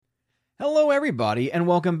Hello everybody, and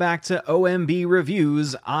welcome back to OMB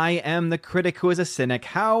Reviews. I am the critic who is a cynic.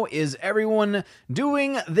 How is everyone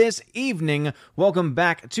doing this evening? Welcome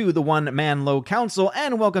back to the One Man Low Council,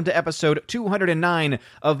 and welcome to episode 209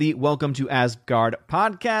 of the Welcome to Asgard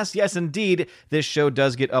podcast. Yes, indeed, this show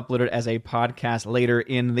does get uploaded as a podcast later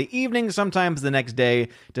in the evening, sometimes the next day,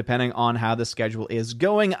 depending on how the schedule is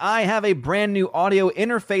going. I have a brand new audio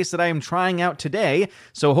interface that I am trying out today,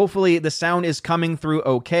 so hopefully the sound is coming through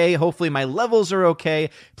okay. Hopefully my levels are okay.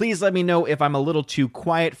 Please let me know if I'm a little too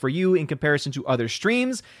quiet for you in comparison to other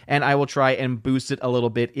streams, and I will try and boost it a little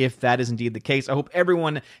bit if that is indeed the case. I hope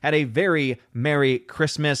everyone had a very Merry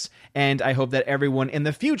Christmas, and I hope that everyone in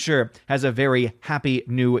the future has a very Happy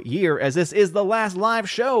New Year, as this is the last live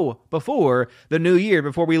show before the new year,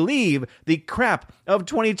 before we leave the crap of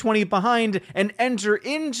 2020 behind and enter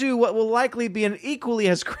into what will likely be an equally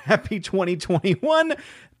as crappy 2021.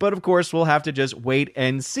 But of course, we'll have to just wait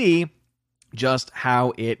and see just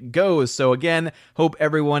how it goes. So again, hope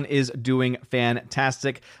everyone is doing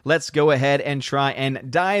fantastic. Let's go ahead and try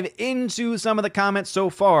and dive into some of the comments so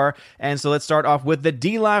far. And so let's start off with the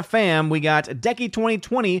D-Live fam. We got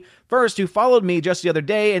Decky2020 first, who followed me just the other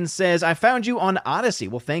day and says, I found you on Odyssey.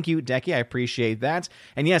 Well, thank you, Decky. I appreciate that.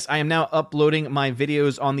 And yes, I am now uploading my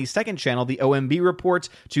videos on the second channel, the OMB Report,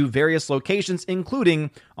 to various locations,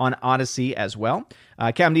 including on Odyssey as well.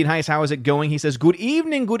 Cam Dean Heiss, how is it going? He says, good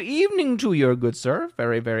evening to you, good sir.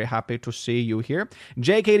 Very, very happy to see you here.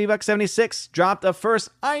 JKDBuck76 dropped the first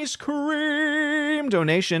ice cream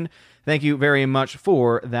donation. Thank you very much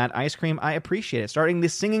for that ice cream. I appreciate it. Starting the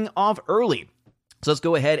singing off early. So let's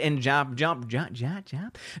go ahead and jump into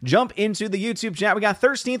the YouTube chat. We got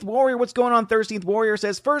 13th Warrior. What's going on? 13th Warrior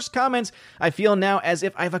says, first comments, I feel now as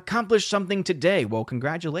if I've accomplished something today. Well,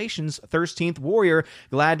 congratulations, 13th Warrior.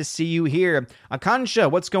 Glad to see you here.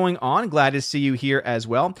 Akansha, what's going on? Glad to see you here as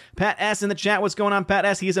well. Pat S in the chat. What's going on, Pat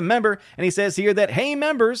S? He's a member, and he says here that, hey,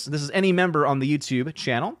 members, this is any member on the YouTube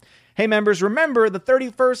channel. Hey members, remember the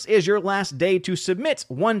 31st is your last day to submit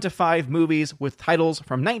 1 to 5 movies with titles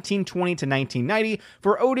from 1920 to 1990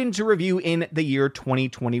 for Odin to review in the year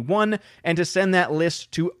 2021, and to send that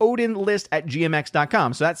list to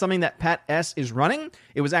odinlist@gmx.com. So that's something that Pat S is running.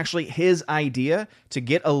 It was actually his idea to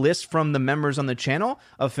get a list from the members on the channel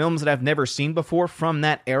of films that I've never seen before from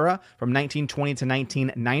that era, from 1920 to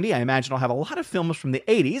 1990. I imagine I'll have a lot of films from the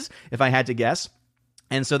 80s, if I had to guess.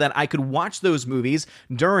 And so that I could watch those movies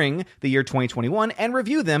during the year 2021 and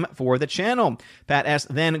review them for the channel. Pat S.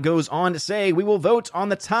 then goes on to say, we will vote on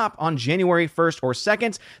the top on January 1st or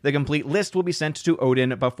 2nd. The complete list will be sent to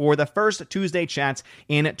Odin before the first Tuesday chat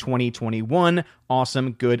in 2021.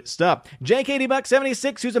 Awesome, good stuff.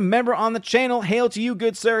 JKDBuck76, who's a member on the channel, hail to you,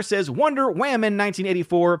 good sir, says, Wonder Whammon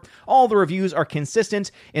 1984. All the reviews are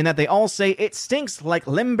consistent in that they all say it stinks like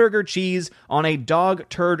Limburger cheese on a dog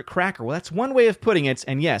turd cracker. Well, that's one way of putting it.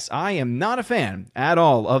 And yes, I am not a fan at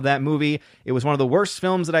all of that movie. It was one of the worst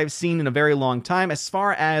films that I've seen in a very long time. As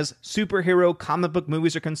far as superhero comic book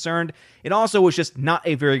movies are concerned, it also was just not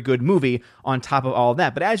a very good movie on top of all of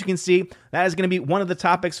that. But as you can see, that is going to be one of the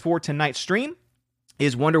topics for tonight's stream.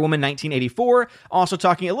 Is Wonder Woman 1984. Also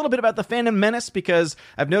talking a little bit about the Phantom Menace, because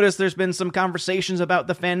I've noticed there's been some conversations about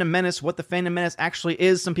the Phantom Menace, what the Phantom Menace actually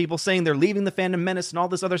is. Some people saying they're leaving the Phantom Menace and all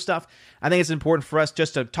this other stuff. I think it's important for us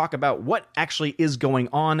just to talk about what actually is going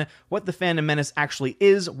on, what the Phantom Menace actually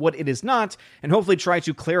is, what it is not, and hopefully try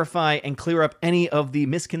to clarify and clear up any of the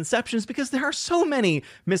misconceptions, because there are so many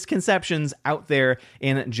misconceptions out there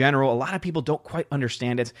in general. A lot of people don't quite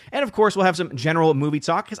understand it. And of course, we'll have some general movie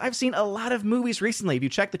talk, because I've seen a lot of movies recently. If you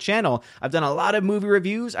check the channel, I've done a lot of movie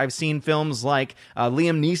reviews. I've seen films like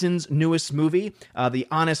Liam Neeson's newest movie, The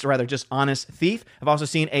Honest, or rather just Honest Thief. I've also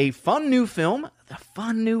seen a fun new film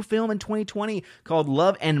in 2020 called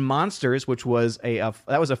Love and Monsters, which was that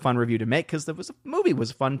was a fun review to make because the movie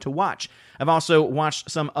was fun to watch. I've also watched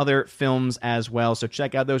some other films as well, so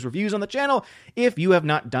check out those reviews on the channel if you have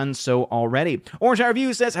not done so already. Orange Eye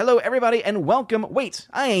Review says, hello everybody and welcome. Wait,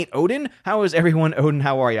 I ain't Odin. How is everyone? Odin,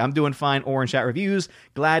 how are you? I'm doing fine, Orange Chat Reviews.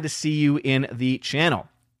 Glad to see you in the channel.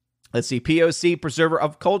 Let's see, POC, Preserver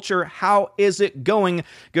of Culture, how is it going,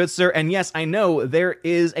 good sir? And yes, I know there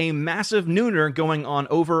is a massive nooner going on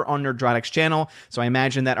over on Nerdrotic's channel, so I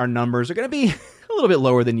imagine that our numbers are going to be a little bit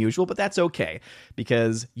lower than usual, but that's okay,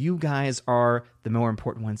 because you guys are the more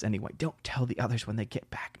important ones anyway. Don't tell the others when they get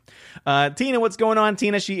back. Tina, what's going on,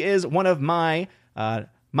 Tina? She is one of my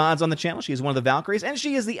mods on the channel. She is one of the Valkyries, and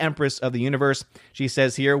she is the Empress of the Universe. She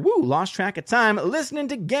says here, woo, lost track of time listening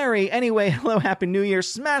to Gary. Anyway, hello, Happy New Year.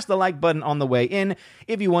 Smash the like button on the way in.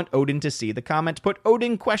 If you want Odin to see the comment, put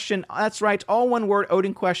Odin question. That's right, all one word,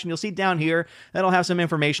 Odin question. You'll see down here that'll have some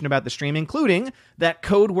information about the stream, including that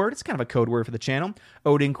code word. It's kind of a code word for the channel.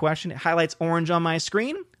 Odin question. It highlights orange on my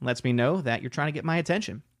screen. Lets me know that you're trying to get my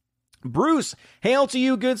attention. Bruce, hail to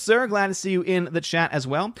you, good sir. Glad to see you in the chat as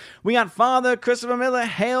well. We got Father Christopher Miller.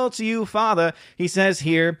 Hail to you, Father. He says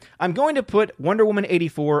here, I'm going to put Wonder Woman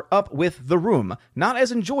 84 up with The Room. Not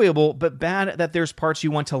as enjoyable, but bad that there's parts you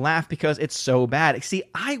want to laugh because it's so bad. See,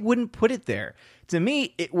 I wouldn't put it there. To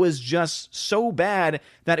me, it was just so bad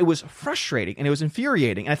that it was frustrating and it was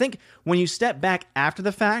infuriating. And I think when you step back after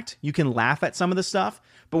the fact, you can laugh at some of the stuff.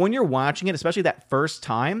 But when you're watching it, especially that first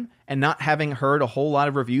time, and not having heard a whole lot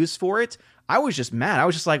of reviews for it, I was just mad. I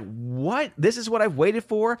was just like, what? This is what I've waited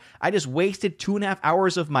for? I just wasted 2.5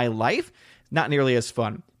 hours of my life? Not nearly as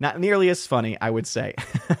fun. Not nearly as funny, I would say.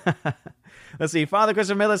 Let's see. Father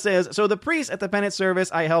Christopher Miller says, so the priest at the penance service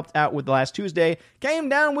I helped out with last Tuesday came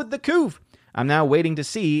down with the coof. I'm now waiting to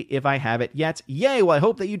see if I have it yet. Yay, well, I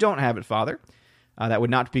hope that you don't have it, Father. That would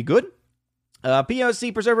not be good.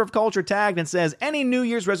 POC Preserver of Culture tagged and says, any New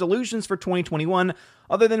Year's resolutions for 2021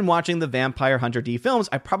 other than watching the Vampire Hunter D films?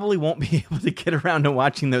 I probably won't be able to get around to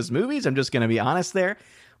watching those movies. I'm just going to be honest there.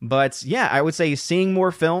 But yeah, I would say seeing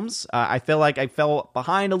more films. I feel like I fell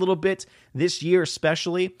behind a little bit this year,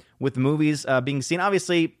 especially with movies being seen.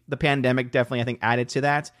 Obviously, the pandemic definitely, I think, added to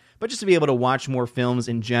that. But just to be able to watch more films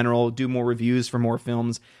in general, do more reviews for more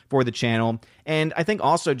films for the channel. And I think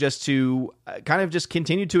also just to kind of just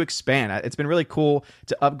continue to expand. It's been really cool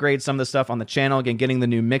to upgrade some of the stuff on the channel. Again, getting the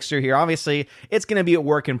new mixer here. Obviously, it's going to be a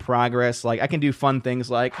work in progress. Like, I can do fun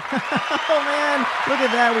things like, oh man, look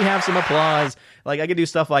at that. We have some applause. Like, I can do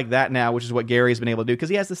stuff like that now, which is what Gary's been able to do because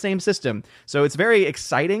he has the same system. So it's very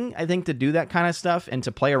exciting, I think, to do that kind of stuff and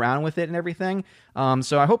to play around with it and everything.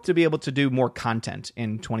 So I hope to be able to do more content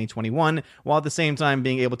in 2021 while at the same time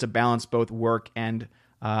being able to balance both work and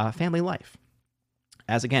family life.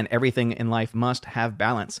 As again, everything in life must have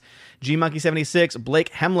balance. GMonkey76, Blake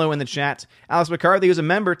Hemlow in the chat. Alex McCarthy, who's a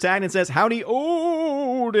member, tagged and says, howdy,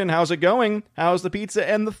 Odin, how's it going? How's the pizza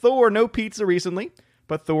and the Thor? No pizza recently,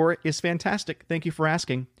 but Thor is fantastic. Thank you for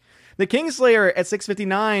asking. The Kingslayer at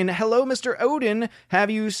 659. Hello, Mr. Odin. Have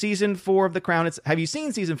you season 4 of The Crown? Have you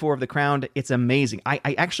seen season 4 of The Crown? It's amazing.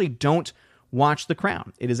 I actually don't watch The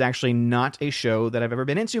Crown. It is actually not a show that I've ever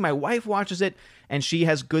been into. My wife watches it, and she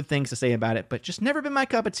has good things to say about it, but just never been my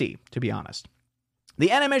cup of tea, to be honest.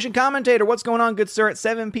 The Animation Commentator, what's going on, good sir, at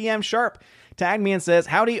 7 p.m. sharp, tagged me and says,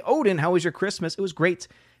 howdy, Odin, how was your Christmas? It was great.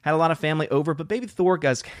 Had a lot of family over, but baby Thor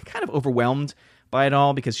was kind of overwhelmed by it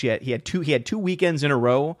all because he had two weekends in a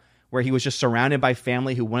row where he was just surrounded by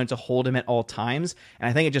family who wanted to hold him at all times. And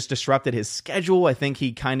I think it just disrupted his schedule. I think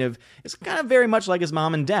it's kind of very much like his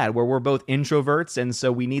mom and dad, where we're both introverts. And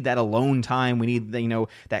so we need that alone time. We need,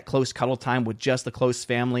 that close cuddle time with just the close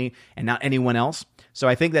family and not anyone else. So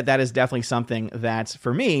I think that is definitely something that,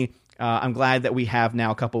 for me, I'm glad that we have now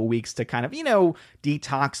a couple of weeks to kind of,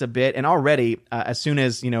 detox a bit. And already, as soon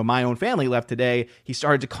as, my own family left today, he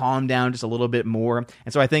started to calm down just a little bit more.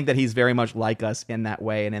 And so I think that he's very much like us in that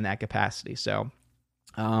way and in that capacity. So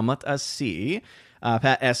let us see.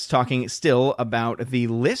 Pat S. talking still about the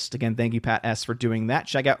list. Again, thank you, Pat S., for doing that.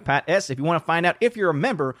 Check out Pat S. if you want to find out if you're a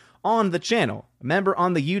member on the channel. A member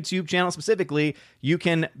on the YouTube channel specifically, you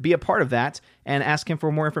can be a part of that and ask him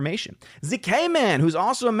for more information. ZK-Man, who's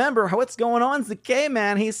also a member. What's going on,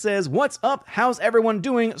 ZK-Man? He says, what's up? How's everyone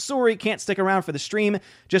doing? Sorry, can't stick around for the stream.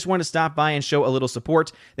 Just wanted to stop by and show a little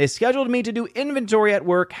support. They scheduled me to do inventory at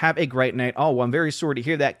work. Have a great night. Oh, well, I'm very sorry to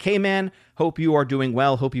hear that, K-Man. Hope you are doing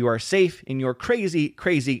well. Hope you are safe in your crazy,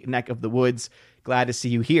 crazy neck of the woods. Glad to see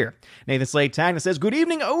you here. Nathan Slade tagged and says, good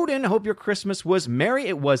evening, Odin. Hope your Christmas was merry.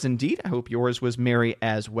 It was indeed. I hope yours was merry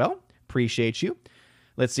as well. Appreciate you.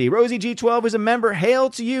 Let's see. Rosie G12 is a member. Hail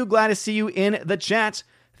to you. Glad to see you in the chat.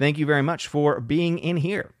 Thank you very much for being in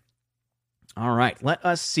here. All right. Let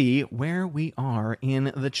us see where we are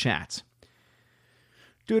in the chat.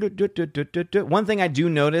 One thing I do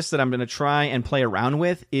notice that I'm going to try and play around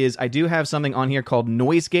with is I do have something on here called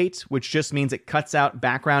noise gate, which just means it cuts out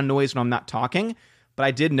background noise when I'm not talking. But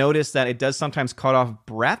I did notice that it does sometimes cut off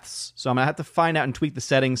breaths. So I'm going to have to find out and tweak the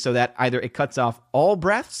settings so that either it cuts off all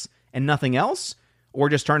breaths and nothing else, or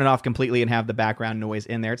just turn it off completely and have the background noise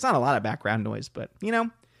in there. It's not a lot of background noise, but,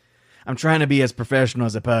 I'm trying to be as professional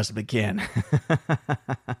as I possibly can.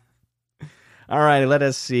 All right, let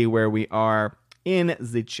us see where we are in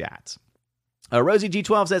the chat. Rosie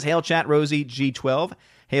G12 says, hail chat, Rosie G12.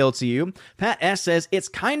 Hail to you. Pat S says, it's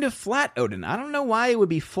kind of flat, Odin. I don't know why it would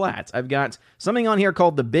be flat. I've got something on here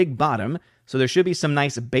called the big bottom, so there should be some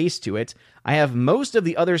nice bass to it. I have most of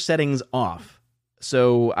the other settings off.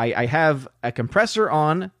 So I have a compressor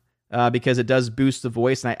on because it does boost the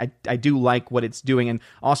voice, and I do like what it's doing. And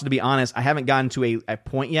also, to be honest, I haven't gotten to a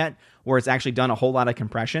point yet where it's actually done a whole lot of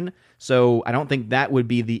compression, so I don't think that would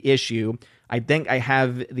be the issue. I think I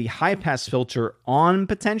have the high-pass filter on,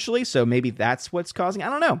 potentially, so maybe that's what's causing it. I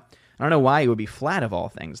don't know. I don't know why it would be flat of all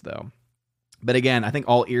things, though. But again, I think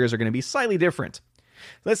all ears are going to be slightly different.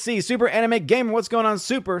 Let's see. Super Anime Gamer, what's going on?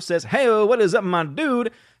 Super says, hey, what is up, my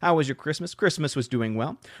dude? How was your Christmas? Christmas was doing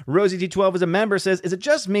well. Rosie T12 is a member, says, is it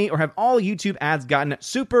just me, or have all YouTube ads gotten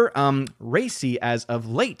super racy as of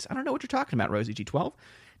late? I don't know what you're talking about, Rosie T12.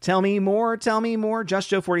 Tell me more. Just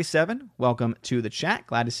Joe 47, welcome to the chat.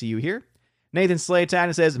 Glad to see you here. Nathan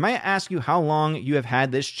Slayton says, may I ask you how long you have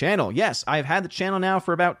had this channel? Yes, I've had the channel now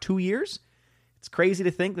for about 2 years. It's crazy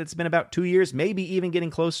to think that it's been about 2 years, maybe even getting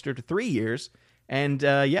closer to 3 years. And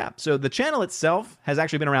so the channel itself has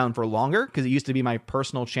actually been around for longer because it used to be my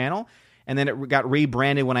personal channel. And then it got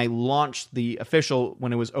rebranded when I launched the official,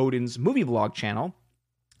 when it was Odin's movie vlog channel.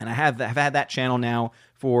 And I have had that channel now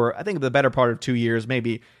for, I think, the better part of 2 years,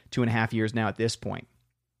 maybe 2.5 years now at this point.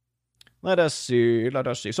 Let us see.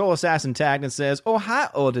 Soul Assassin tagged and says, oh, hi,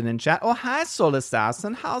 Odin in chat. Oh, hi, Soul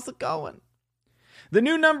Assassin. How's it going? The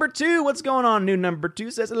new number 2. What's going on, new number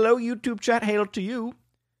 2? Says, hello, YouTube chat. Hail to you.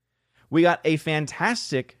 We got a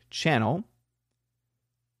fantastic channel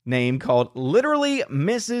name called Literally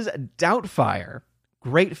Mrs. Doubtfire.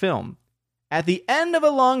 Great film. At the end of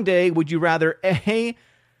a long day, would you rather A,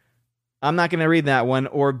 I'm not going to read that one,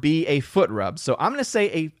 or B, a foot rub? So I'm going to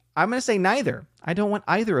say neither. I don't want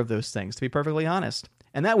either of those things, to be perfectly honest.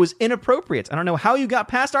 And that was inappropriate. I don't know how you got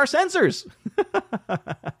past our censors.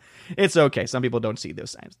 It's okay. Some people don't see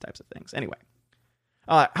those types of things. Anyway.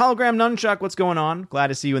 Hologram Nunchuck, what's going on? Glad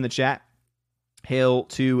to see you in the chat. Hail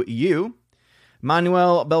to you.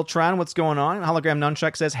 Manuel Beltran, what's going on? Hologram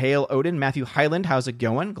Nunchuck says, hail Odin. Matthew Highland, how's it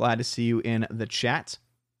going? Glad to see you in the chat.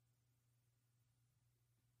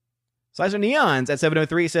 Slicer Neons at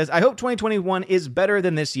 703 says, I hope 2021 is better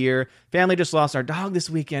than this year. Family just lost our dog this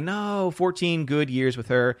weekend. No, 14 good years with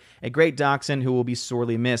her. A great dachshund who will be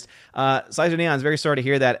sorely missed. Slicer Neons, very sorry to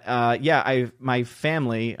hear that. My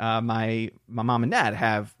family, my mom and dad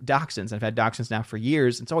have dachshunds. I've had dachshunds now for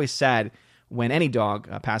years. It's always sad when any dog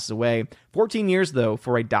passes away. 14 years, though,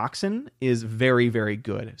 for a dachshund is very, very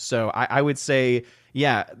good. So I would say,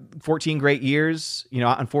 14 great years. You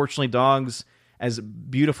know, unfortunately, dogs, as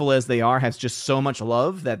beautiful as they are, has just so much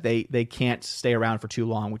love that they can't stay around for too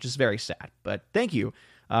long, which is very sad. But thank you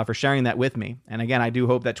for sharing that with me. And again, I do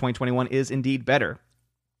hope that 2021 is indeed better.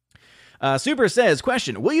 Super says,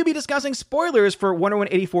 question, will you be discussing spoilers for Wonder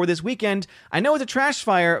Woman 84 this weekend? I know it's a trash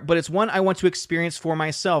fire, but it's one I want to experience for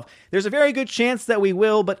myself. There's a very good chance that we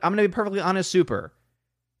will, but I'm going to be perfectly honest, Super.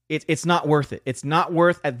 It's not worth it. It's not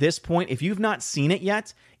worth, at this point, if you've not seen it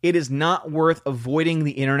yet, it is not worth avoiding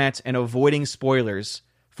the internet and avoiding spoilers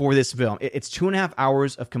for this film. It's 2.5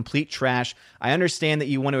 hours of complete trash. I understand that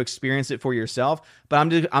you want to experience it for yourself, but I'm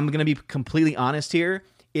going to be completely honest here.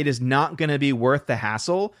 It is not going to be worth the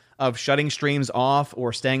hassle of shutting streams off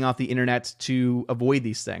or staying off the internet to avoid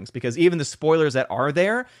these things, because even the spoilers that are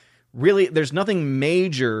there, really, there's nothing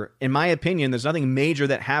major, in my opinion, there's nothing major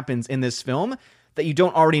that happens in this film that you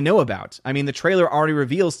don't already know about. I mean, the trailer already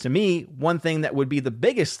reveals to me one thing that would be the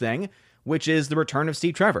biggest thing, which is the return of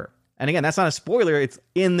Steve Trevor. And again, that's not a spoiler. It's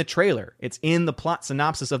in the trailer. It's in the plot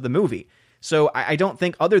synopsis of the movie. So I don't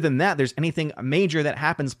think, other than that, there's anything major that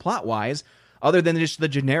happens plot-wise other than just the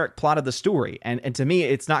generic plot of the story. And to me,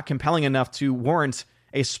 it's not compelling enough to warrant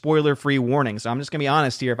a spoiler-free warning. So I'm just going to be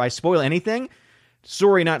honest here. If I spoil anything,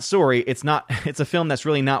 sorry, not sorry. It's a film that's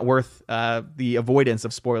really not worth the avoidance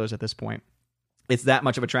of spoilers at this point. It's that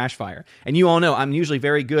much of a trash fire. And you all know I'm usually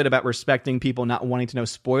very good about respecting people not wanting to know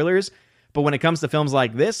spoilers. But when it comes to films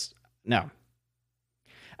like this, no.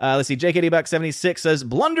 Let's see. JKD Buck 76 says,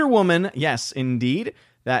 Blunder Woman. Yes, indeed.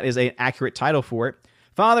 That is an accurate title for it.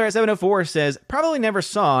 Father at 704 says, probably never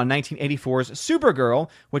saw 1984's Supergirl,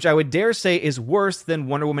 which I would dare say is worse than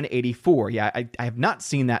Wonder Woman 84. Yeah, I have not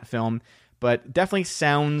seen that film, but definitely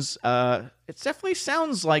sounds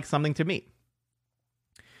like something to me.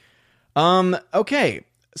 Okay,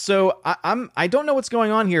 so I don't know what's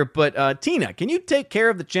going on here, but Tina, can you take care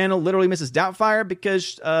of the channel Literally Mrs. Doubtfire,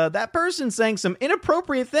 because that person's saying some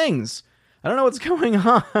inappropriate things. I don't know what's going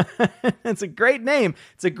on. It's a great name.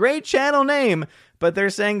 It's a great channel name, but they're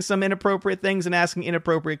saying some inappropriate things and asking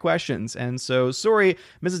inappropriate questions. And so, sorry,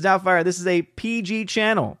 Mrs. Doubtfire, this is a PG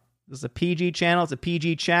channel. This is a PG channel. It's a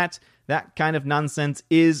PG chat. That kind of nonsense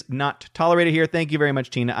is not tolerated here. Thank you very much,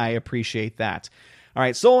 Tina. I appreciate that. All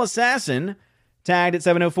right, Soul Assassin tagged at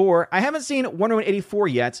 704. I haven't seen Wonder Woman 84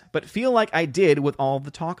 yet, but feel like I did with all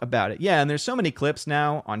the talk about it. Yeah, and there's so many clips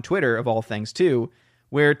now on Twitter, of all things, too,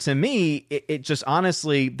 where to me, it just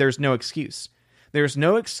honestly, there's no excuse. There's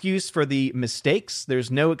no excuse for the mistakes. There's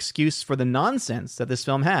no excuse for the nonsense that this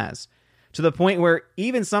film has. To the point where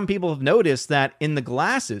even some people have noticed that in the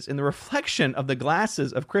glasses, in the reflection of the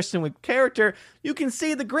glasses of Kristen Wiig's character, you can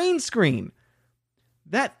see the green screen.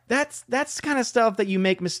 That's the kind of stuff that you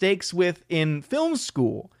make mistakes with in film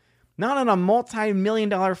school, not on a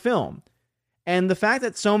multi-million-dollar film. And the fact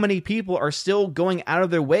that so many people are still going out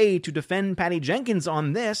of their way to defend Patty Jenkins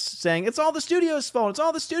on this, saying, it's all the studio's fault, it's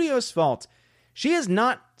all the studio's fault. She has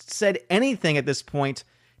not said anything at this point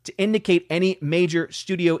to indicate any major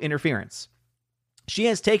studio interference. She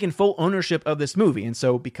has taken full ownership of this movie, and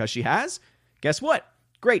so because she has, guess what?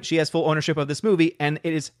 Great, she has full ownership of this movie, and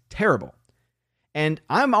it is terrible. And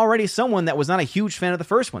I'm already someone that was not a huge fan of the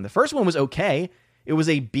first one. The first one was okay. It was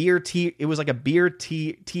a B tier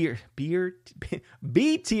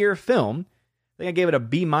film. I think I gave it a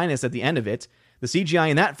B- at the end of it. The CGI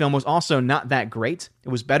in that film was also not that great. It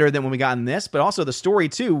was better than when we got in this, but also the story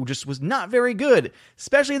too just was not very good,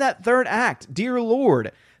 especially that third act. Dear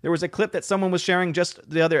Lord, there was a clip that someone was sharing just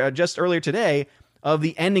earlier today of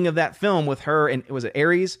the ending of that film with her and was it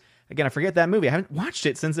Ares? Again, I forget that movie. I haven't watched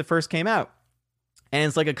it since it first came out. And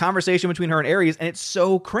it's like a conversation between her and Ares, and it's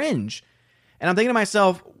so cringe. And I'm thinking to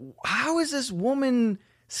myself, how is this woman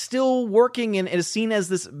still working and is seen as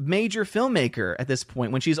this major filmmaker at this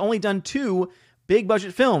point when she's only done 2 big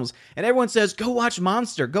budget films? And everyone says, go watch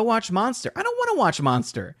Monster, go watch Monster. I don't want to watch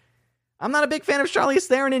Monster. I'm not a big fan of Charlize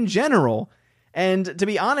Theron in general. And to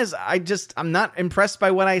be honest, I'm not impressed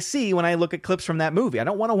by what I see when I look at clips from that movie. I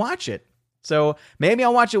don't want to watch it. So maybe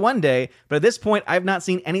I'll watch it one day, but at this point, I've not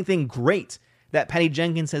seen anything great that Patty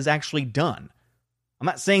Jenkins has actually done. I'm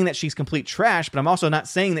not saying that she's complete trash, but I'm also not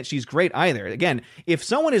saying that she's great either. Again, if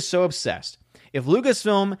someone is so obsessed, if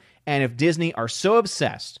Lucasfilm and if Disney are so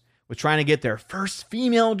obsessed with trying to get their first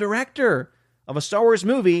female director of a Star Wars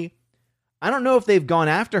movie, I don't know if they've gone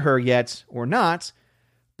after her yet or not,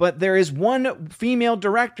 but there is one female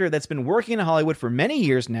director that's been working in Hollywood for many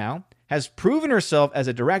years now, has proven herself as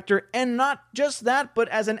a director, and not just that, but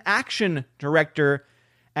as an action director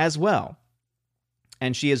as well.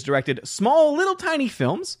 And she has directed small, little, tiny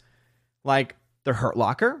films like The Hurt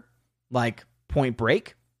Locker, like Point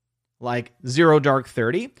Break, like Zero Dark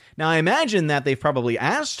 30. Now, I imagine that they've probably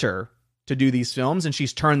asked her to do these films, and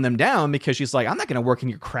she's turned them down because she's like, I'm not going to work in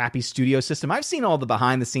your crappy studio system. I've seen all the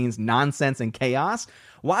behind-the-scenes nonsense and chaos.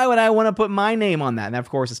 Why would I want to put my name on that? And that, of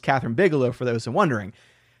course, is Kathryn Bigelow, for those who are wondering.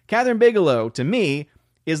 Kathryn Bigelow, to me,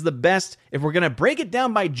 is the best, if we're going to break it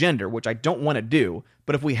down by gender, which I don't want to do,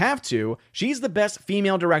 but if we have to, she's the best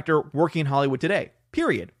female director working in Hollywood today.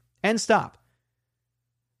 Period. End stop.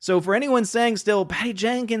 So for anyone saying still, Patty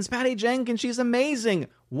Jenkins, she's amazing.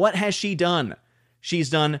 What has she done? She's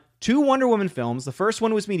done 2 Wonder Woman films. The first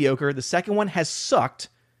one was mediocre. The second one has sucked.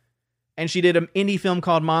 And she did an indie film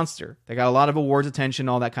called Monster. They got a lot of awards attention,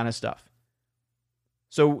 all that kind of stuff.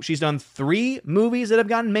 So she's done 3 movies that have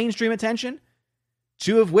gotten mainstream attention.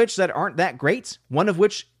 2 of which that aren't that great. 1 of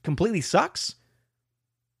which completely sucks.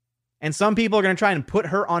 And some people are going to try and put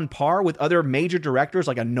her on par with other major directors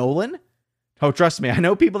like a Nolan. Oh, trust me, I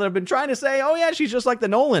know people that have been trying to say, oh yeah, she's just like the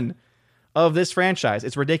Nolan of this franchise.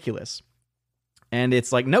 It's ridiculous. And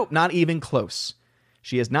it's like, nope, not even close.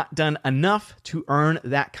 She has not done enough to earn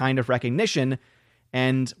that kind of recognition.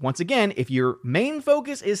 And once again, if your main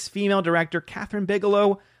focus is female director Kathryn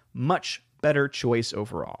Bigelow, much better choice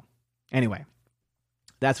overall. Anyway,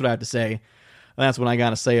 that's what I have to say. That's what I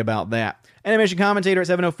got to say about that. Animation Commentator at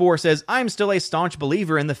 704 says, I'm still a staunch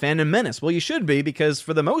believer in the fandom menace. Well, you should be, because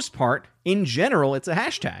for the most part, in general, it's a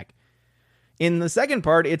hashtag. In the second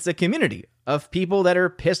part, it's a community of people that are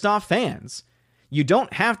pissed off fans. You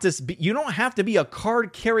don't have to be a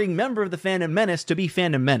card-carrying member of the fandom menace to be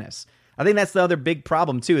fandom menace. I think that's the other big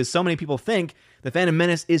problem, too, is so many people think the fandom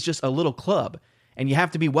menace is just a little club, and you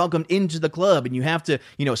have to be welcomed into the club, and you have to,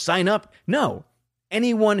 sign up. No.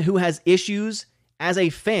 Anyone who has issues as a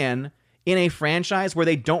fan in a franchise where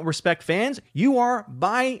they don't respect fans, you are,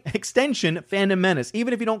 by extension, fandom menace,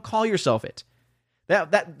 even if you don't call yourself it.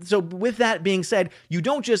 So with that being said, you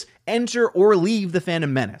don't just enter or leave the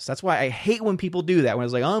fandom menace. That's why I hate when people do that. When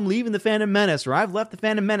it's like, oh, I'm leaving the fandom menace, or I've left the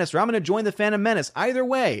fandom menace, or I'm going to join the fandom menace. Either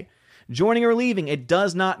way, joining or leaving, it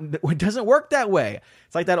doesn't work that way.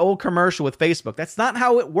 It's like that old commercial with Facebook. That's not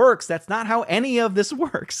how it works. That's not how any of this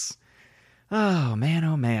works. Oh,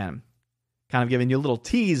 man. Kind of giving you a little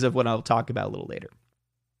tease of what I'll talk about a little later.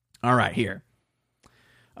 All right, here.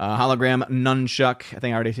 Hologram Nunchuck. I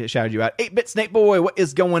think I already shouted you out. 8-Bit Snake Boy, what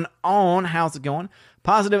is going on? How's it going?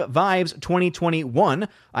 Positive Vibes 2021.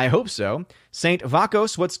 I hope so. Saint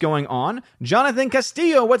Vacos, what's going on? Jonathan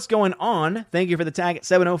Castillo, what's going on? Thank you for the tag at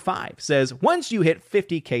 705. Says, once you hit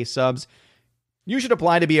 50k subs, you should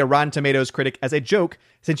apply to be a Rotten Tomatoes critic as a joke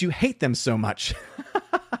since you hate them so much.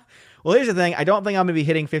 Well, here's the thing. I don't think I'm going to be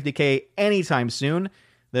hitting 50k anytime soon.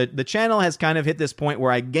 The channel has kind of hit this point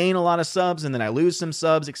where I gain a lot of subs and then I lose some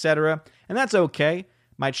subs, etc. And that's okay.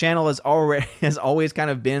 My channel has always kind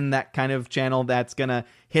of been that kind of channel that's going to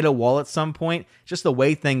hit a wall at some point. Just the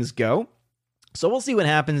way things go. So we'll see what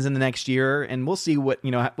happens in the next year, and we'll see what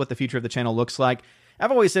the future of the channel looks like.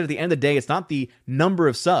 I've always said at the end of the day, it's not the number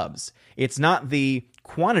of subs. It's not the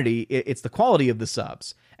quantity, it's the quality of the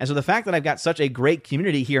subs. And so the fact that I've got such a great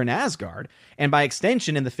community here in Asgard, and by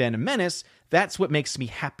extension in the Phantom Menace, that's what makes me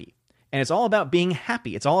happy. And it's all about being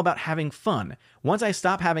happy. It's all about having fun. Once I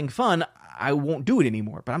stop having fun, I won't do it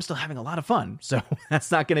anymore, but I'm still having a lot of fun. So that's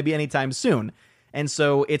not going to be anytime soon. And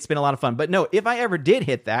so it's been a lot of fun. But no, if I ever did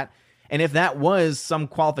hit that, and if that was some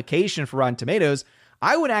qualification for Rotten Tomatoes,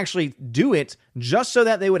 I would actually do it just so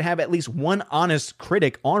that they would have at least one honest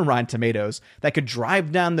critic on Rotten Tomatoes that could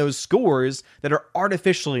drive down those scores that are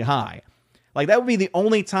artificially high. Like, that would be the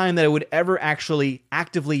only time that I would ever actually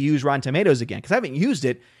actively use Rotten Tomatoes again, because I haven't used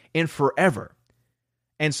it in forever.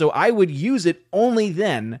 And so I would use it only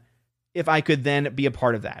then if I could then be a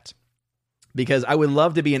part of that. Because I would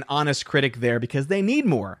love to be an honest critic there, because they need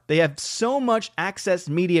more. They have so much access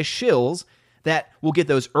media shills that will get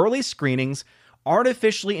those early screenings,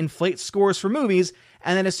 artificially inflate scores for movies,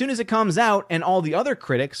 and then as soon as it comes out and all the other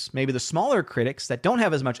critics, maybe the smaller critics that don't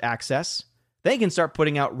have as much access, they can start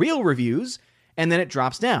putting out real reviews, and then it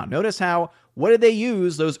drops down. Notice how, what did they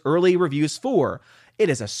use those early reviews for? It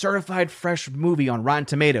is a certified fresh movie on Rotten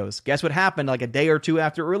Tomatoes. Guess what happened like a day or two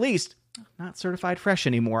after it released? Not certified fresh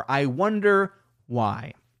anymore. I wonder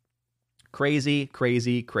why. Crazy.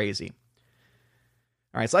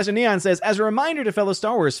 All right, Slicer Neon says, as a reminder to fellow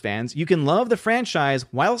Star Wars fans, you can love the franchise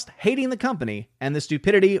whilst hating the company and the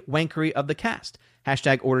stupidity, wankery of the cast.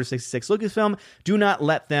 Hashtag Order 66 Lucasfilm. Do not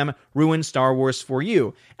let them ruin Star Wars for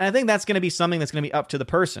you. And I think that's going to be something that's going to be up to the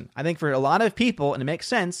person. I think for a lot of people, and it makes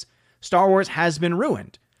sense, Star Wars has been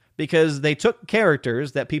ruined because they took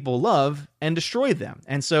characters that people love and destroyed them.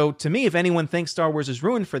 And so to me, if anyone thinks Star Wars is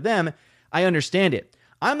ruined for them, I understand it.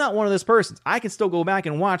 I'm not one of those persons. I can still go back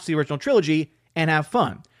and watch the original trilogy and have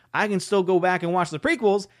fun. I can still go back and watch the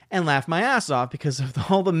prequels and laugh my ass off because of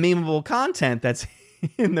all the memeable content that's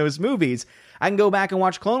in those movies. I can go back and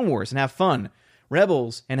watch Clone Wars and have fun.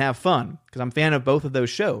 Rebels and have fun, because I'm a fan of both of those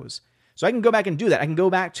shows. So I can go back and do that. I can go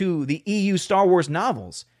back to the EU Star Wars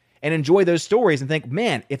novels and enjoy those stories and think,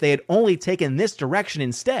 man, if they had only taken this direction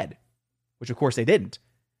instead, which of course they didn't,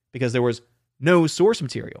 because there was no source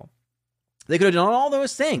material. They could have done all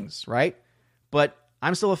those things, right? But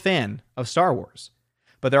I'm still a fan of Star Wars.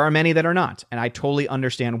 But there are many that are not, and I totally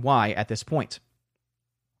understand why at this point.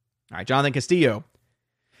 All right, Jonathan Castillo,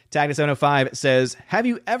 tagged at 705, says, have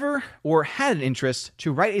you ever or had an interest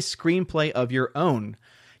to write a screenplay of your own?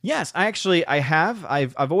 Yes, I have.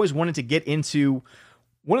 I've always wanted to get into,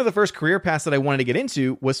 one of the first career paths that I wanted to get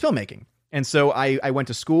into was filmmaking. And so I went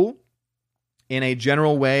to school in a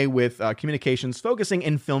general way with communications, focusing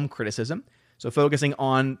in film criticism. So focusing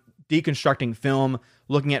on deconstructing film,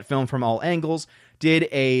 looking at film from all angles. Did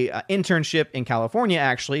a internship in California,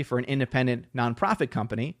 actually, for an independent nonprofit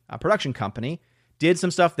company, a production company. Did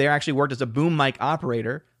some stuff there, actually worked as a boom mic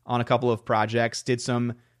operator on a couple of projects. Did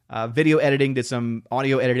some video editing, did some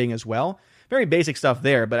audio editing as well. Very basic stuff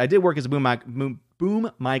there, but I did work as a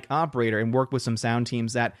boom mic operator and worked with some sound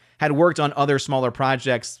teams that had worked on other smaller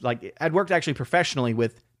projects. Like, I'd worked actually professionally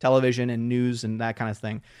with television and news and that kind of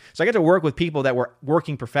thing. So I got to work with people that were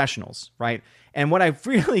working professionals, right? And what I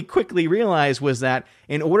really quickly realized was that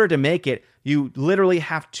in order to make it, you literally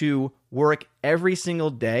have to work every single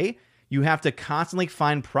day. You have to constantly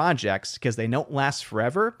find projects because they don't last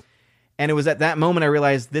forever. And it was at that moment I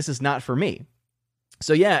realized this is not for me.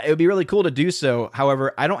 So yeah, it would be really cool to do so.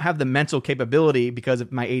 However, I don't have the mental capability because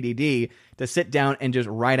of my ADD to sit down and just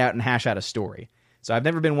write out and hash out a story. So I've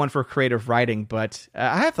never been one for creative writing, but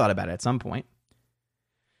I have thought about it at some point.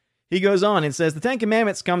 He goes on and says, The Ten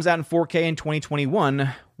Commandments comes out in 4K in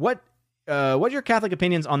 2021. What are your Catholic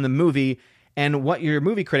opinions on the movie, and what your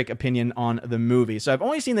movie critic opinion on the movie? So I've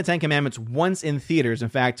only seen The Ten Commandments once in theaters, in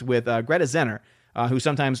fact, with Greta Zenner, who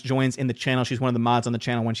sometimes joins in the channel. She's one of the mods on the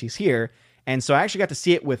channel when she's here. And so I actually got to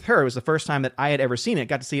see it with her. It was the first time that I had ever seen it.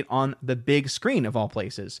 Got to see it on the big screen of all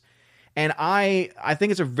places. And I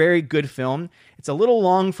think it's a very good film. It's a little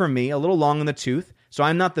long for me, a little long in the tooth. So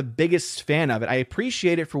I'm not the biggest fan of it. I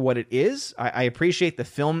appreciate it for what it is. I appreciate the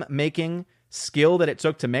filmmaking skill that it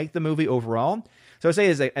took to make the movie overall. So I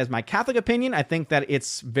say as my Catholic opinion, I think that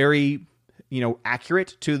it's very,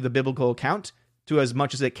 accurate to the biblical account, to as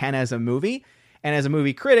much as it can as a movie. And as a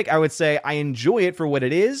movie critic, I would say I enjoy it for what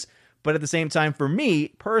it is. But at the same time, for me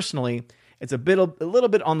personally, it's a little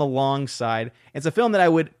bit on the long side. It's a film that I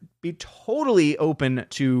would be totally open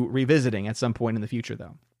to revisiting at some point in the future,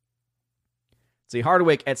 though. See,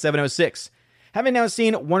 Hardwick at 706. Having now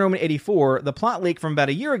seen Wonder Woman 84, the plot leak from about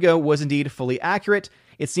a year ago was indeed fully accurate.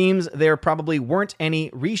 It seems there probably weren't any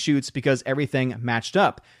reshoots because everything matched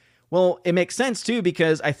up. Well, it makes sense, too,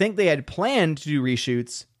 because I think they had planned to do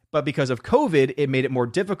reshoots, but because of COVID, it made it more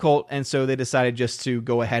difficult, and so they decided just to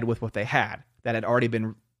go ahead with what they had that had already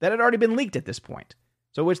been leaked at this point.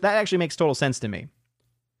 So that actually makes total sense to me.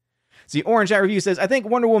 See, Orange Hat Review says, I think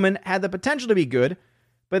Wonder Woman had the potential to be good,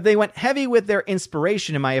 but they went heavy with their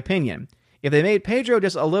inspiration, in my opinion. If they made Pedro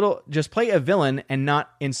just play a villain and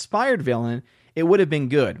not inspired villain, it would have been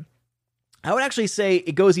good. I would actually say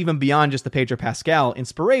it goes even beyond just the Pedro Pascal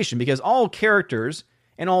inspiration, because all characters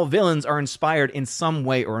and all villains are inspired in some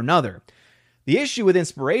way or another. The issue with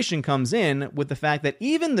inspiration comes in with the fact that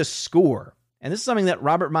even the score, and this is something that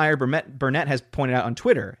Robert Meyer Burnett has pointed out on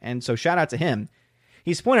Twitter, and so shout out to him.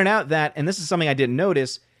 He's pointed out that, and this is something I didn't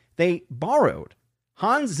notice,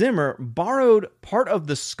 Hans Zimmer borrowed part of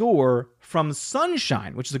the score from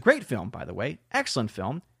Sunshine, which is a great film, by the way, excellent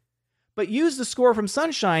film, but used the score from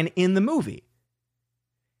Sunshine in the movie.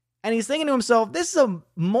 And he's thinking to himself, this is a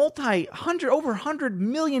over $100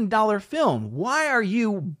 million film. Why are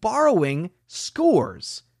you borrowing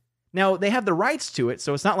scores? Now, they have the rights to it,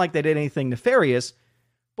 so it's not like they did anything nefarious,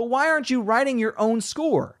 but why aren't you writing your own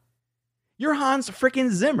score? You're Hans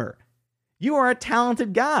frickin' Zimmer. You are a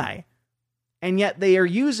talented guy. And yet they are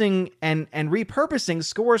using and repurposing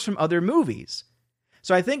scores from other movies.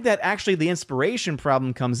 So I think that actually the inspiration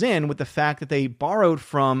problem comes in with the fact that they borrowed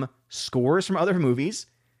from scores from other movies.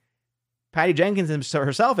 Patty Jenkins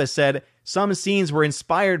herself has said some scenes were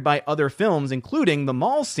inspired by other films, including the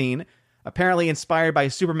mall scene, apparently inspired by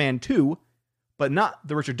Superman 2, but not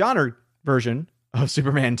the Richard Donner version of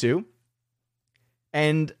Superman 2,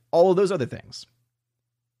 and all of those other things.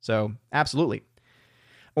 So, absolutely.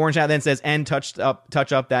 Orange Hat then says, and touch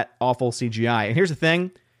up that awful CGI. And here's the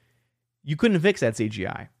thing, you couldn't fix that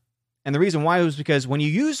CGI. And the reason why was because when you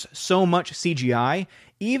use so much CGI,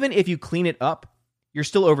 even if you clean it up, you're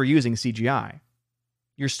still overusing CGI.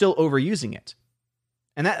 You're still overusing it.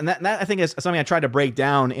 And that I think is something I tried to break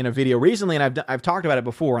down in a video recently, and I've talked about it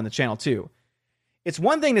before on the channel too. It's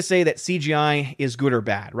one thing to say that CGI is good or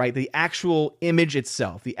bad, right? The actual image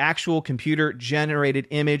itself, the actual computer-generated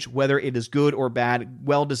image, whether it is good or bad,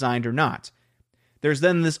 well-designed or not. There's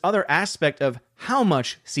then this other aspect of how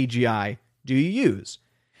much CGI do you use?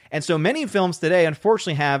 And so many films today,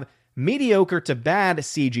 unfortunately, have mediocre to bad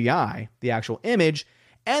CGI, the actual image,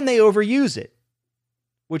 and they overuse it,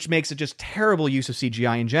 which makes it just terrible use of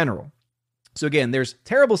CGI in general. So again, there's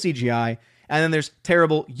terrible CGI, and then there's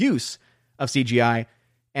terrible use of CGI,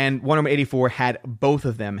 and Wonder Woman 84 had both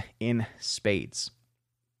of them in spades.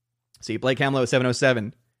 See, Blake Hamlow at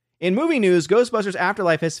 707. In movie news, Ghostbusters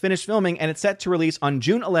Afterlife has finished filming, and it's set to release on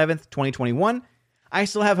June 11th, 2021. I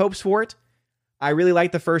still have hopes for it. I really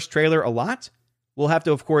like the first trailer a lot. We'll have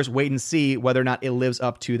to, of course, wait and see whether or not it lives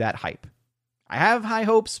up to that hype. I have high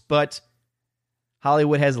hopes, but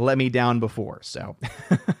Hollywood has let me down before, so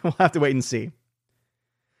we'll have to wait and see.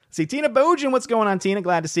 See, Tina Bojan, what's going on, Tina?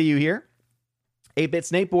 Glad to see you here. 8-Bit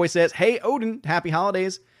Snake Boy says, hey, Odin, happy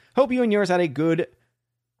holidays. Hope you and yours had a good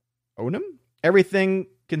Onum? Everything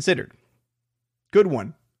considered. Good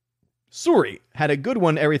one. Suri had a good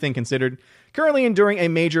one, everything considered. Currently enduring a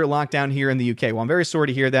major lockdown here in the UK. Well, I'm very sorry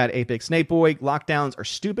to hear that, 8-Bit Snake Boy. Lockdowns are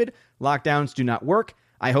stupid. Lockdowns do not work.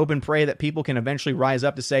 I hope and pray that people can eventually rise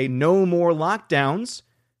up to say no more lockdowns.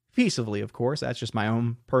 Peaceably, of course. That's just my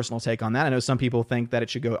own personal take on that. I know some people think that it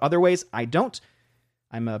should go other ways. I don't.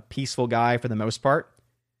 I'm a peaceful guy for the most part.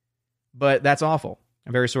 But that's awful.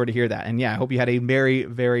 I'm very sorry to hear that. And yeah, I hope you had a very,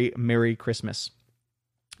 very Merry Christmas.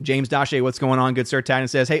 James Dashe, what's going on? Good Sir Titan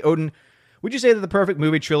says, hey, Odin, would you say that the perfect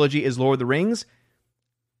movie trilogy is Lord of the Rings?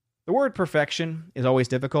 The word perfection is always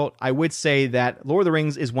difficult. I would say that Lord of the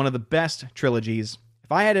Rings is one of the best trilogies.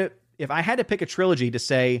 If I had to pick a trilogy to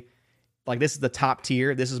say, like, this is the top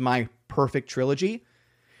tier, this is my perfect trilogy,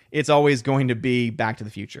 it's always going to be Back to the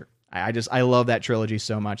Future. I love that trilogy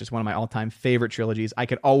so much. It's one of my all-time favorite trilogies. I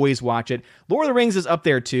could always watch it. Lord of the Rings is up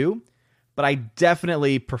there too, but I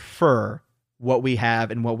definitely prefer what we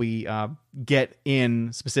have and what we get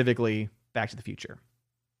in specifically Back to the Future.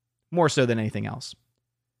 More so than anything else.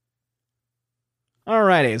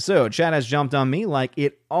 Alrighty, so chat has jumped on me like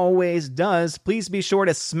it always does. Please be sure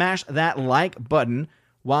to smash that like button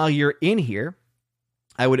while you're in here.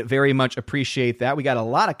 I would very much appreciate that. We got a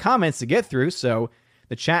lot of comments to get through, so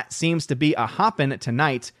the chat seems to be a hoppin'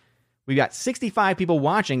 tonight. We've got 65 people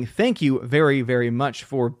watching. Thank you very, very much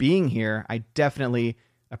for being here. I definitely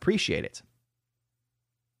appreciate it.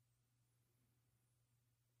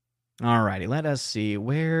 Alrighty, let us see.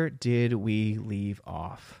 Where did we leave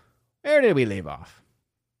off?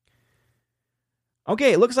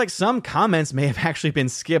 Okay, it looks like some comments may have actually been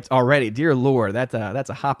skipped already. Dear Lord, that's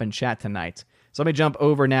a hoppin' chat tonight. So let me jump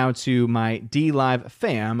over now to my DLive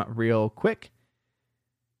fam real quick.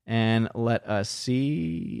 And let us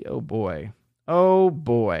see. Oh boy.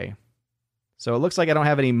 So it looks like I don't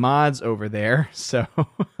have any mods over there. So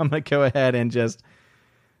I'm going to go ahead and just,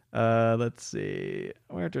 let's see.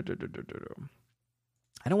 I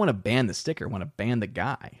don't want to ban the sticker. I want to ban the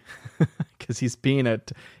guy. Because he's being a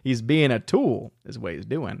tool is what he's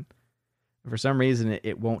doing. For some reason,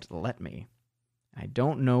 it won't let me. I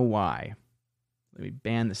don't know why. Let me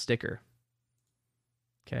ban the sticker.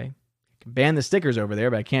 Okay. I can ban the stickers over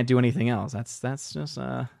there, but I can't do anything else. That's just,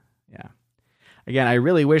 yeah. Again, I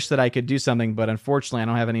really wish that I could do something, but unfortunately, I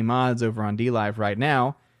don't have any mods over on DLive right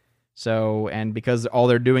now. So, and because all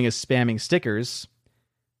they're doing is spamming stickers,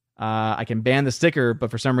 I can ban the sticker,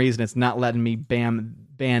 but for some reason, it's not letting me ban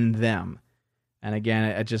them. And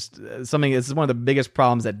again, this is one of the biggest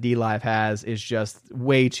problems that DLive has is just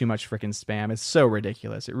way too much freaking spam. It's so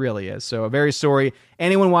ridiculous. It really is. So very sorry.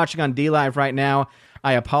 Anyone watching on DLive right now,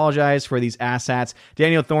 I apologize for these asshats.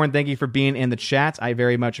 Daniel Thorne, thank you for being in the chat. I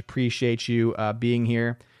very much appreciate you being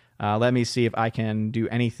here. Let me see if I can do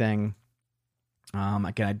anything.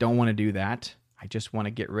 Again, I don't want to do that. I just want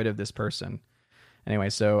to get rid of this person. Anyway,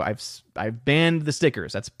 so I've banned the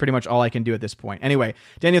stickers. That's pretty much all I can do at this point. Anyway,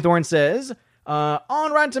 Daniel Thorne says,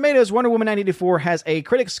 on Rotten Tomatoes, Wonder Woman 1984 has a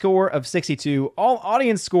critic score of 62, all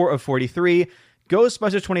audience score of 43,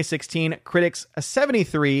 Ghostbusters 2016 critics a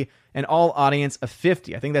 73, and all audience a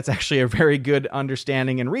 50. I think that's actually a very good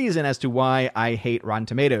understanding and reason as to why I hate Rotten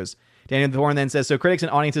Tomatoes. Daniel Thorne then says, so critics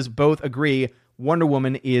and audiences both agree Wonder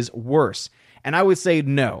Woman is worse. And I would say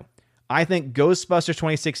no. I think Ghostbusters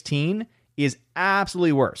 2016 is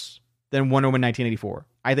absolutely worse than Wonder Woman 1984.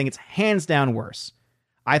 I think it's hands down worse.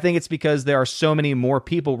 I think it's because there are so many more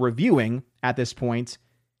people reviewing at this point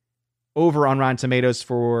over on Rotten Tomatoes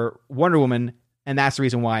for Wonder Woman, and that's the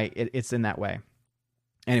reason why it's in that way.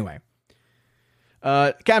 Anyway,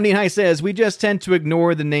 Captain Dean High says, we just tend to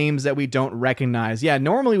ignore the names that we don't recognize. Yeah,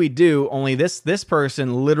 normally we do, only this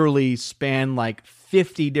person literally spanned like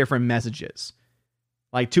 50 different messages,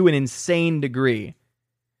 like to an insane degree.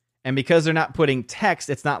 And because they're not putting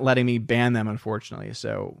text, it's not letting me ban them, unfortunately.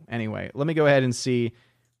 So anyway, let me go ahead and see.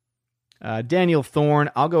 Daniel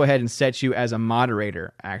Thorne, I'll go ahead and set you as a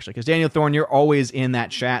moderator, actually. Because Daniel Thorne, you're always in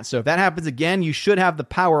that chat. So if that happens again, you should have the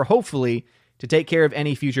power, hopefully, to take care of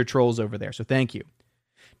any future trolls over there. So thank you.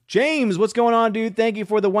 James, what's going on, dude? Thank you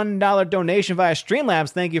for the $1 donation via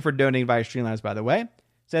Streamlabs. Thank you for donating via Streamlabs, by the way.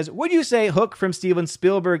 Says, would you say Hook from Steven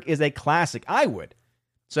Spielberg is a classic? I would.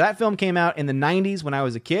 So that film came out in the 90s when I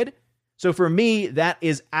was a kid. So for me, that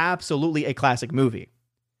is absolutely a classic movie.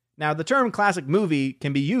 Now, the term classic movie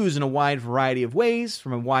can be used in a wide variety of ways,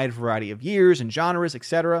 from a wide variety of years and genres,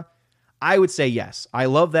 etc. I would say yes. I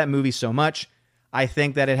love that movie so much. I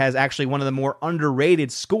think that it has actually one of the more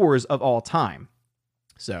underrated scores of all time.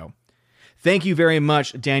 So, thank you very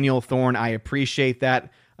much, Daniel Thorne. I appreciate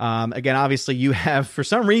that. Again, obviously, for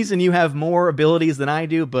some reason, you have more abilities than I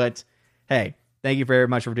do, but hey, thank you very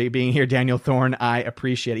much for being here, Daniel Thorne. I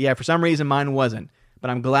appreciate it. Yeah, for some reason, mine wasn't. But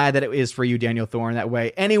I'm glad that it is for you, Daniel Thorne. That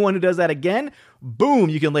way, anyone who does that again, boom,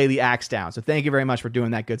 you can lay the axe down. So thank you very much for doing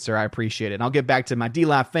that, good sir. I appreciate it. And I'll get back to my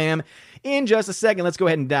DLive fam in just a second. Let's go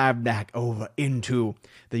ahead and dive back over into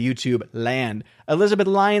the YouTube land. Elizabeth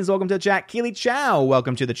Lyons, welcome to the chat. Keely Chow,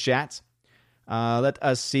 welcome to the chat. Let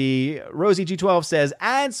us see. Rosie G12 says,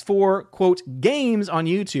 ads for, quote, games on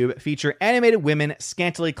YouTube feature animated women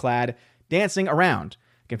scantily clad dancing around.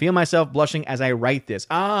 I can feel myself blushing as I write this.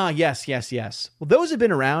 Ah, yes. Well, those have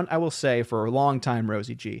been around, I will say, for a long time,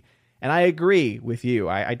 Rosie G. And I agree with you.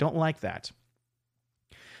 I don't like that.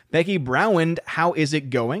 Becky Browand, how is it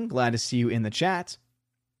going? Glad to see you in the chat.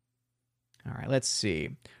 All right, let's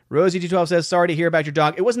see. Rosie G12 says, sorry to hear about your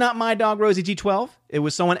dog. It was not my dog, Rosie G12. It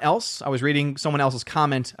was someone else. I was reading someone else's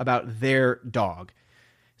comment about their dog.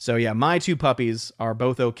 So yeah, my 2 puppies are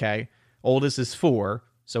both okay. Oldest is 4,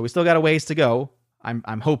 so we still got a ways to go. I'm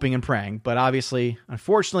hoping and praying, but obviously,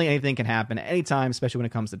 unfortunately, anything can happen at any time, especially when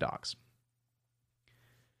it comes to dogs.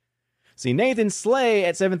 See, Nathan Slay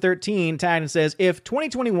at 713 tagged and says, if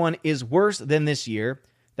 2021 is worse than this year,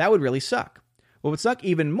 that would really suck. What would suck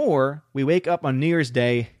even more, we wake up on New Year's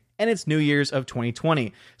Day and it's New Year's of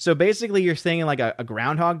 2020. So basically you're saying like a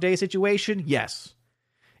Groundhog Day situation? Yes.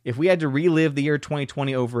 If we had to relive the year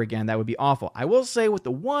 2020 over again, that would be awful. I will say with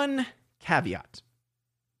the one caveat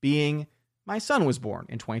being my son was born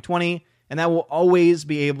in 2020, and that will always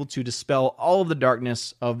be able to dispel all of the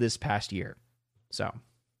darkness of this past year. So,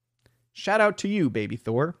 shout out to you, baby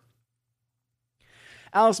Thor.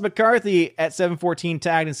 Alex McCarthy at 714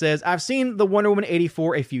 tagged and says, I've seen the Wonder Woman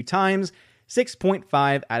 84 a few times,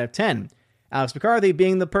 6.5 out of 10. Alex McCarthy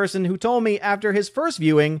being the person who told me after his first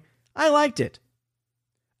viewing, I liked it.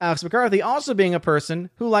 Alex McCarthy also being a person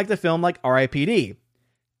who liked a film like R.I.P.D.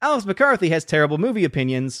 Alex McCarthy has terrible movie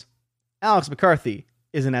opinions. Alex McCarthy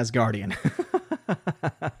is an Asgardian.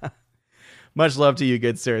 Much love to you,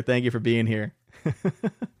 good sir. Thank you for being here.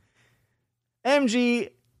 MGDGI,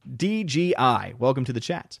 welcome to the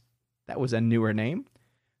chat. That was a newer name.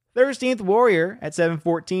 13th Warrior at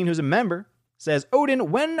 714, who's a member, says,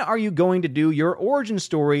 Odin, when are you going to do your origin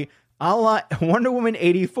story a la Wonder Woman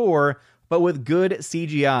 84, but with good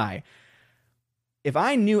CGI? If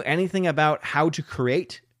I knew anything about how to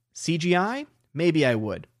create CGI, maybe I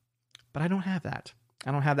would. But I don't have that.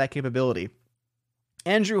 I don't have that capability.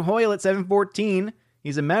 Andrew Hoyle at 714,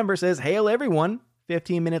 he's a member, says, hail everyone.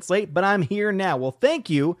 15 minutes late, but I'm here now. Well, thank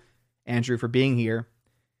you, Andrew, for being here.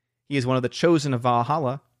 He is one of the chosen of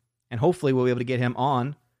Valhalla, and hopefully we'll be able to get him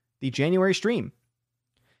on the January stream.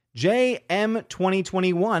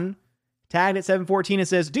 JM2021 tagged at 714 and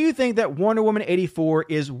says, do you think that Wonder Woman 84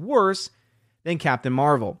 is worse than Captain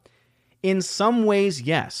Marvel? In some ways,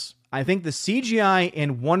 yes. I think the CGI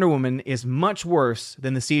in Wonder Woman is much worse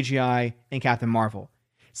than the CGI in Captain Marvel.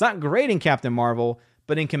 It's not great in Captain Marvel,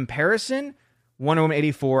 but in comparison, Wonder Woman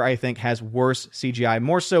 84, I think, has worse CGI,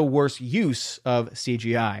 more so worse use of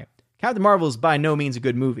CGI. Captain Marvel is by no means a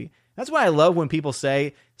good movie. That's why I love when people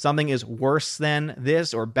say something is worse than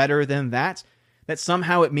this or better than that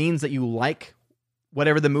somehow it means that you like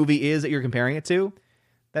whatever the movie is that you're comparing it to.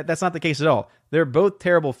 That's not the case at all. They're both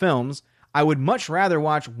terrible films. I would much rather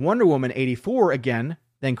watch Wonder Woman 84 again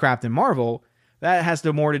than Captain Marvel. That has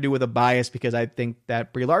more to do with a bias because I think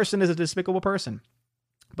that Brie Larson is a despicable person.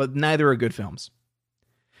 But neither are good films.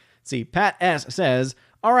 See, Pat S. says,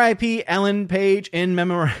 R.I.P. Ellen Page in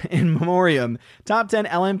memoriam. Top 10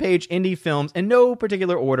 Ellen Page indie films in no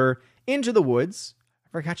particular order. Into the Woods.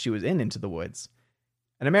 I forgot she was in Into the Woods.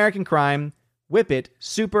 An American Crime. Whip It.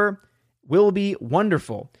 Super. Will Be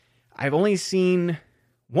Wonderful. I've only seen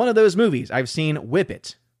one of those movies. I've seen Whip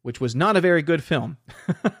It, which was not a very good film.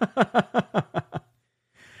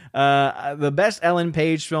 The best Ellen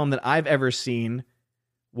Page film that I've ever seen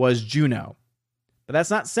was Juno. But that's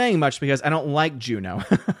not saying much because I don't like Juno.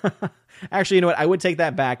 Actually, you know what? I would take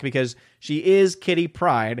that back because she is Kitty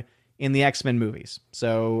Pryde in the X-Men movies.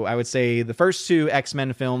 So I would say the first 2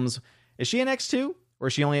 X-Men films, is she an X2? Or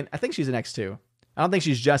is she only I think she's an X2. I don't think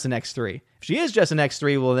she's just an X3. If she is just an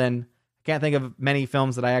X3, well then, I can't think of many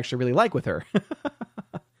films that I actually really like with her.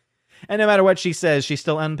 And no matter what she says, she's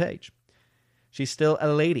still Ellen Page. She's still a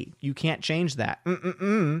lady. You can't change that.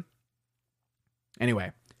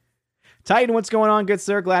 Anyway. Titan, what's going on, good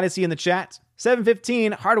sir? Glad to see you in the chat.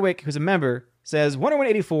 715, Hardwick, who's a member, says, Wonder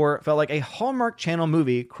Woman 84 felt like a Hallmark Channel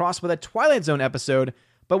movie crossed with a Twilight Zone episode,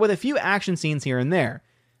 but with a few action scenes here and there.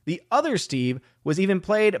 The other Steve was even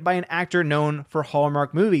played by an actor known for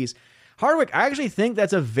Hallmark movies. Hardwick, I actually think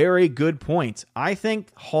that's a very good point. I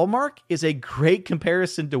think Hallmark is a great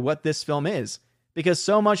comparison to what this film is, because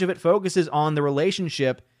so much of it focuses on the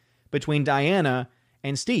relationship between Diana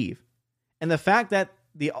and Steve. And the fact that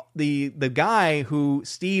the guy who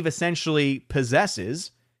Steve essentially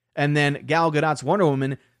possesses, and then Gal Gadot's Wonder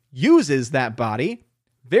Woman uses that body.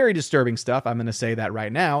 Very disturbing stuff, I'm going to say that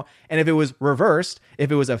right now. And if it was reversed,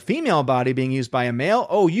 if it was a female body being used by a male,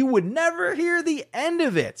 oh, you would never hear the end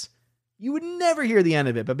of it. You would never hear the end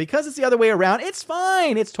of it. But because it's the other way around, it's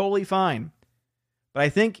fine. It's totally fine. But I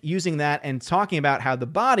think using that and talking about how the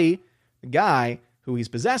body, the guy who he's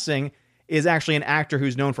possessing, is actually an actor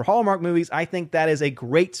who's known for Hallmark movies, I think that is a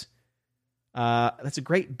great, that's a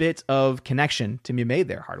great bit of connection to be made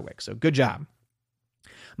there, Hardwick. So good job.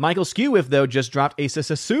 Michael Skewiff, though, just dropped a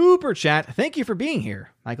super chat. Thank you for being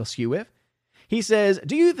here, Michael Skewiff. He says,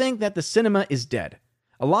 do you think that the cinema is dead?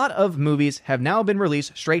 A lot of movies have now been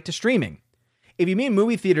released straight to streaming. If you mean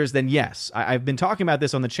movie theaters, then yes. I've been talking about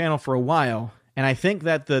this on the channel for a while, and I think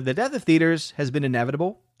that the death of theaters has been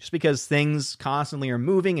inevitable, just because things constantly are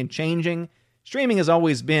moving and changing. Streaming has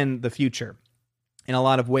always been the future in a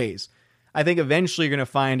lot of ways. I think eventually you're going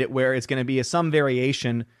to find it where it's going to be some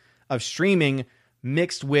variation of streaming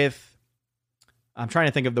mixed with, I'm trying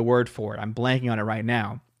to think of the word for it. I'm blanking on it right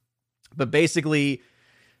now. But basically,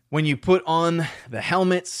 when you put on the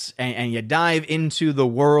helmets and you dive into the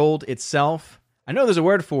world itself, I know there's a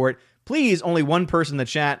word for it. Please, only one person in the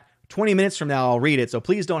chat. 20 minutes from now, I'll read it. So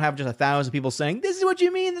please don't have just 1,000 people saying, this is what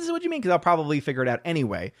you mean, this is what you mean, because I'll probably figure it out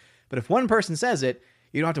anyway. But if one person says it,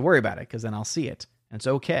 you don't have to worry about it, because then I'll see it. And it's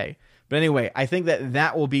okay. But anyway, I think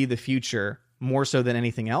that will be the future more so than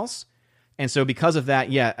anything else. And so because of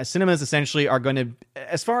that, yeah, cinemas essentially are going to,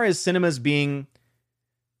 as far as cinemas being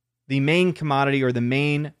the main commodity or the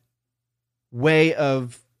main way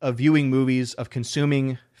of viewing movies, of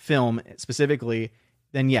consuming film specifically,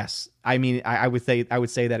 then yes, I mean, I would say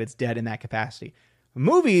that it's dead in that capacity.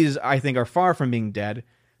 Movies, I think, are far from being dead.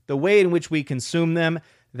 The way in which we consume them,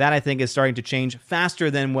 that I think is starting to change faster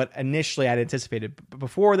than what initially I'd anticipated.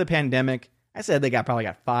 Before the pandemic, I said they probably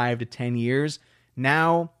got 5 to 10 years.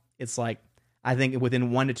 Now it's like, I think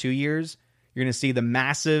within 1 to 2 years, you're going to see the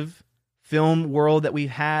massive film world that we've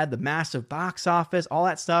had, the massive box office, all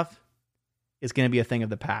that stuff is going to be a thing of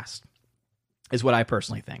the past, is what I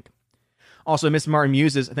personally think. Also, Miss Martin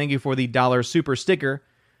Muses, thank you for the $1 super sticker.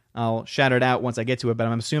 I'll shout it out once I get to it, but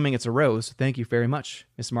I'm assuming it's a rose. Thank you very much,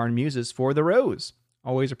 Miss Martin Muses, for the rose.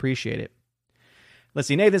 Always appreciate it. Let's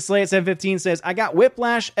see. Nathan Slay at 715 says, I got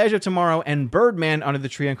Whiplash, Edge of Tomorrow, and Birdman Under the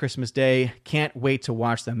Tree on Christmas Day. Can't wait to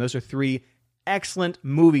watch them. Those are 3 excellent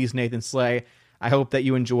movies, Nathan Slay. I hope that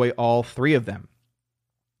you enjoy all 3 of them.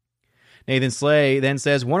 Nathan Slay then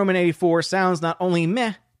says, Wonder Woman 84 sounds not only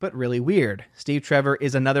meh, but really weird. Steve Trevor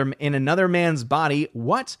is in another man's body.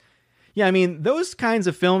 What? Yeah, I mean, those kinds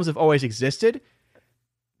of films have always existed.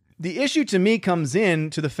 The issue to me comes in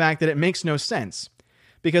to the fact that it makes no sense.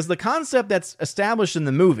 Because the concept that's established in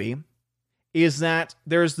the movie is that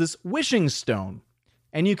there's this wishing stone.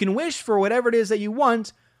 And you can wish for whatever it is that you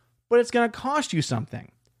want, but it's going to cost you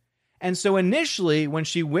something. And so initially, when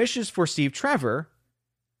she wishes for Steve Trevor,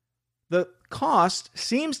 the cost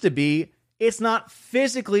seems to be it's not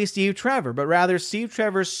physically Steve Trevor, but rather Steve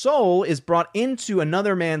Trevor's soul is brought into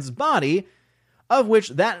another man's body, of which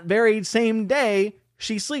that very same day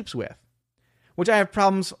she sleeps with. Which I have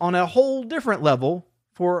problems on a whole different level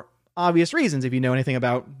for obvious reasons, if you know anything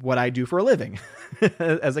about what I do for a living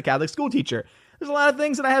as a Catholic school teacher. There's a lot of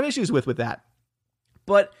things that I have issues with that.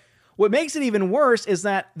 But what makes it even worse is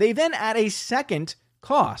that they then add a second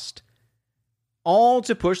cost, all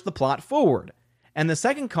to push the plot forward. And the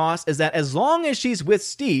second cost is that as long as she's with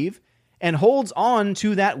Steve and holds on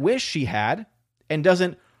to that wish she had and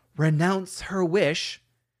doesn't renounce her wish,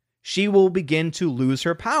 she will begin to lose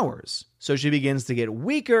her powers. So she begins to get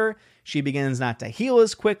weaker. She begins not to heal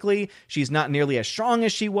as quickly. She's not nearly as strong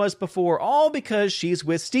as she was before, all because she's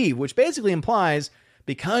with Steve, which basically implies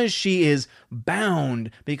because she is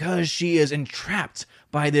bound, because she is entrapped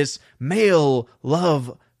by this male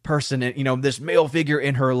love person, this male figure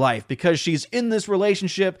in her life, because she's in this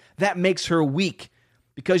relationship, that makes her weak.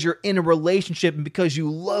 Because you're in a relationship and because you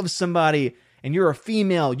love somebody and you're a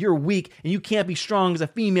female, you're weak, and you can't be strong as a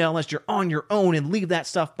female unless you're on your own and leave that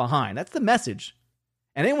stuff behind. That's the message.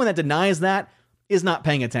 And anyone that denies that is not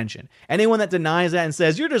paying attention. Anyone that denies that and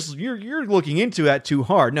says, you're looking into that too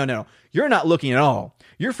hard. No. You're not looking at all.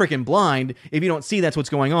 You're freaking blind if you don't see that's what's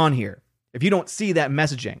going on here. If you don't see that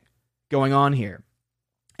messaging going on here.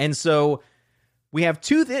 And so we have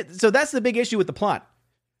so that's the big issue with the plot.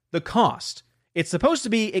 The cost. It's supposed to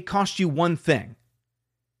be it costs you one thing.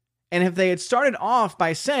 And if they had started off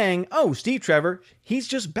by saying, oh, Steve Trevor, he's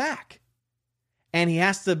just back. And he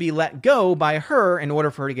has to be let go by her in order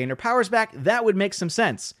for her to gain her powers back, that would make some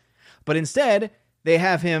sense. But instead, they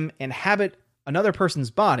have him inhabit another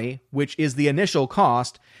person's body, which is the initial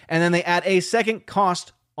cost, and then they add a second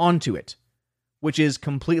cost onto it, which is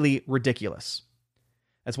completely ridiculous.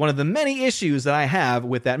 That's one of the many issues that I have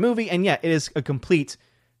with that movie, and yeah, it is a complete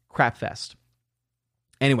crap fest.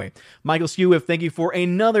 Anyway, Michael Skewiff, thank you for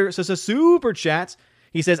another super chat.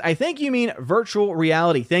 He says, I think you mean virtual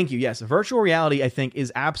reality. Thank you. Yes, virtual reality, I think,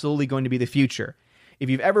 is absolutely going to be the future. If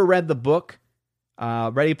you've ever read the book,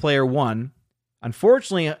 Ready Player One,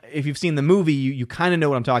 unfortunately, if you've seen the movie, you kind of know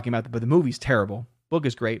what I'm talking about, but the movie's terrible. Book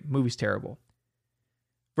is great, movie's terrible.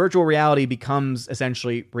 Virtual reality becomes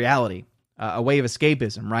essentially reality. A way of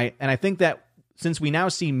escapism, right? And I think that since we now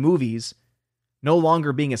see movies no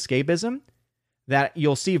longer being escapism, that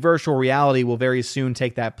you'll see virtual reality will very soon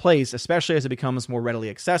take that place, especially as it becomes more readily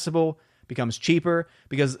accessible, becomes cheaper,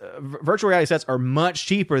 because virtual reality sets are much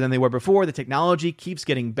cheaper than they were before. The technology keeps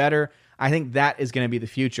getting better. I think that is going to be the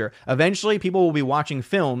future. Eventually, people will be watching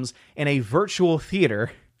films in a virtual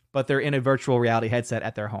theater, but they're in a virtual reality headset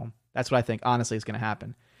at their home. That's what I think, honestly, is going to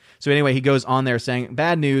happen. So anyway, he goes on there saying,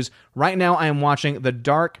 bad news. Right now, I am watching The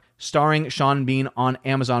Dark, starring Sean Bean on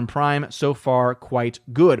Amazon Prime. So far, quite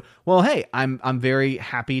good. Well, hey, I'm very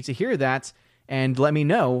happy to hear that. And let me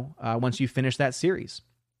know once you finish that series.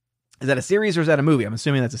 Is that a series or is that a movie? I'm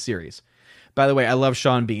assuming that's a series. By the way, I love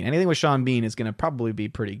Sean Bean. Anything with Sean Bean is going to probably be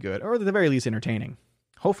pretty good, or at the very least entertaining.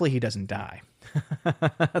 Hopefully he doesn't die.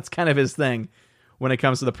 That's kind of his thing when it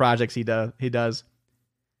comes to the projects he does.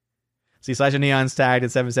 See, Slash of Neon's tagged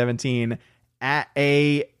at 717 at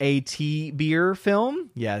a T beer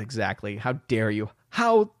film. Yeah, exactly. How dare you?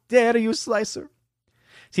 How dare you, Slicer?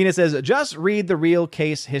 Tina says, just read the real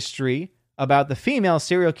case history about the female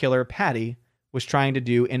serial killer Patty was trying to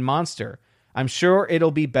do in Monster. I'm sure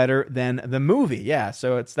it'll be better than the movie. Yeah,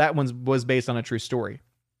 so that one was based on a true story.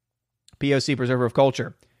 POC Preserver of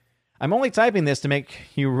Culture. I'm only typing this to make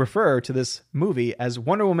you refer to this movie as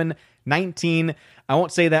Wonder Woman 19. I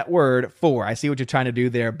won't say that word, 4. I see what you're trying to do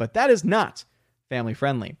there, but that is not family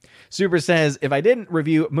friendly. Super says, if I didn't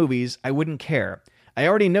review movies, I wouldn't care. I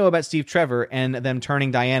already know about Steve Trevor and them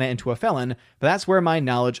turning Diana into a felon, but that's where my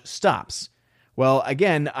knowledge stops. Well,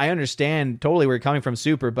 again, I understand totally where you're coming from,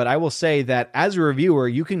 Super, but I will say that as a reviewer,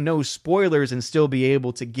 you can know spoilers and still be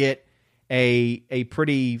able to get a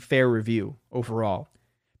pretty fair review overall.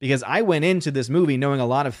 Because I went into this movie knowing a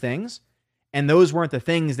lot of things, and those weren't the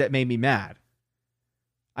things that made me mad.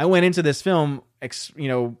 I went into this film,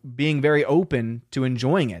 being very open to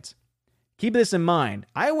enjoying it. Keep this in mind.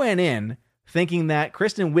 I went in thinking that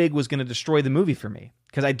Kristen Wiig was going to destroy the movie for me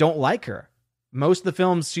because I don't like her. Most of the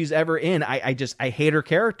films she's ever in, I hate her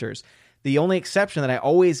characters. The only exception that I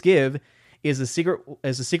always give is the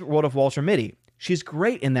Secret World of Walter Mitty. She's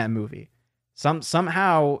great in that movie.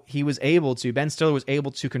 Somehow Ben Stiller was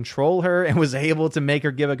able to control her and was able to make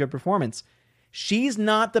her give a good performance. She's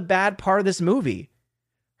not the bad part of this movie.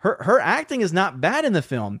 Her acting is not bad in the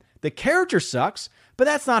film. The character sucks, but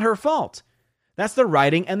that's not her fault. That's the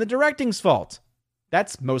writing and the directing's fault.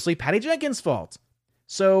 That's mostly Patty Jenkins' fault.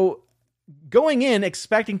 So going in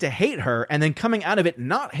expecting to hate her and then coming out of it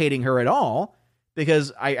not hating her at all,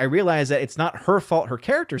 because I realize that it's not her fault her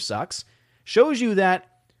character sucks, shows you that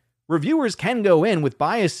reviewers can go in with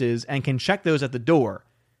biases and can check those at the door.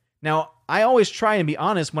 Now, I always try and be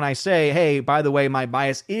honest when I say, hey, by the way, my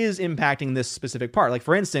bias is impacting this specific part. Like,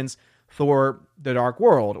 for instance, Thor: The Dark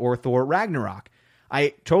World or Thor: Ragnarok.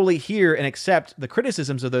 I totally hear and accept the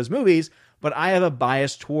criticisms of those movies, but I have a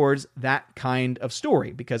bias towards that kind of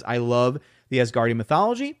story because I love the Asgardian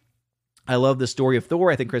mythology. I love the story of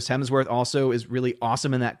Thor. I think Chris Hemsworth also is really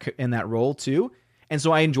awesome in that role too. And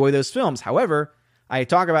so I enjoy those films. However, I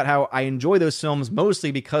talk about how I enjoy those films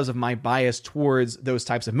mostly because of my bias towards those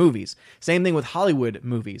types of movies. Same thing with Hollywood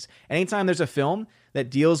movies. Anytime there's a film that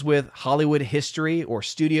deals with Hollywood history or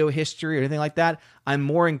studio history or anything like that, I'm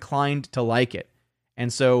more inclined to like it.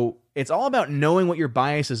 And so it's all about knowing what your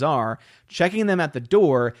biases are, checking them at the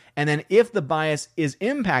door, and then if the bias is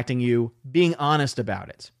impacting you, being honest about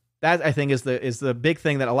it. That, I think, is the big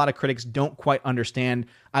thing that a lot of critics don't quite understand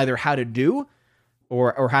either how to do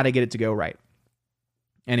or how to get it to go right.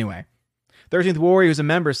 Anyway, 13th Warrior, who's a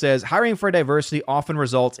member, says, hiring for diversity often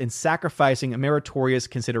results in sacrificing meritorious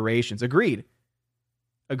considerations. Agreed.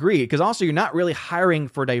 Because also you're not really hiring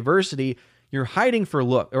for diversity, you're hiring for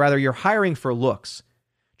looks.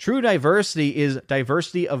 True diversity is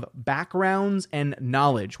diversity of backgrounds and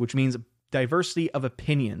knowledge, which means diversity of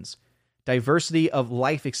opinions, diversity of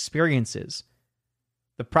life experiences.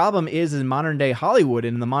 The problem is in modern day Hollywood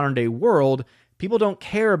and in the modern day world, people don't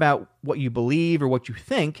care about what you believe or what you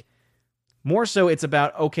think. More so, it's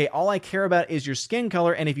about, okay, all I care about is your skin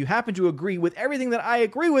color, and if you happen to agree with everything that I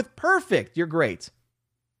agree with, perfect, you're great.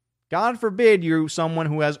 God forbid you're someone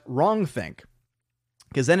who has wrongthink,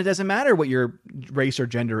 because then it doesn't matter what your race or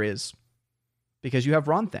gender is, because you have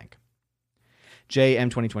wrongthink.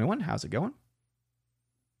 JM2021, how's it going?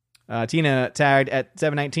 Tina, tagged at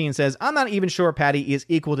 719, says, I'm not even sure Patty is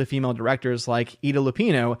equal to female directors like Ida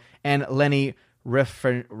Lupino and Leni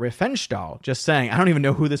Riefenstahl. Just saying. I don't even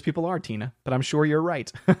know who these people are, Tina, but I'm sure you're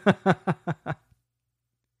right.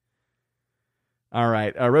 All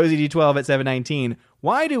right. Rosie D12 at 719.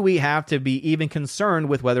 Why do we have to be even concerned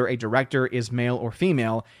with whether a director is male or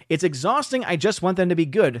female? It's exhausting. I just want them to be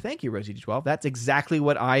good. Thank you, Rosie D12. That's exactly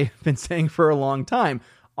what I've been saying for a long time.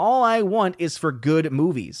 All I want is for good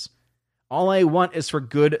movies. All I want is for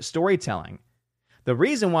good storytelling. The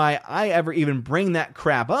reason why I ever even bring that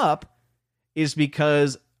crap up is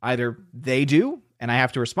because either they do, and I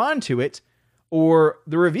have to respond to it, or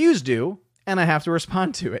the reviews do, and I have to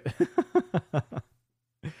respond to it.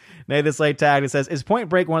 Nathan Slade tagged, it says, is Point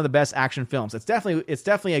Break one of the best action films? It's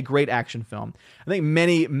definitely a great action film. I think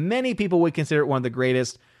many people would consider it one of the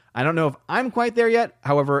greatest. I don't know if I'm quite there yet.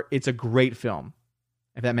 However, it's a great film,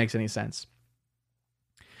 if that makes any sense.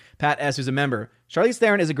 Pat S., who's a member, Charlize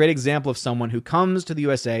Theron is a great example of someone who comes to the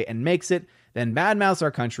USA and makes it, then badmouths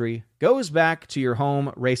our country, goes back to your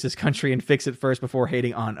home racist country and fix it first before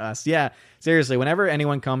hating on us. Yeah, seriously, whenever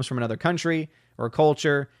anyone comes from another country or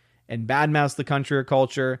culture and badmouths the country or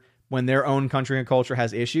culture when their own country and culture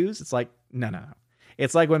has issues, it's like, no.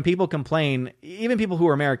 It's like when people complain, even people who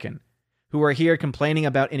are American, who are here complaining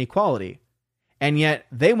about inequality, and yet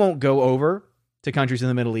they won't go over to countries in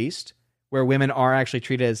the Middle East where women are actually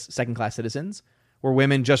treated as second-class citizens, where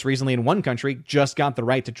women just recently in one country just got the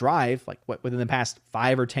right to drive, within the past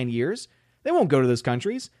 5 or 10 years. They won't go to those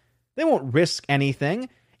countries. They won't risk anything.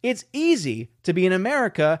 It's easy to be in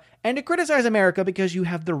America and to criticize America because you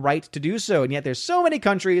have the right to do so, and yet there's so many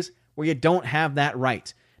countries where you don't have that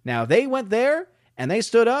right. Now, they went there, and they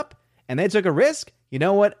stood up, and they took a risk. You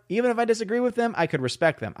know what? Even if I disagree with them, I could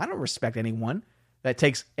respect them. I don't respect anyone that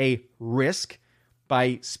takes a risk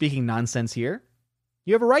by speaking nonsense here.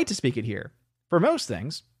 You have a right to speak it here. For most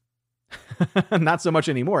things. Not so much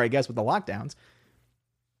anymore, I guess, with the lockdowns.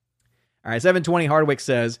 All right, 720 Hardwick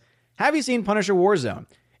says, have you seen Punisher Warzone?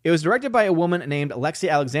 It was directed by a woman named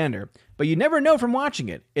Alexia Alexander, but you never know from watching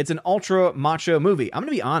it. It's an ultra macho movie. I'm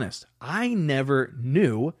going to be honest. I never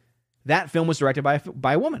knew that film was directed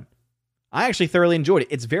by a woman. I actually thoroughly enjoyed it.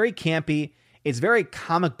 It's very campy. It's very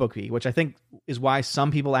comic booky, which I think is why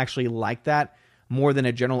some people actually like that more than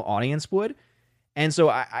a general audience would. And so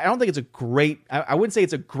I don't think it's a great, I wouldn't say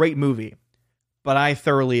it's a great movie, but I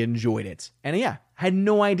thoroughly enjoyed it. And yeah, had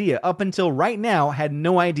no idea, up until right now, had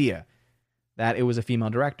no idea that it was a female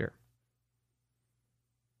director.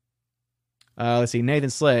 Let's see, Nathan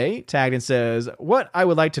Slay tagged and says, what I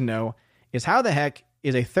would like to know is how the heck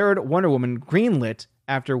is a third Wonder Woman greenlit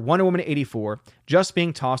after Wonder Woman 84 just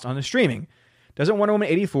being tossed on the streaming? Doesn't Wonder Woman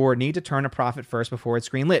 84 need to turn a profit first before it's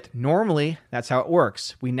greenlit? Normally, that's how it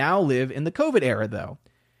works. We now live in the COVID era, though.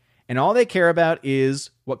 And all they care about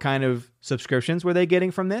is what kind of subscriptions were they getting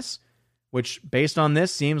from this, which, based on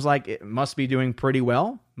this, seems like it must be doing pretty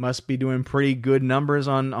well. Must be doing pretty good numbers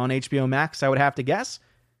on HBO Max, I would have to guess.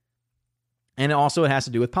 And also it has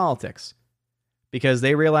to do with politics. Because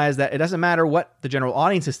they realize that it doesn't matter what the general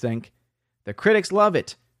audiences think. The critics love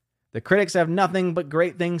it. The critics have nothing but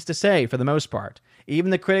great things to say for the most part. Even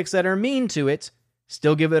the critics that are mean to it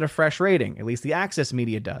still give it a fresh rating. At least the Access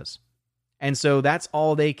media does. And so that's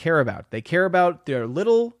all they care about. They care about their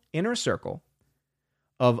little inner circle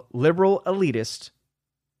of liberal elitist,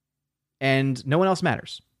 and no one else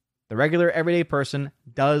matters. The regular everyday person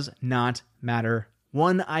does not matter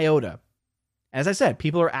one iota. As I said,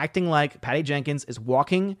 people are acting like Patty Jenkins is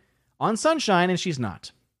walking on sunshine, and she's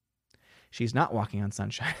not. She's not walking on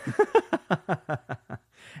sunshine.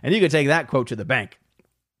 And you could take that quote to the bank.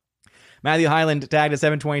 Matthew Highland tagged at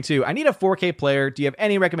 722. I need a 4K player. Do you have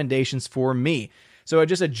any recommendations for me? So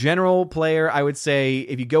just a general player, I would say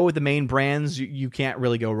if you go with the main brands, you can't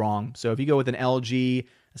really go wrong. So if you go with an LG,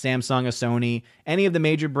 a Samsung, a Sony, any of the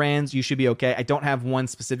major brands, you should be okay. I don't have one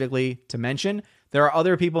specifically to mention. There are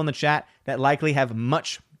other people in the chat that likely have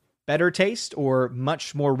much better taste or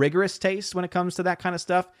much more rigorous taste when it comes to that kind of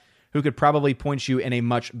stuff, who could probably point you in a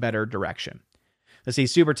much better direction. Let's see,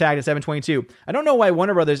 Super tagged at 722. I don't know why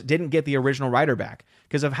Warner Brothers didn't get the original writer back,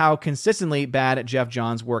 because of how consistently bad Jeff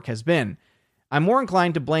Johns' work has been. I'm more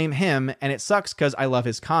inclined to blame him, and it sucks because I love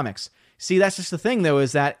his comics. See, that's just the thing, though,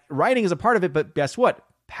 is that writing is a part of it, but guess what?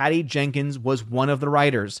 Patty Jenkins was one of the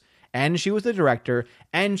writers, and she was the director,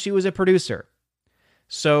 and she was a producer.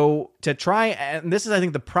 So to try, and this is, I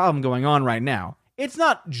think, the problem going on right now, it's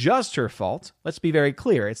not just her fault. Let's be very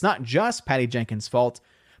clear. It's not just Patty Jenkins' fault,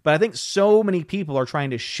 but I think so many people are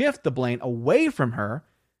trying to shift the blame away from her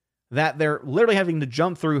that they're literally having to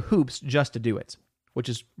jump through hoops just to do it, which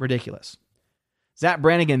is ridiculous. Zach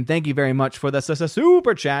Brannigan, thank you very much for the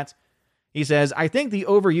super chat. He says, I think the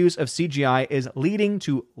overuse of CGI is leading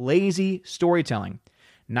to lazy storytelling.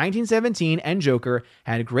 1917 and Joker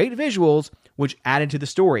had great visuals, which added to the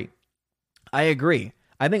story. I agree.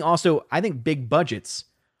 I think big budgets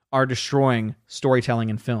are destroying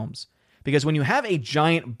storytelling in films. Because when you have a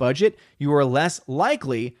giant budget, you are less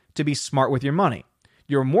likely to be smart with your money.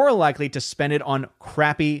 You're more likely to spend it on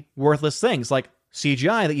crappy, worthless things like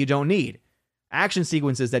CGI that you don't need, action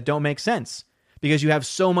sequences that don't make sense because you have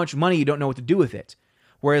so much money you don't know what to do with it.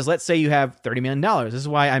 Whereas let's say you have $30 million. This is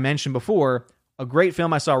why I mentioned before, a great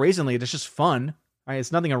film I saw recently that's just fun. Right?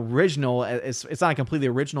 It's nothing original. It's not a completely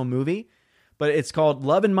original movie, but it's called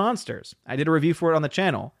Love and Monsters. I did a review for it on the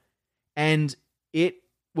channel, and it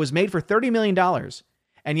was made for $30 million,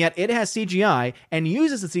 and yet it has CGI and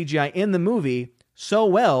uses the CGI in the movie so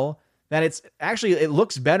well that it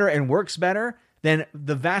looks better and works better than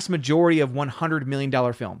the vast majority of $100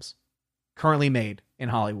 million films currently made in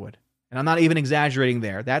Hollywood. And I'm not even exaggerating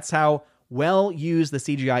there. That's how well used the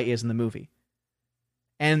CGI is in the movie.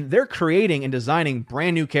 And they're creating and designing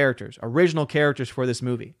brand new characters, original characters for this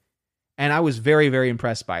movie. And I was very, very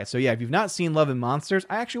impressed by it. So yeah, if you've not seen Love and Monsters,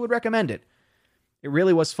 I actually would recommend it. It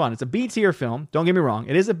really was fun. It's a B tier film. Don't get me wrong.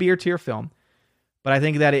 It is a B tier film. But I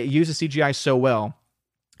think that it uses CGI so well,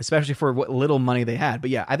 especially for what little money they had.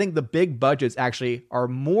 But yeah, I think the big budgets actually are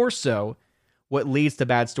more so what leads to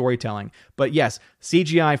bad storytelling. But yes,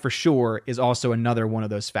 CGI for sure is also another one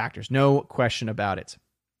of those factors. No question about it.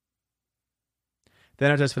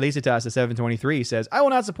 Thanatos Felicitas at 723 says, I will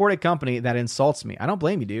not support a company that insults me. I don't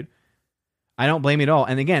blame you, dude. I don't blame you at all.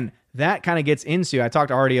 And again, that kind of gets into, I talked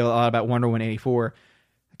already a lot about Wonder Woman 84.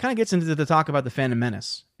 It kind of gets into the talk about the Phantom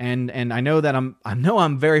Menace. And I know that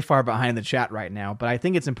I'm very far behind the chat right now, but I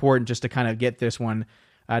think it's important just to kind of get this one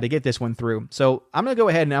through. So I'm going to go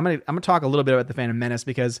ahead and I'm going to talk a little bit about the Phantom Menace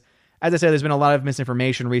because, as I said, there's been a lot of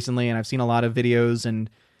misinformation recently, and I've seen a lot of videos and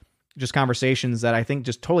just conversations that I think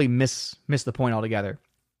just totally miss the point altogether.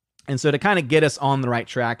 And so to kind of get us on the right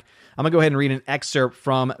track, I'm going to go ahead and read an excerpt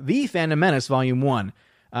from The Phantom Menace Volume 1.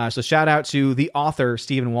 So shout out to the author,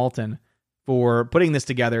 Stephen Walton, for putting this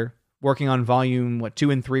together, working on Volume 2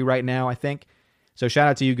 and 3 right now, I think. So shout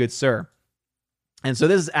out to you, good sir. And so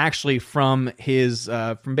this is actually from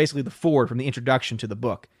from basically the foreword, from the introduction to the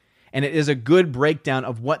book. And it is a good breakdown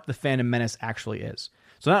of what the Phantom Menace actually is.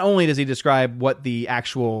 So not only does he describe what the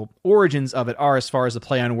actual origins of it are as far as the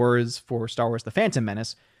play on words for Star Wars The Phantom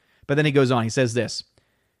Menace, but then he goes on. He says this,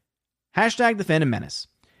 hashtag The Phantom Menace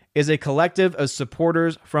is a collective of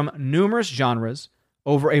supporters from numerous genres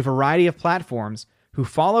over a variety of platforms who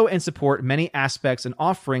follow and support many aspects and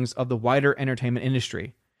offerings of the wider entertainment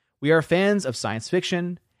industry. We are fans of science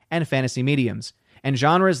fiction and fantasy mediums, and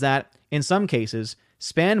genres that, in some cases,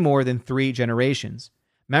 span more than 3 generations.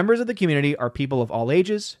 Members of the community are people of all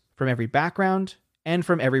ages, from every background, and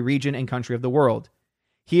from every region and country of the world.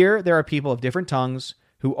 Here, there are people of different tongues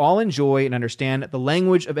who all enjoy and understand the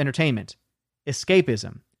language of entertainment,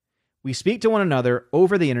 escapism. We speak to one another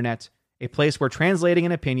over the internet, a place where translating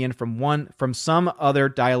an opinion from some other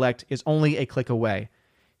dialect is only a click away.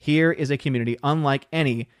 Here is a community unlike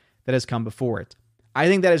any that has come before it. I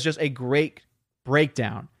think that is just a great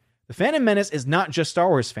breakdown. The Phantom Menace is not just Star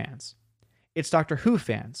Wars fans. It's Doctor Who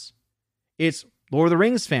fans. It's Lord of the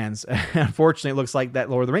Rings fans. Unfortunately, it looks like that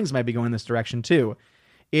Lord of the Rings might be going this direction too.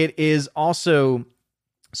 It is also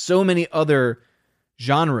so many other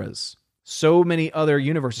genres, so many other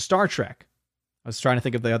universes. Star Trek. I was trying to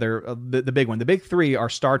think of the other, the big one. The big 3 are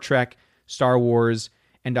Star Trek, Star Wars,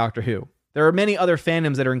 and Doctor Who. There are many other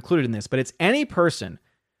fandoms that are included in this, but it's any person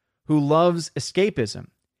who loves escapism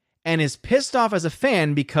and is pissed off as a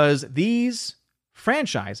fan because these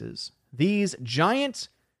franchises, these giant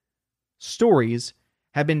stories,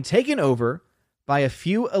 have been taken over by a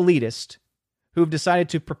few elitists who've decided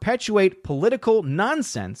to perpetuate political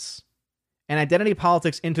nonsense and identity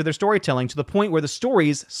politics into their storytelling to the point where the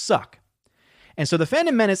stories suck. And so the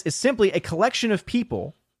Phantom Menace is simply a collection of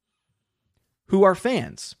people who are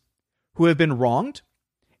fans, who have been wronged,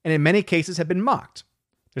 and in many cases have been mocked.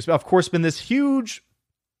 There's, of course, been this huge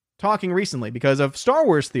talking recently because of Star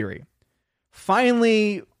Wars theory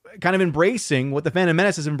finally kind of embracing what the Phantom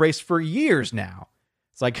Menace has embraced for years now.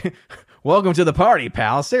 It's like, welcome to the party,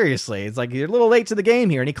 pal. Seriously. It's like, you're a little late to the game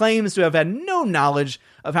here. And he claims to have had no knowledge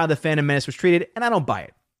of how the Phantom Menace was treated, and I don't buy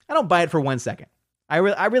it. I don't buy it for 1 second. I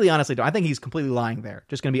really honestly don't. I think he's completely lying there.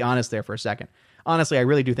 Just going to be honest there for a second. Honestly, I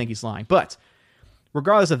really do think he's lying. But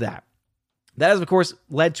regardless of that, that has, of course,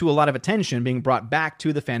 led to a lot of attention being brought back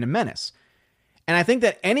to the Phantom Menace. And I think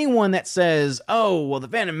that anyone that says, oh, well, the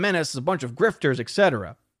Phantom Menace is a bunch of grifters,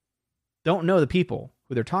 etc., don't know the people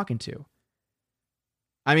who they're talking to.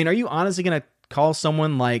 I mean, are you honestly going to call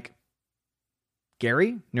someone like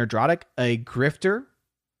Gary Nerdrotic a grifter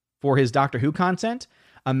for his Doctor Who content?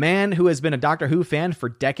 A man who has been a Doctor Who fan for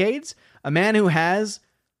decades? A man who has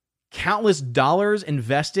countless dollars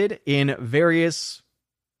invested in various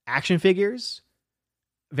action figures,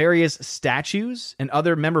 various statues, and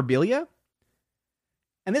other memorabilia?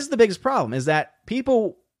 And this is the biggest problem, is that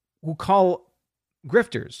people who call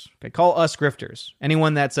grifters, okay, call us grifters,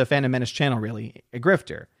 anyone that's a Phantom Menace channel really, a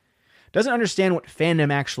grifter, doesn't understand what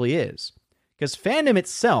fandom actually is. Because fandom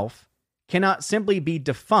itself cannot simply be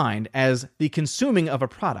defined as the consuming of a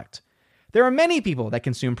product. There are many people that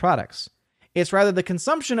consume products. It's rather the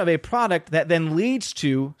consumption of a product that then leads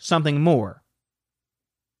to something more.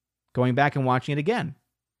 Going back and watching it again.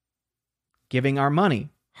 Giving our money,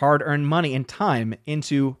 hard-earned money and time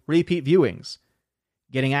into repeat viewings.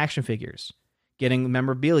 Getting action figures. Getting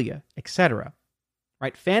memorabilia, etc.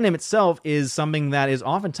 Right? Fandom itself is something that is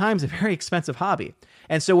oftentimes a very expensive hobby.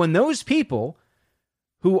 And so when those people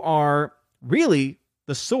who are really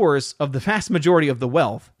the source of the vast majority of the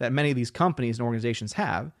wealth that many of these companies and organizations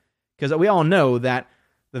have, because we all know that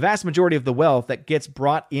the vast majority of the wealth that gets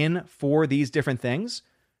brought in for these different things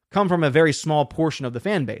come from a very small portion of the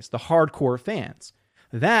fan base, the hardcore fans.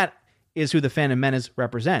 That is who the Phantom Menace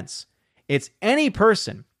represents. It's any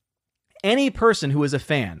person who is a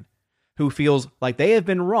fan who feels like they have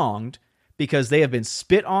been wronged because they have been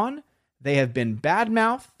spit on, they have been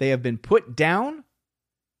badmouthed, they have been put down,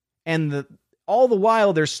 and all the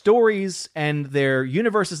while their stories and their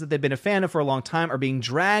universes that they've been a fan of for a long time are being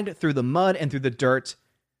dragged through the mud and through the dirt.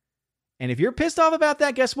 And if you're pissed off about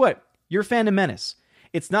that, guess what? You're Phantom Menace.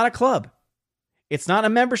 It's not a club. It's not a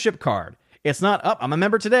membership card. It's not, oh, I'm a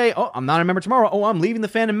member today. Oh, I'm not a member tomorrow. Oh, I'm leaving the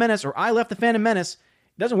Phantom Menace, or I left the Phantom Menace.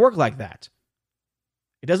 It doesn't work like that.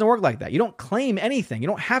 It doesn't work like that. You don't claim anything. You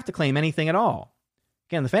don't have to claim anything at all.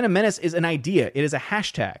 Again, the Phantom Menace is an idea. It is a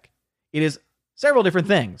hashtag. It is several different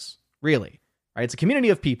things, really. Right? It's a community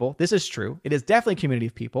of people. This is true. It is definitely a community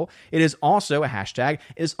of people. It is also a hashtag.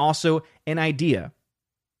 It is also an idea.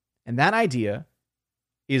 And that idea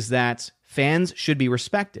is that fans should be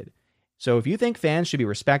respected. So if you think fans should be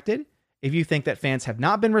respected, if you think that fans have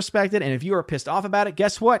not been respected, and if you are pissed off about it,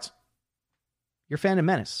 guess what? You're Phantom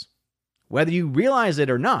Menace. Whether you realize it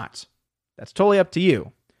or not, that's totally up to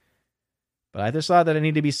you. But I just thought that it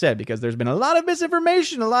needed to be said because there's been a lot of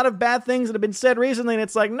misinformation, a lot of bad things that have been said recently, and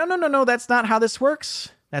it's like, no, that's not how this works.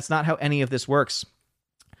 That's not how any of this works.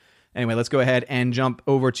 Anyway, let's go ahead and jump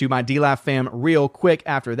over to my DLAF fam real quick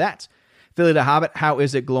after that. Philly the Hobbit, how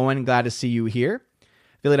is it glowing? Glad to see you here.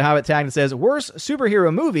 Philly the Hobbit tagged and says, worst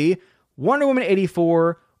superhero movie, Wonder Woman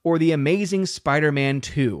 84 or The Amazing Spider-Man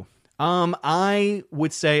 2? I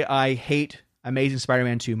would say I hate Amazing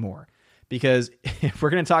Spider-Man 2 more. Because if we're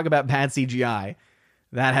going to talk about bad CGI,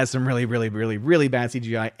 that has some really, really, really, really bad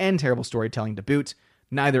CGI and terrible storytelling to boot.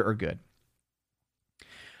 Neither are good.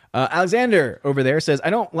 Alexander over there says, I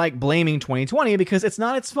don't like blaming 2020 because it's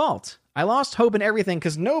not its fault. I lost hope in everything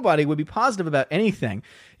because nobody would be positive about anything.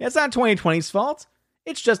 It's not 2020's fault.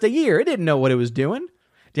 It's just a year. It didn't know what it was doing.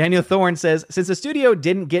 Daniel Thorne says, since the studio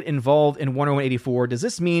didn't get involved in Wonder Woman 84, does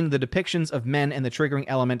this mean the depictions of men and the triggering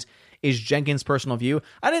element is Jenkins' personal view?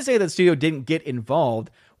 I didn't say that the studio didn't get involved.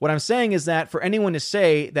 What I'm saying is that for anyone to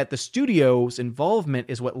say that the studio's involvement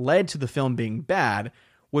is what led to the film being bad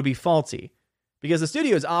would be faulty. Because the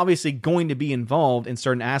studio is obviously going to be involved in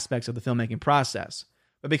certain aspects of the filmmaking process.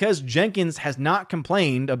 But because Jenkins has not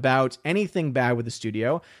complained about anything bad with the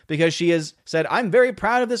studio, because she has said, I'm very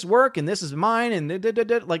proud of this work and this is mine,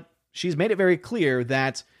 and like she's made it very clear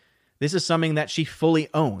that this is something that she fully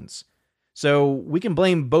owns. So we can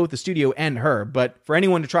blame both the studio and her, but for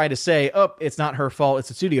anyone to try to say, oh, it's not her fault, it's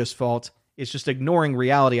the studio's fault, it's just ignoring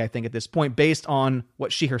reality, I think, at this point, based on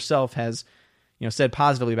what she herself has, said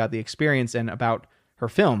positively about the experience and about her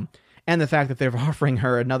film, and the fact that they're offering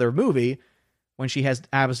her another movie when she has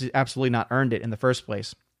absolutely not earned it in the first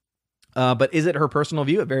place. But is it her personal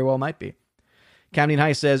view? It very well might be. Camden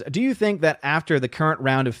High says, do you think that after the current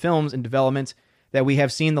round of films in development that we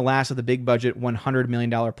have seen the last of the big budget $100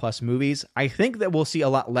 million plus movies? I think that we'll see a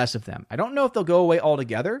lot less of them. I don't know if they'll go away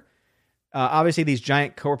altogether. Obviously, these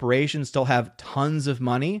giant corporations still have tons of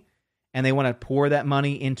money, and they want to pour that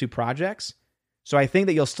money into projects. So I think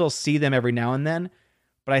that you'll still see them every now and then.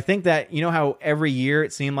 But I think that, how every year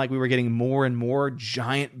it seemed like we were getting more and more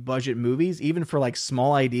giant budget movies, even for like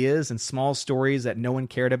small ideas and small stories that no one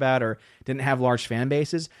cared about or didn't have large fan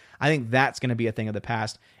bases. I think that's going to be a thing of the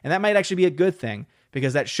past. And that might actually be a good thing,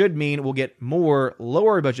 because that should mean we'll get more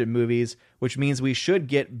lower budget movies, which means we should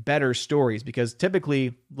get better stories, because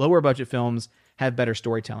typically lower budget films have better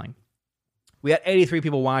storytelling. We had 83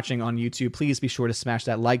 people watching on YouTube. Please be sure to smash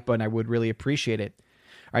that like button. I would really appreciate it.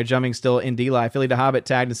 All right, jumping still in D-Live, Philly the Hobbit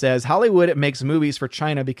tagged and says, Hollywood makes movies for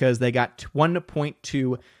China because they got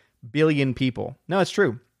 1.2 billion people. No, it's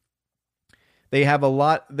true. They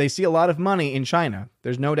see a lot of money in China.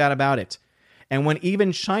 There's no doubt about it. And when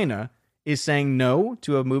even China is saying no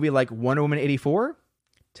to a movie like Wonder Woman 84,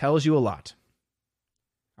 tells you a lot.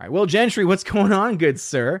 All right, Will Gentry, what's going on, good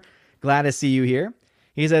sir? Glad to see you here.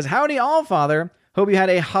 He says, howdy all, Father. Hope you had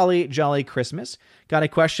a holly jolly Christmas. Got a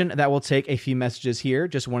question that will take a few messages here.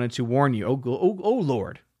 Just wanted to warn you. Oh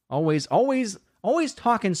Lord. Always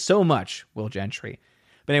talking so much, Will Gentry.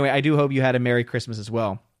 But anyway, I do hope you had a Merry Christmas as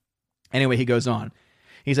well. Anyway, he goes on.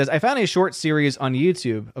 He says, I found a short series on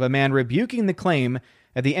YouTube of a man rebuking the claim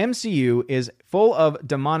that the MCU is full of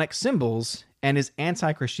demonic symbols and is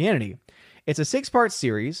anti-Christianity. It's a 6-part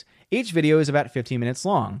series. Each video is about 15 minutes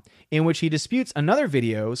long, in which he disputes another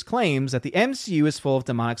video's claims that the MCU is full of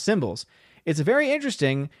demonic symbols. It's very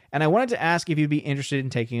interesting, and I wanted to ask if you'd be interested in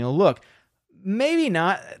taking a look. Maybe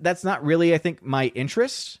not. That's not really, I think, my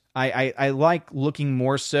interest. I like looking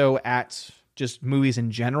more so at just movies in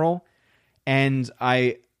general, and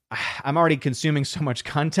I'm already consuming so much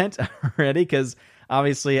content already because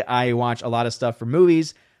obviously I watch a lot of stuff for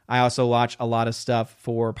movies. I also watch a lot of stuff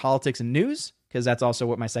for politics and news because that's also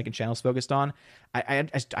what my second channel is focused on. I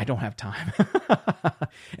don't have time.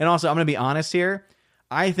 And also, I'm going to be honest here.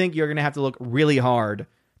 I think you're going to have to look really hard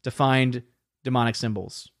to find demonic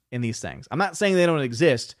symbols in these things. I'm not saying they don't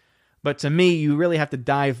exist, but to me, you really have to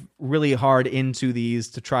dive really hard into these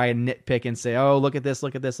to try and nitpick and say, oh, look at this,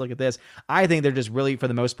 look at this, look at this. I think they're just really, for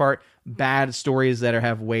the most part, bad stories that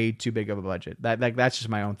have way too big of a budget. That's just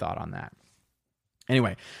my own thought on that.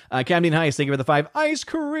 Anyway, Camden Heiss, thank you for the 5 ice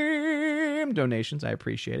cream donations. I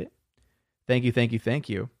appreciate it. Thank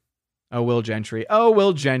you. Oh, Will Gentry,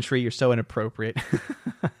 you're so inappropriate.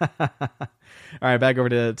 All right, back over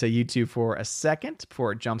to YouTube for a second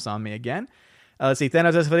before it jumps on me again. Let's see.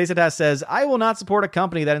 Thanos Felicitas says, I will not support a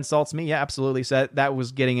company that insults me. Yeah, absolutely. So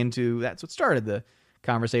that's what started the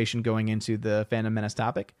conversation going into the Phantom Menace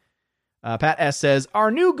topic. Pat S says,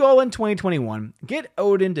 our new goal in 2021, get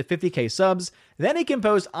Odin to 50k subs, then he can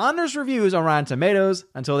post honest reviews on Rotten Tomatoes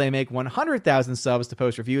until they make 100,000 subs to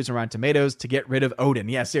post reviews on Rotten Tomatoes to get rid of Odin.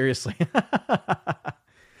 Yeah, seriously. They're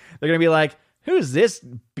going to be like, who's this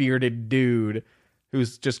bearded dude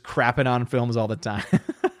who's just crapping on films all the time?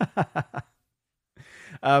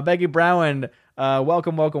 Becky Browen,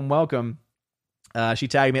 welcome. She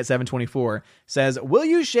tagged me at 724, says, will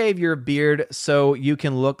you shave your beard so you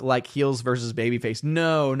can look like Heels versus Babyface?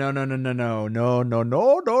 No.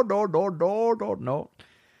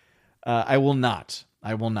 I will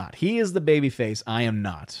not. He is the Babyface. I am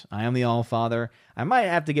not. I am the All-Father. I might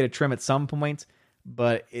have to get a trim at some point,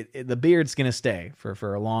 but the beard's going to stay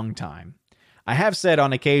for a long time. I have said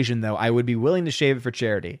on occasion, though, I would be willing to shave it for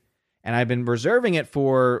charity, and I've been reserving it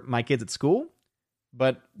for my kids at school.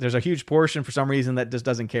 But there's a huge portion for some reason that just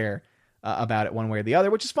doesn't care about it one way or the other,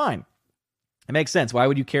 which is fine. It makes sense. Why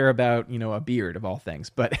would you care about, a beard of all things?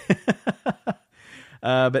 But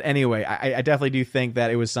but anyway, I definitely do think that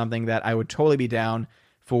it was something that I would totally be down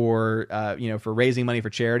for, for raising money for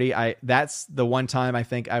charity. That's the one time I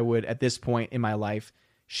think I would, at this point in my life,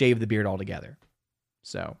 shave the beard altogether.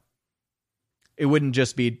 So it wouldn't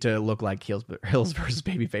just be to look like Heels versus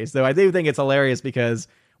Babyface, though I do think it's hilarious because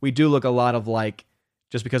we do look a lot of like,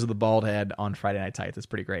 just because of the bald head on Friday Night Tights. It's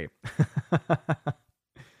pretty great. All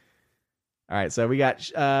right, so we got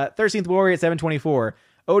 13th Warrior at 724.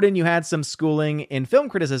 Odin, you had some schooling in film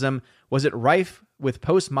criticism. Was it rife with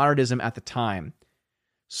postmodernism at the time?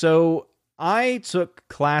 So I took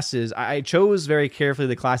classes. I chose very carefully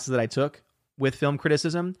the classes that I took with film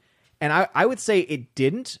criticism. And I would say it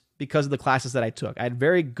didn't because of the classes that I took. I had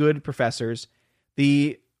very good professors.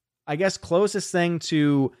 The, I guess, closest thing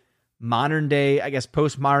to modern day,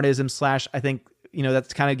 postmodernism / I think,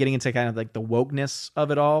 that's kind of getting into kind of like the wokeness of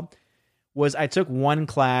it all, was I took one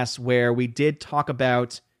class where we did talk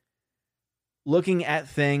about looking at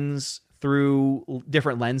things through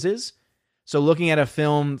different lenses. So looking at a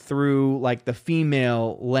film through like the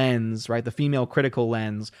female lens, right? The female critical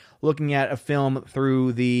lens, looking at a film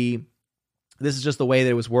through this is just the way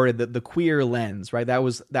that it was worded, the queer lens, right? That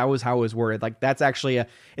was how it was worded. Like that's actually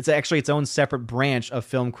it's its own separate branch of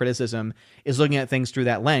film criticism, is looking at things through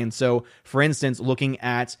that lens. So for instance, looking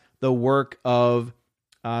at the work of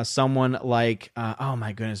someone like, oh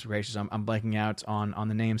my goodness gracious, I'm blanking out on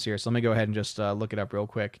the names here. So let me go ahead and just look it up real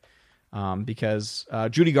quick. Because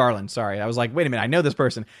Judy Garland, sorry. I was like, wait a minute, I know this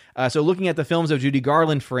person. So looking at the films of Judy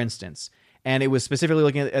Garland, for instance, and it was specifically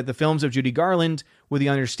looking at the films of Judy Garland with the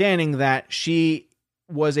understanding that she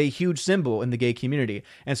was a huge symbol in the gay community.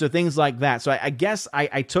 And so things like that. So I guess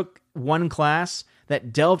I took one class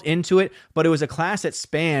that delved into it, but it was a class that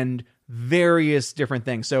spanned various different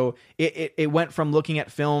things. So it went from looking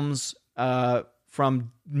at films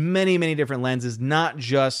from many, many different lenses, not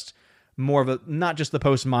just the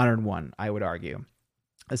postmodern one, I would argue.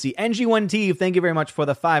 Let's see. NG1T, thank you very much for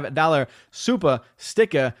the $5 super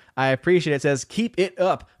sticker. I appreciate it. It says, keep it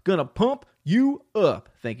up. Gonna pump you up.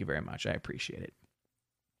 Thank you very much. I appreciate it.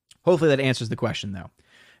 Hopefully that answers the question, though.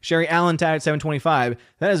 Sherry Allen tagged at 725.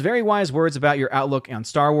 That is very wise words about your outlook on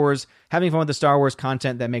Star Wars. Having fun with the Star Wars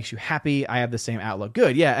content that makes you happy. I have the same outlook.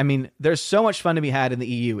 Good. Yeah, I mean, there's so much fun to be had in the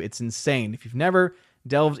EU. It's insane. If you've never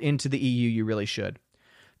delved into the EU, you really should.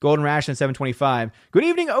 Golden Ration 725. Good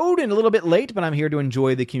evening, Odin. A little bit late, but I'm here to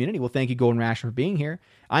enjoy the community. Well, thank you, Golden Ration, for being here.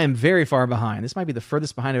 I am very far behind. This might be the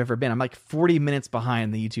furthest behind I've ever been. I'm like 40 minutes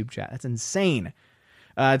behind the YouTube chat. That's insane.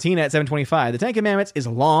 Tina at 725. The Ten Commandments is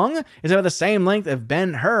long. It's about the same length of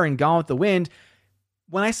Ben-Hur and Gone with the Wind.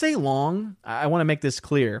 When I say long, I want to make this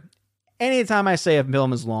clear. Anytime I say a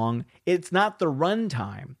film is long, it's not the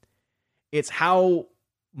runtime. It's how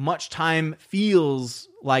much time feels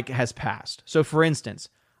like has passed. So, for instance,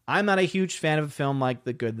 I'm not a huge fan of a film like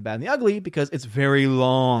The Good, the Bad, and the Ugly because it's very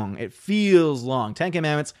long. It feels long. Ten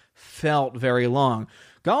Commandments felt very long.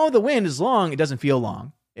 Gone with the Wind is long. It doesn't feel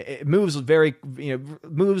long. It moves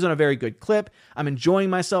moves on a very good clip. I'm enjoying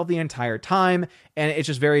myself the entire time, and it's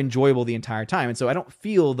just very enjoyable the entire time. And so I don't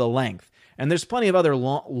feel the length. And there's plenty of other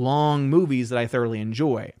long movies that I thoroughly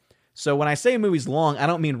enjoy. So when I say a movie's long, I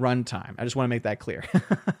don't mean runtime. I just want to make that clear.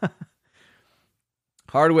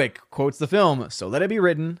 Hardwick quotes the film, "So let it be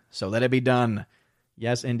written, so let it be done."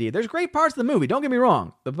 Yes, indeed. There's great parts of the movie. Don't get me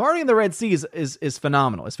wrong. The party in the Red Sea is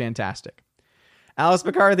phenomenal. It's fantastic. Alice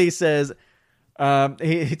McCarthy says,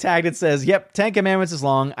 he tagged it, says, "Yep, Ten Commandments is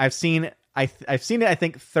long. I've seen it, I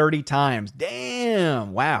think 30 times.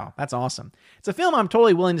 Damn. Wow. That's awesome. It's a film I'm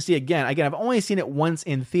totally willing to see again. Again, I've only seen it once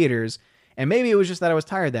in theaters, and maybe it was just that I was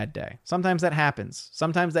tired that day. Sometimes that happens.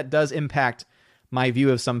 Sometimes that does impact my view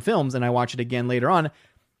of some films, and I watch it again later on,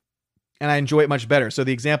 and I enjoy it much better. So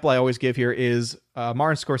the example I always give here is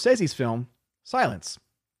Martin Scorsese's film, Silence.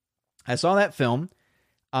 I saw that film.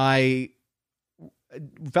 I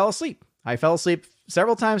fell asleep. I fell asleep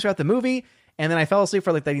several times throughout the movie, and then I fell asleep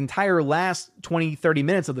for like the entire last 20, 30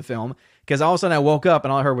 minutes of the film, because all of a sudden I woke up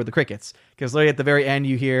and all I heard were the crickets. Because literally at the very end,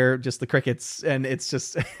 you hear just the crickets, and it's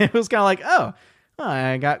just, it was kind of like, oh,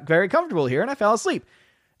 I got very comfortable here, and I fell asleep.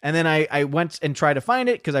 And then I went and tried to find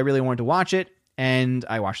it because I really wanted to watch it, and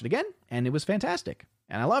I watched it again, and it was fantastic,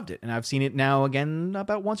 and I loved it. And I've seen it now again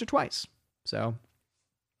about once or twice. So,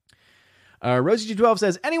 Rosie212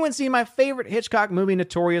 says, anyone seen my favorite Hitchcock movie,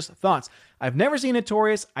 Notorious? Thoughts? I've never seen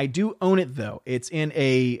Notorious. I do own it, though. It's in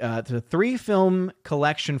a 3-film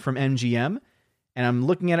collection from MGM, and I'm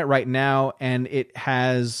looking at it right now, and it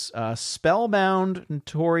has Spellbound,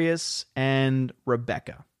 Notorious, and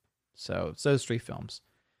Rebecca. So it's those 3 films.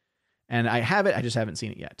 And I have it, I just haven't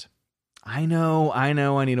seen it yet. I know, I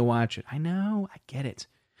need to watch it. I know, I get it.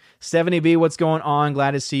 70B, what's going on?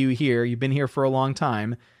 Glad to see you here. You've been here for a long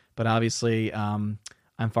time, but obviously I'm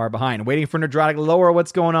far behind. Waiting for Nerdrotic. Laura,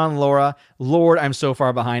 what's going on, Laura? Lord, I'm so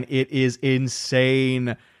far behind. It is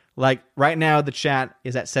insane. Like, right now, the chat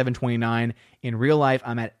is at 7:29. In real life,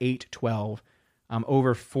 I'm at 8:12. I'm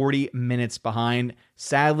over 40 minutes behind.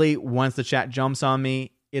 Sadly, once the chat jumps on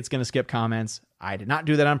me, it's going to skip comments. I did not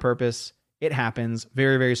do that on purpose. It happens.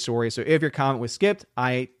 Very, very sorry. So if your comment was skipped,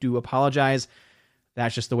 I do apologize.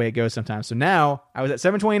 That's just the way it goes sometimes. So now, I was at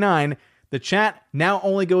 7:29. The chat now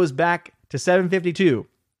only goes back to 7:52.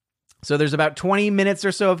 So there's about 20 minutes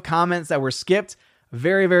or so of comments that were skipped.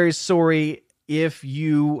 Very, very sorry if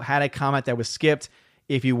you had a comment that was skipped.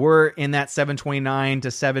 If you were in that 7:29 to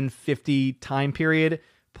 7:50 time period,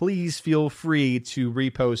 please feel free to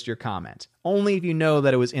repost your comment. Only if you know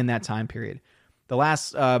that it was in that time period. The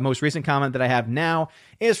last, most recent comment that I have now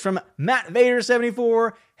is from Matt Vader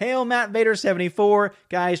 74. Hail, Matt Vader 74.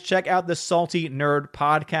 Guys, check out the Salty Nerd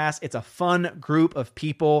podcast. It's a fun group of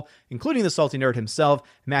people, including the Salty Nerd himself,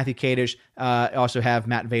 Matthew Kadish. Also have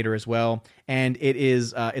Matt Vader as well. And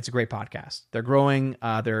it's a great podcast. They're growing.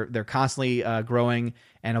 They're constantly growing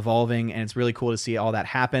and evolving, and it's really cool to see all that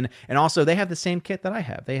happen. And also, they have the same kit that I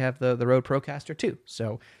have. They have the Rode Procaster too.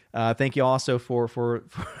 So thank you also for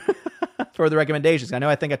for the recommendations.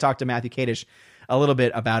 I think I talked to Matthew Kadish a little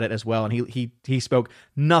bit about it as well, and he spoke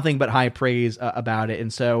nothing but high praise about it.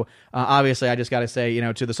 And so obviously I just got to say,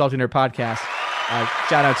 to the Salty Nerd podcast,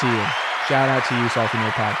 shout out to you, Salty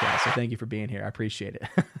Nerd podcast. So thank you for being here. I appreciate it.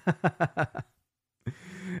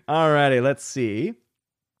 Alrighty, let's see.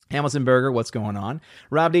 Hamilton Burger, what's going on?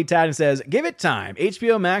 Rob D. Tadden says, give it time.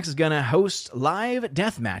 HBO Max is going to host live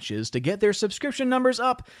death matches to get their subscription numbers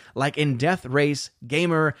up, like in Death Race,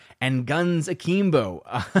 Gamer, and Guns Akimbo.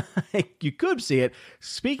 You could see it.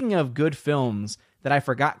 Speaking of good films that I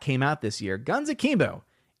forgot came out this year, Guns Akimbo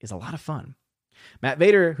is a lot of fun. Matt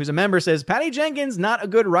Vader, who's a member, says, Patty Jenkins, not a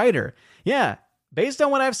good writer. Yeah, based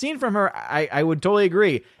on what I've seen from her, I would totally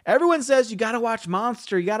agree. Everyone says you got to watch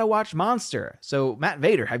Monster. You got to watch Monster. So, Matt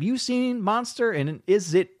Vader, have you seen Monster? And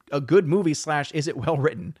is it a good movie / is it well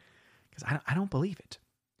written? Because I don't believe it.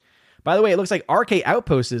 By the way, it looks like RK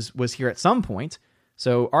Outpost was here at some point.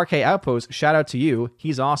 So, RK Outpost, shout out to you.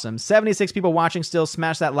 He's awesome. 76 people watching still.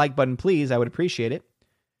 Smash that like button, please. I would appreciate it.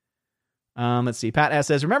 Let's see. Pat S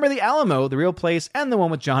says, remember the Alamo, the real place, and the one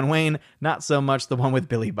with John Wayne. Not so much the one with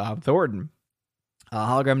Billy Bob Thornton.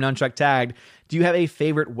 Hologram Nunchuck tagged, do you have a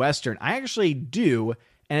favorite Western? I actually do,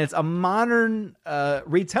 and it's a modern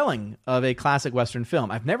retelling of a classic Western film.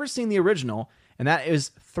 I've never seen the original, and that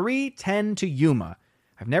is 3:10 to Yuma.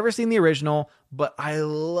 I've never seen the original, but I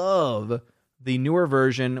love the newer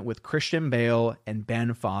version with Christian Bale and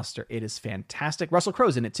Ben Foster. It is fantastic. Russell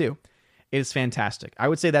Crowe's in it too. It is fantastic. I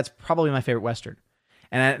would say that's probably my favorite Western.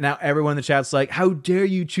 And now everyone in the chat's like, how dare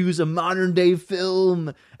you choose a modern day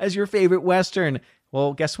film as your favorite Western?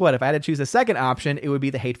 Well, guess what? If I had to choose a second option, it would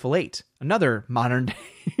be The Hateful Eight, another modern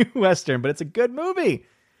day Western, but it's a good movie.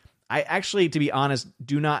 I actually, to be honest,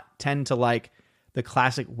 do not tend to like the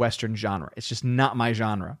classic Western genre. It's just not my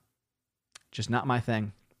genre. Just not my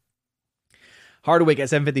thing. Hardwick at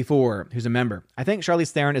 754, who's a member. I think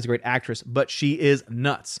Charlize Theron is a great actress, but she is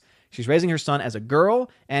nuts. She's raising her son as a girl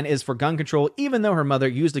and is for gun control, even though her mother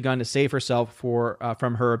used a gun to save herself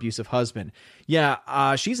from her abusive husband.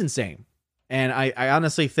 Yeah, she's insane. And I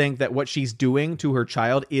honestly think that what she's doing to her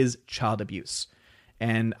child is child abuse.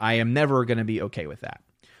 And I am never going to be okay with that.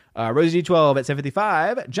 Rosie G12 at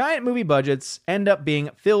 755, giant movie budgets end up being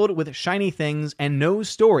filled with shiny things and no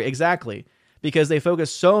story. Exactly. Because they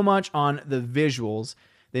focus so much on the visuals,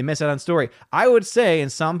 they miss out on story. I would say,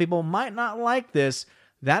 and some people might not like this,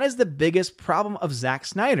 that is the biggest problem of Zack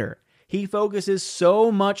Snyder. He focuses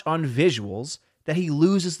so much on visuals that he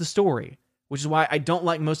loses the story, which is why I don't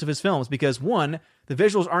like most of his films, because one, the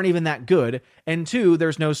visuals aren't even that good, and two,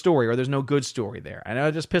 there's no story, or there's no good story there. I know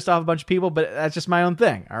I just pissed off a bunch of people, but that's just my own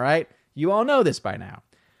thing, all right? You all know this by now.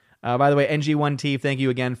 By the way, NG1T, thank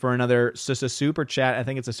you again for another super chat. I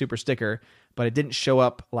think it's a super sticker, but it didn't show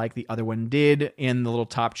up like the other one did in the little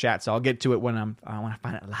top chat, so I'll get to it when I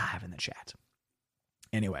find it live in the chat.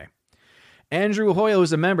 Anyway, Andrew Hoyle,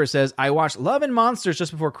 who's a member, says, I watched Love and Monsters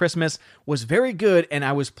just before Christmas, was very good, and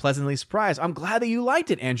I was pleasantly surprised. I'm glad that you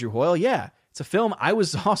liked it, Andrew Hoyle. Yeah, it's a film I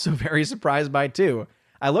was also very surprised by, too.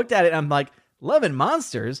 I looked at it, and I'm like, Love and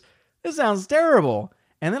Monsters? This sounds terrible.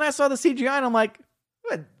 And then I saw the CGI, and I'm like,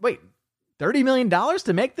 wait, $30 million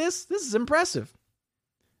to make this? This is impressive.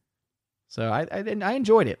 So I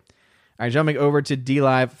enjoyed it. All right, jumping over to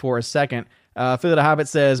D-Live for a second. Philly the Hobbit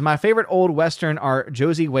says, my favorite old Western are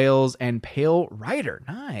Josie Wales and Pale Rider.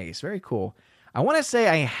 Nice, very cool. I want to say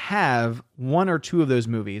I have one or two of those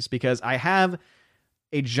movies because I have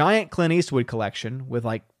a giant Clint Eastwood collection with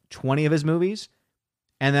like 20 of his movies.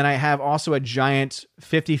 And then I have also a giant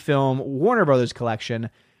 50 film Warner Brothers collection,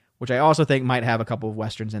 which I also think might have a couple of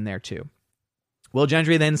Westerns in there too. Will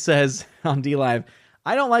Gentry then says on D-Live,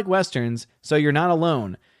 I don't like Westerns, so you're not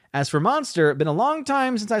alone. As for Monster, been a long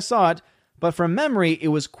time since I saw it, but from memory, it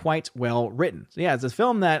was quite well written. So yeah, it's a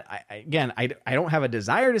film that, I don't have a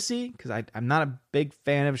desire to see, because I'm not a big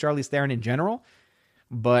fan of Charlize Theron in general.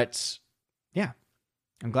 But yeah,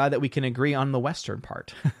 I'm glad that we can agree on the Western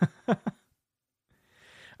part. All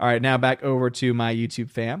right, now back over to my YouTube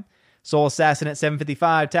fam. Soul Assassin at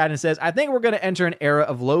 755 tagged and says, I think we're going to enter an era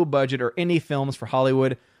of low budget or indie films for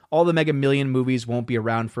Hollywood. All the Mega Million movies won't be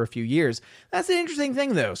around for a few years. That's an interesting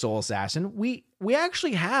thing, though, Soul Assassin. We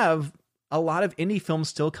actually have a lot of indie films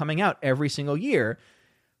still coming out every single year,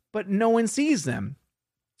 but no one sees them.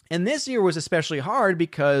 And this year was especially hard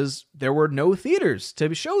because there were no theaters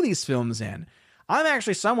to show these films in. I'm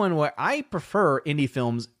actually someone where I prefer indie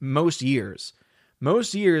films most years.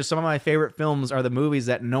 Most years, some of my favorite films are the movies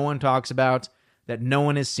that no one talks about, that no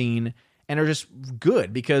one has seen, and are just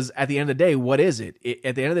good because at the end of the day, what is it?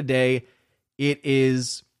 At the end of the day, it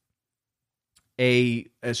is a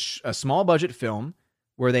small budget film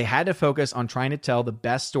where they had to focus on trying to tell the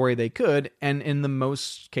best story they could, and in the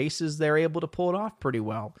most cases, they're able to pull it off pretty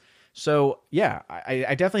well. So, yeah,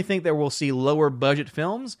 I definitely think that we'll see lower budget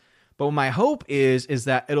films, but my hope is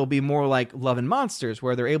that it'll be more like Love and Monsters,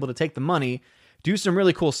 where they're able to take the money, do some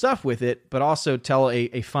really cool stuff with it, but also tell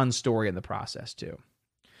a fun story in the process, too.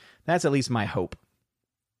 That's at least my hope.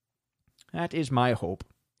 That is my hope.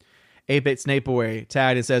 8-Bit Snape Boy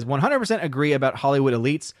tagged and says, 100% agree about Hollywood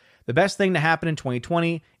elites. The best thing to happen in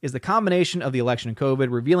 2020 is the combination of the election and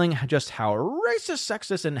COVID, revealing just how racist,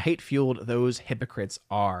 sexist, and hate-fueled those hypocrites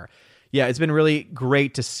are. Yeah, it's been really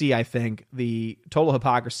great to see, I think, the total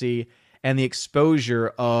hypocrisy and the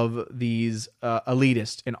exposure of these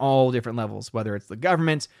elitists in all different levels, whether it's the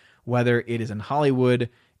government, whether it is in Hollywood,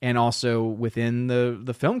 and also within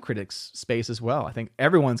the film critics space as well. I think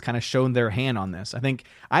everyone's kind of shown their hand on this. I think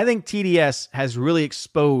TDS has really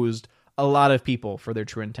exposed a lot of people for their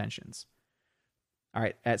true intentions. All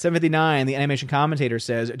right, at 7:59, the animation commentator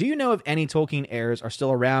says, do you know if any Tolkien heirs are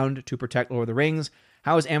still around to protect Lord of the Rings?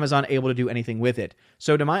 How is Amazon able to do anything with it?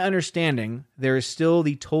 So to my understanding, there is still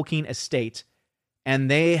the Tolkien estate, and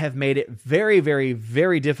they have made it very, very,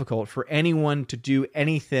 very difficult for anyone to do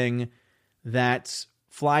anything that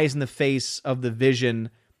flies in the face of the vision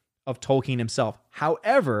of Tolkien himself.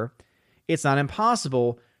 However, it's not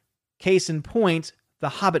impossible. Case in point, the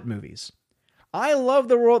Hobbit movies. I love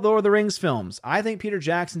the Lord of the Rings films. I think Peter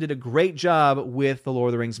Jackson did a great job with the Lord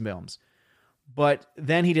of the Rings films. But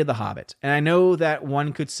then he did The Hobbit. And I know that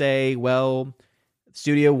one could say, well, the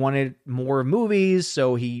studio wanted more movies,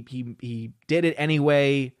 so he did it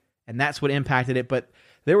anyway, and that's what impacted it. But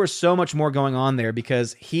there was so much more going on there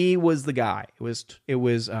because he was the guy. It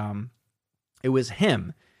was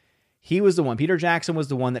him. He was the one. Peter Jackson was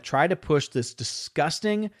the one that tried to push this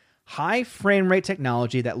disgusting high frame rate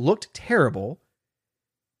technology that looked terrible,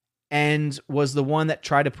 and was the one that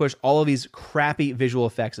tried to push all of these crappy visual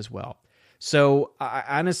effects as well. So I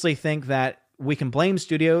honestly think that we can blame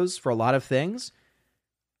studios for a lot of things.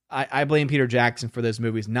 I blame Peter Jackson for those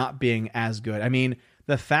movies not being as good. I mean,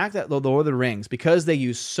 the fact that The Lord of the Rings, because they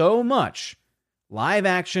use so much live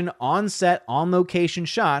action, on set, on location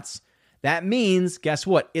shots, that means, guess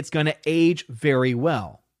what? It's going to age very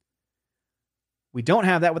well. We don't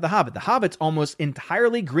have that with The Hobbit. The Hobbit's almost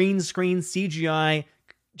entirely green screen CGI,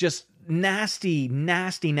 just nasty.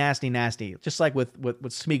 Just like with what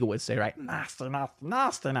Smeagol would say, right? Nasty.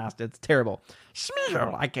 It's terrible.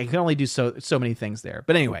 Smeagol. I can only do so many things there.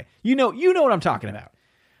 But anyway, you know what I'm talking about.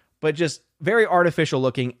 But just very artificial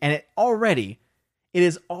looking, and it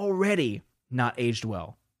is already not aged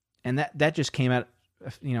well. And that just came out,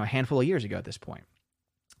 a handful of years ago at this point.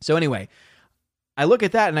 So anyway, I look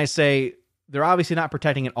at that and I say, they're obviously not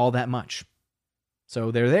protecting it all that much.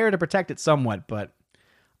 So they're there to protect it somewhat, but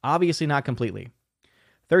obviously not completely.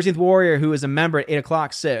 13th Warrior, who is a member at 8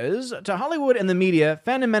 o'clock, says, to Hollywood and the media,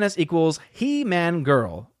 Phantom Menace equals He-Man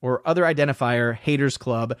Girl, or other identifier haters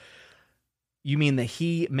club. You mean the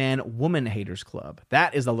He-Man Woman Haters Club.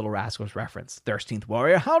 That is the Little Rascals reference. 13th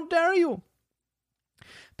Warrior, how dare you?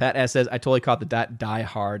 Pat S. says, I totally caught the Die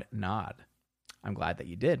Hard nod. I'm glad that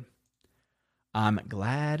you did.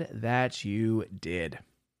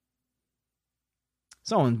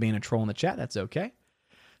 Someone's being a troll in the chat. That's okay.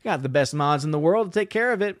 Got the best mods in the world to take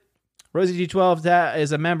care of it. Rosie G12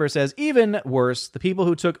 is a member, says, even worse, the people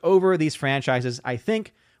who took over these franchises, I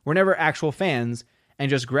think, were never actual fans and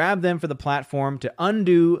just grabbed them for the platform to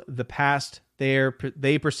undo the past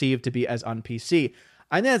they perceive to be as un-PC.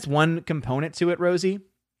 I think that's one component to it, Rosie.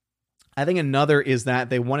 I think another is that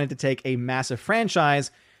they wanted to take a massive franchise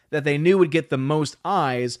that they knew would get the most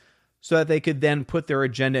eyes so that they could then put their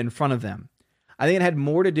agenda in front of them. I think it had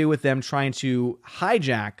more to do with them trying to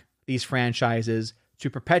hijack these franchises to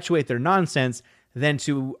perpetuate their nonsense than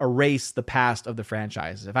to erase the past of the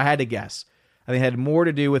franchises. If I had to guess, I think it had more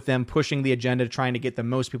to do with them pushing the agenda, trying to get the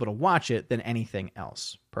most people to watch it than anything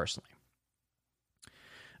else, personally.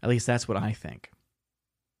 At least that's what I think.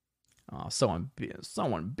 Oh, someone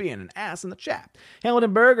being an ass in the chat.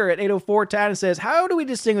 Hamilton Berger at 804 Tad says, how do we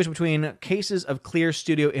distinguish between cases of clear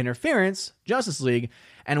studio interference, Justice League,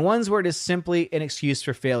 and ones where it is simply an excuse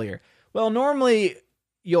for failure? Well, normally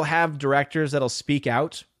you'll have directors that'll speak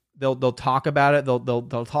out. They'll talk about it.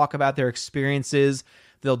 They'll talk about their experiences.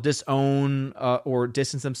 They'll disown or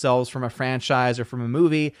distance themselves from a franchise or from a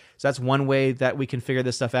movie. So that's one way that we can figure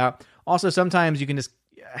this stuff out. Also, sometimes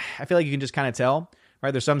I feel like you can just kind of tell. Right,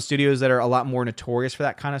 there's some studios that are a lot more notorious for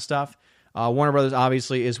that kind of stuff. Warner Brothers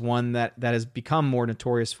obviously is one that has become more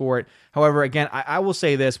notorious for it. However, again, I will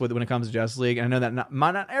say this when it comes to Justice League, and I know that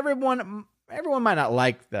not everyone might not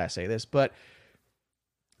like that I say this, but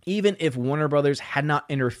even if Warner Brothers had not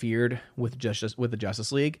interfered with the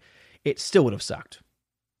Justice League, it still would have sucked.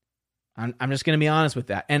 I'm just going to be honest with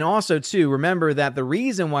that. And also, too, remember that the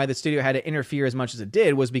reason why the studio had to interfere as much as it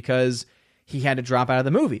did was because he had to drop out of the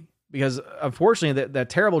movie. Because, unfortunately, the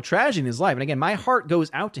terrible tragedy in his life. And again, my heart goes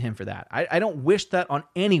out to him for that. I don't wish that on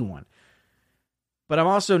anyone. But I'm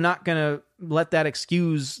also not going to let that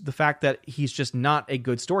excuse the fact that he's just not a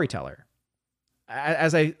good storyteller.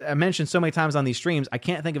 As I mentioned so many times on these streams, I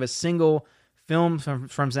can't think of a single film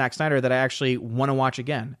from Zack Snyder that I actually want to watch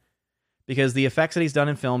again. Because the effects that he's done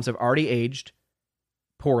in films have already aged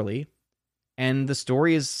poorly. and the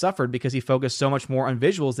story has suffered because he focused so much more on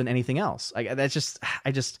visuals than anything else. I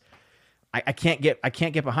can't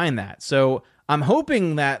get behind that. So I'm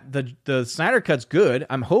hoping that the Snyder Cut's good.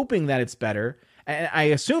 I'm hoping that it's better, and I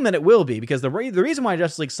assume that it will be, because the reason why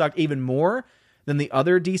Justice League sucked even more than the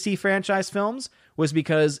other DC franchise films was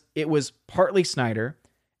because it was partly Snyder,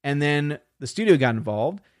 and then the studio got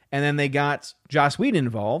involved, and then they got Joss Whedon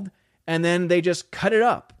involved, and then they just cut it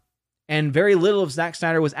up. And very little of Zack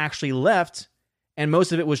Snyder was actually left, and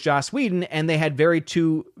most of it was Joss Whedon, and they had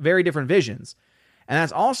two very different visions. And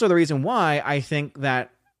that's also the reason why I think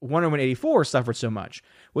that Wonder Woman 84 suffered so much,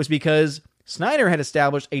 was because Snyder had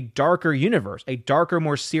established a darker universe, a darker,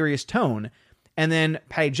 more serious tone, and then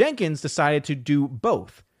Patty Jenkins decided to do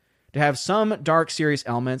both, to have some dark, serious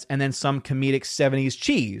elements and then some comedic 70s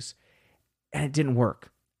cheese, and it didn't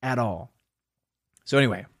work at all. So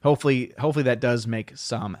anyway, hopefully that does make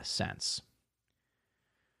some sense.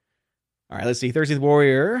 All right, let's see. 13th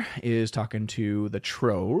Warrior is talking to the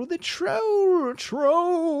troll. The troll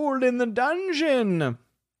in the dungeon.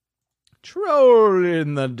 Troll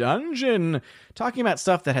in the dungeon. Talking about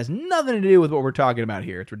stuff that has nothing to do with what we're talking about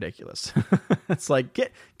here. It's ridiculous. It's like,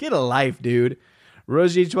 get a life, dude.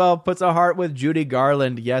 Rosie 12 puts a heart with Judy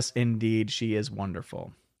Garland. Yes, indeed, she is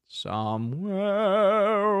wonderful.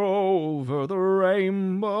 Somewhere over the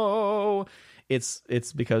rainbow. It's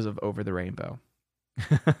because of Over the Rainbow.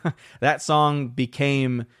 That song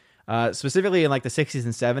became, specifically in like the 60s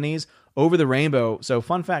and 70s, Over the Rainbow. So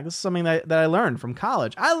fun fact, this is something that I learned from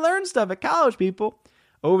college. I learned stuff at college, people.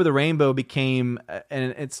 Over the Rainbow became,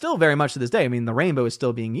 and it's still very much to this day, I mean, the rainbow is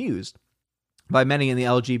still being used by many in the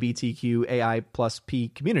LGBTQ AI plus P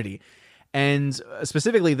community. And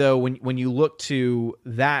specifically, though, when you look to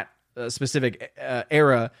that specific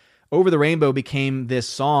era, Over the Rainbow became this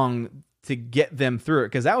song to get them through it,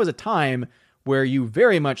 because that was a time where you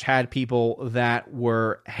very much had people that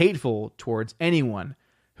were hateful towards anyone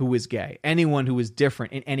who was gay, anyone who was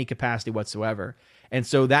different in any capacity whatsoever. And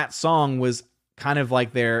so that song was kind of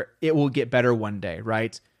like it will get better one day,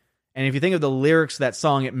 right? And if you think of the lyrics of that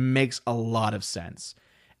song, it makes a lot of sense.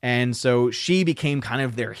 And so she became kind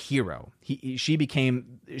of their hero. She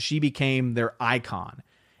became their icon.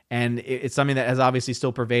 And it's something that has obviously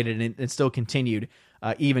still pervaded and still continued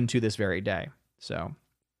even to this very day. So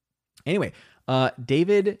anyway,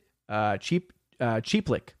 David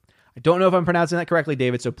Cheaplik. I don't know if I'm pronouncing that correctly,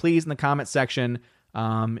 David, so please in the comment section,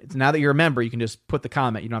 now that you're a member, you can just put the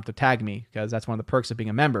comment. You don't have to tag me, because that's one of the perks of being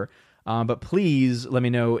a member. But please let me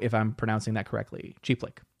know if I'm pronouncing that correctly.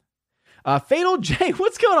 Cheaplik. Fatal J.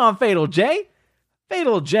 What's going on, Fatal J?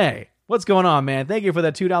 Fatal J. What's going on, man? Thank you for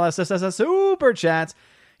the $2 super chat.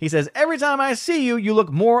 He says, every time I see you, you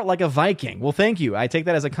look more like a Viking. Well, thank you. I take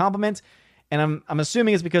that as a compliment, and I'm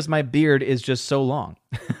assuming it's because my beard is just so long.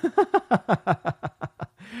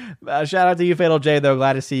 Shout out to you, Fatal J, though.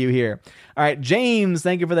 Glad to see you here. All right, James,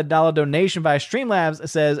 thank you for the $1 donation via Streamlabs.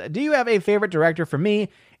 Says, do you have a favorite director? For me,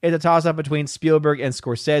 it's a toss-up between Spielberg and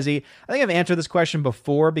Scorsese. I think I've answered this question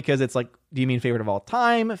before, because it's like, do you mean favorite of all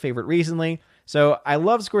time? Favorite recently? So I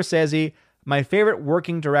love Scorsese. My favorite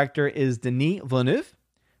working director is Denis Villeneuve.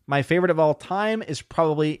 My favorite of all time is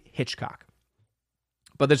probably Hitchcock.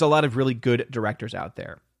 But there's a lot of really good directors out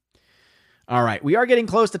there. All right, we are getting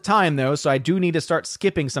close to time, though, so I do need to start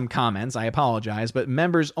skipping some comments. I apologize, but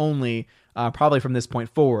members only, probably from this point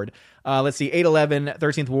forward. Let's see, 811,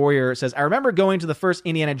 13th Warrior says, I remember going to the first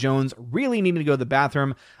Indiana Jones, really needing to go to the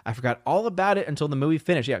bathroom. I forgot all about it until the movie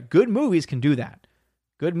finished. Yeah, good movies can do that.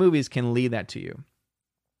 Good movies can lead that to you.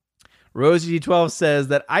 Rosie G12 says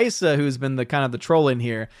that Isa, who's been the kind of the troll in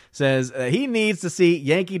here, says he needs to see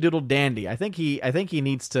Yankee Doodle Dandy. I think he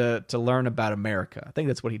needs to learn about America. I think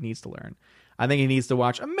that's what he needs to learn. I think he needs to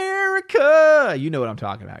watch America. You know what I'm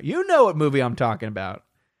talking about. You know what movie I'm talking about.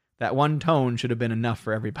 That one tone should have been enough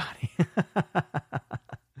for everybody.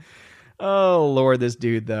 Oh, Lord, this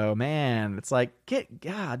dude, though, man. It's like,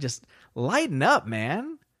 just lighten up,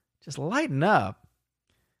 man. Just lighten up.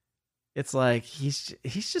 It's like he's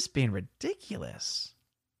just being ridiculous.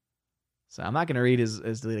 So I'm not going to read his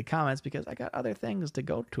deleted comments because I got other things to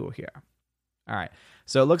go to here. All right.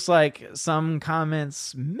 So it looks like some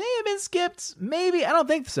comments may have been skipped. Maybe. I don't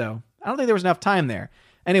think so. I don't think there was enough time there.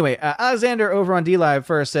 Anyway, Alexander over on DLive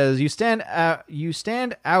first says, you stand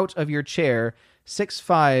out of your chair,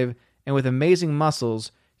 6'5", and with amazing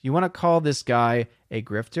muscles. You want to call this guy a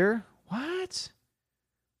grifter? What?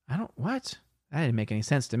 What? That didn't make any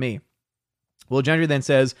sense to me. Will Gendry then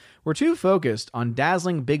says, we're too focused on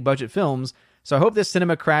dazzling big-budget films, so I hope this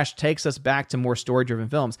cinema crash takes us back to more story-driven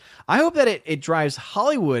films. I hope that it drives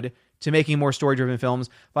Hollywood to making more story-driven films,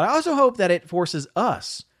 but I also hope that it forces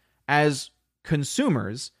us as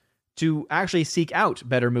consumers to actually seek out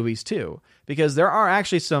better movies too, because there are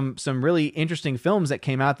actually some really interesting films that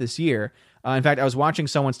came out this year. In fact, I was watching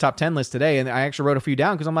someone's top 10 list today, and I actually wrote a few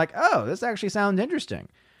down because I'm like, oh, this actually sounds interesting.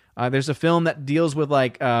 There's a film that deals with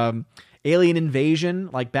like alien invasion,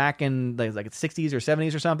 like back in like the 60s or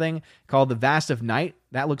 70s or something, called The Vast of Night.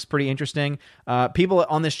 That looks pretty interesting. People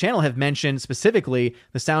on this channel have mentioned specifically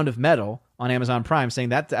The Sound of Metal on Amazon Prime, saying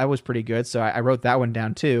that was pretty good. So I wrote that one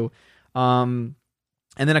down too.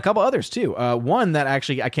 And then a couple others too. One that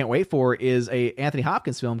actually I can't wait for is a Anthony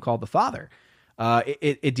Hopkins film called The Father.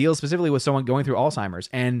 It deals specifically with someone going through Alzheimer's,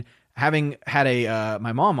 and having had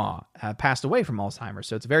my mama passed away from Alzheimer's,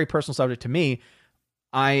 so it's a very personal subject to me.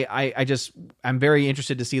 I'm very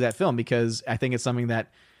interested to see that film because I think it's something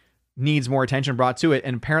that needs more attention brought to it.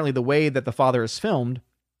 And apparently, the way that The Father is filmed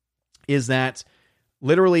is that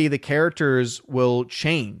literally the characters will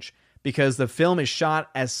change because the film is shot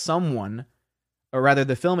as someone. Or rather,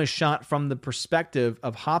 the film is shot from the perspective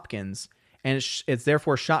of Hopkins, and it's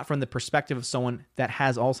therefore shot from the perspective of someone that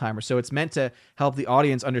has Alzheimer's. So it's meant to help the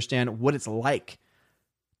audience understand what it's like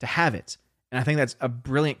to have it. And I think that's a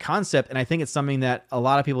brilliant concept, and I think it's something that a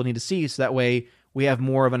lot of people need to see, so that way we have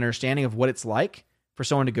more of an understanding of what it's like for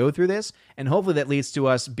someone to go through this, and hopefully that leads to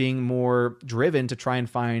us being more driven to try and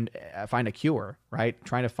find a cure, right?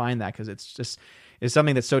 Trying to find that, because it's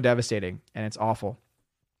something that's so devastating, and it's awful.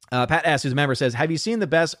 Pat S., who's a member, says, have you seen the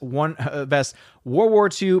best World War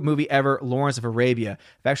II movie ever, Lawrence of Arabia?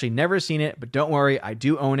 I've actually never seen it, but don't worry, I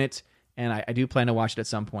do own it, and I do plan to watch it at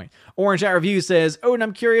some point. Orange At Review says, and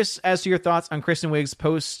I'm curious as to your thoughts on Kristen Wiig's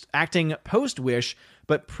acting post-Wish,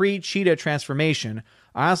 but pre-Cheetah transformation.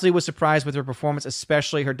 I honestly was surprised with her performance,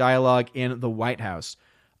 especially her dialogue in the White House.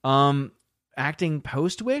 Acting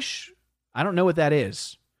post-Wish? I don't know what that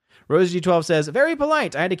is. Rosie G12 says, very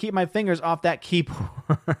polite. I had to keep my fingers off that keyboard.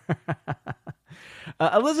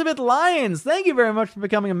 Elizabeth Lyons, thank you very much for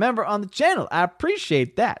becoming a member on the channel. I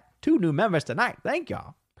appreciate that. 2 new members tonight. Thank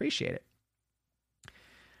y'all. Appreciate it.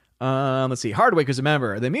 Let's see. Hardwick is a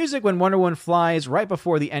member. The music when Wonder Woman flies right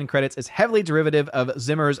before the end credits is heavily derivative of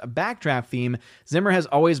Zimmer's Backdraft theme. Zimmer has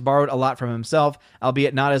always borrowed a lot from himself,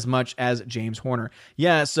 albeit not as much as James Horner.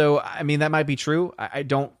 Yeah, so, I mean, that might be true. I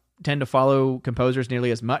don't tend to follow composers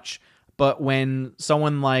nearly as much, but when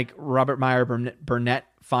someone like Robert Meyer Burnett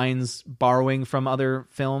finds borrowing from other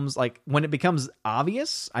films, like when it becomes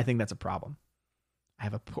obvious, I think that's a problem.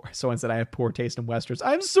 Someone said I have poor taste in westerns.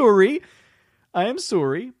 I'm sorry.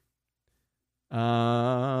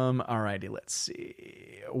 Alrighty, let's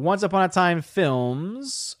see. Once Upon a Time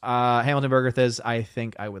Films. Hamilton Burger says, I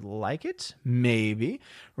think I would like it. Maybe.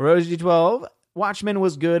 Rosie 12. Watchmen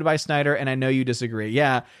was good by Snyder, and I know you disagree.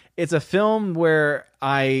 Yeah, it's a film where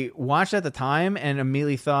I watched at the time and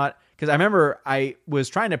immediately thought, because I remember I was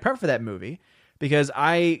trying to prep for that movie because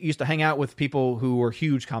I used to hang out with people who were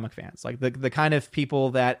huge comic fans, like the kind of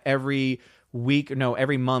people that every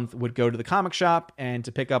month would go to the comic shop and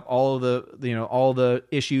to pick up all of all the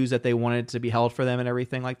issues that they wanted to be held for them and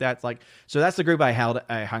everything like that. It's like, so that's the group I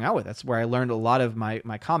hung out with. That's where I learned a lot of my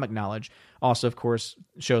comic knowledge. Also, of course,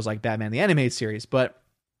 shows like Batman the Animated Series. But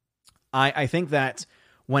I think that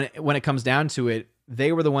when it comes down to it,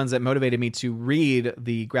 they were the ones that motivated me to read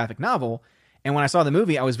the graphic novel. And when I saw the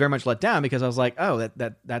movie, I was very much let down because I was like, oh,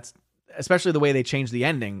 that's especially the way they changed the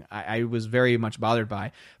ending. I was very much bothered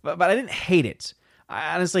by, but I didn't hate it.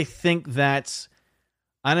 I honestly think that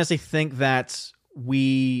over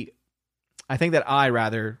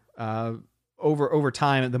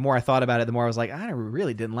time, the more I thought about it, the more I was like, I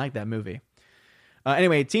really didn't like that movie.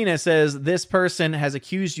 Anyway, Tina says, this person has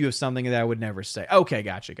accused you of something that I would never say. Okay,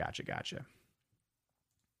 gotcha.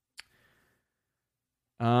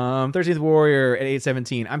 13th Warrior at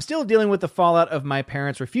 817. I'm still dealing with the fallout of my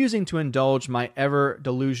parents refusing to indulge my ever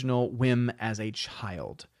delusional whim as a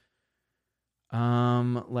child.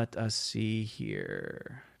 Let us see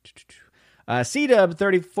here.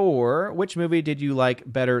 CW34, which movie did you like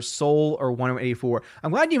better, Soul or 184?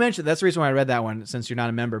 I'm glad you mentioned that's the reason why I read that one, since you're not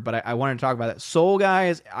a member, but I wanted to talk about that. Soul,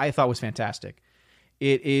 guys, I thought was fantastic.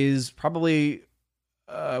 It is probably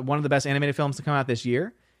one of the best animated films to come out this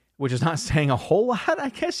year, which is not saying a whole lot, I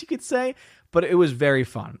guess you could say, but it was very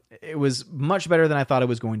fun. It was much better than I thought it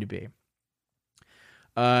was going to be.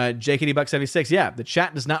 JKD Buck 76, yeah, the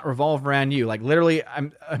chat does not revolve around you. Like literally,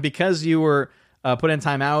 because you were put in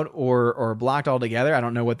timeout or blocked altogether. I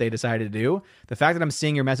don't know what they decided to do. The fact that I'm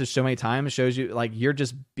seeing your message so many times shows you like you're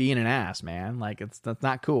just being an ass, man. Like that's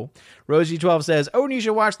not cool. Rosie 12 says, "Oh, you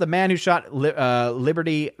should watch The Man Who Shot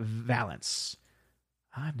Liberty Valance."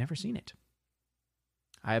 I've never seen it.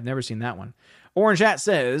 I have never seen that one. Orange Hat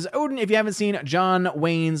says, Odin, if you haven't seen John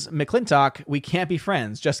Wayne's McClintock, we can't be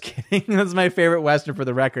friends. Just kidding. That's my favorite Western for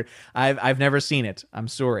the record. I've never seen it. I'm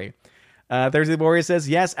sorry. Thursday the Warrior says,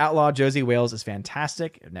 yes, Outlaw Josie Wales is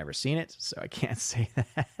fantastic. I've never seen it, so I can't say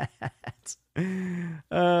that.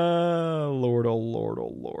 Lord, oh Lord,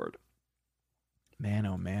 oh Lord. Man,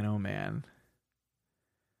 oh man, oh man.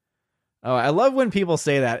 Oh, I love when people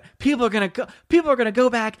say that. People are gonna go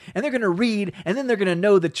back and they're gonna read and then they're gonna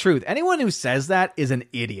know the truth. Anyone who says that is an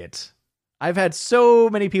idiot. I've had so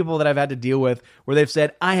many people that I've had to deal with where they've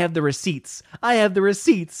said, I have the receipts. I have the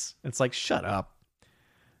receipts. It's like, shut up.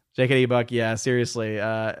 JKD Buck, yeah, seriously.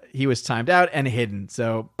 He was timed out and hidden.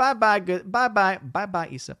 So bye-bye, good. Bye-bye. Bye-bye,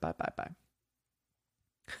 Issa. Bye-bye-bye.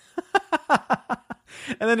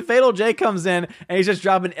 And then Fatal J comes in and he's just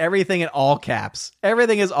dropping everything in all caps.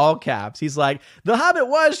 Everything is all caps. He's like, The Hobbit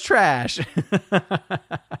was trash.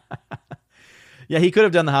 Yeah, he could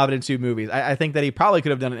have done The Hobbit in 2 movies. I think that he probably could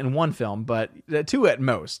have done it in 1 film, but 2 at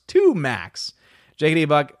most. 2 max. JKD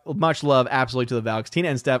Buck, much love absolutely to the Valks. Tina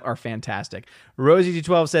and Steph are fantastic. Rosie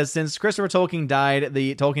G12 says, since Christopher Tolkien died,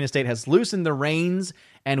 the Tolkien estate has loosened the reins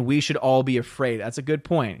and we should all be afraid. That's a good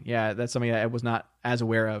point. Yeah, that's something I was not as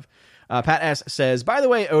aware of. Pat S. says, by the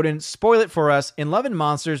way, Odin, spoil it for us. In Love and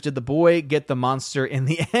Monsters, did the boy get the monster in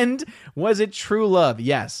the end? Was it true love?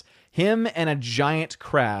 Yes. Him and a giant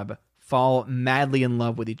crab fall madly in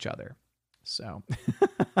love with each other. So...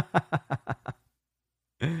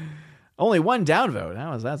 Only 1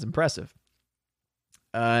 downvote. That's impressive.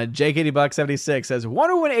 JKD Buck 76 says,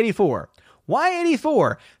 Wonder Woman 84. Why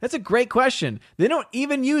 84? That's a great question. They don't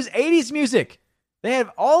even use 80s music. They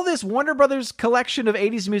have all this Warner Brothers collection of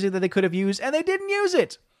 80s music that they could have used, and they didn't use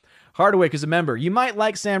it. Hardwick is a member. You might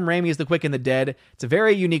like Sam Raimi's The Quick and the Dead. It's a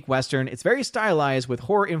very unique Western. It's very stylized with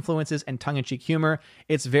horror influences and tongue-in-cheek humor.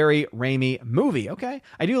 It's very Raimi movie. Okay.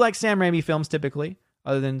 I do like Sam Raimi films typically,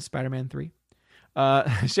 other than Spider-Man 3.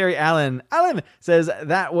 Sherry Allen says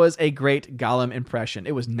that was a great Gollum impression.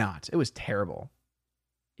 It was not. It was terrible.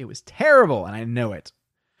 It was terrible, and I know it.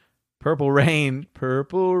 Purple Rain.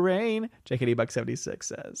 JKD Buck 76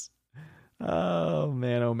 says. Oh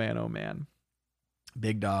man, oh man, oh man.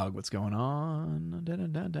 Big Dog, what's going on?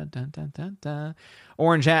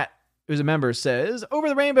 Orange Hat, who's a member, says Over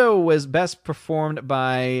the Rainbow was best performed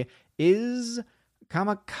by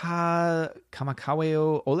Kamakawa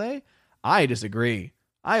Ole. I disagree.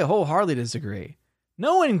 I wholeheartedly disagree.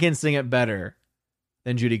 No one can sing it better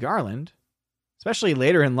than Judy Garland, especially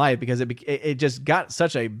later in life, because it just got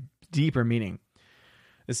such a deeper meaning.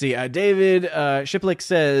 Let's see. David Shiplik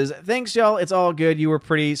says, thanks, y'all. It's all good. You were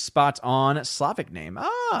pretty spot on. Slavic name.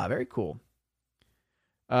 Ah, very cool.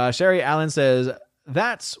 Sherry Allen says,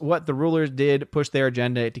 that's what the rulers did, push their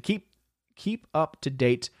agenda to keep up to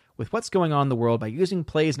date with what's going on in the world by using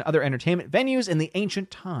plays and other entertainment venues in the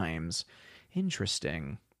ancient times.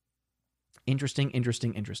 Interesting.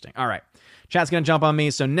 All right. Chat's going to jump on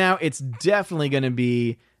me. So now it's definitely going to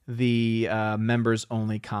be the members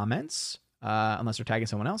only comments, unless they're tagging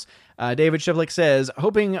someone else. David Shivlik says,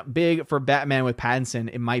 hoping big for Batman with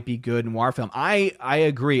Pattinson. It might be good in war film. I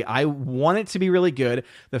agree. I want it to be really good.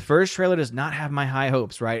 The first trailer does not have my high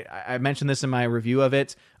hopes, right? I mentioned this in my review of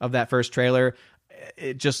that first trailer.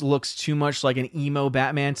 It just looks too much like an emo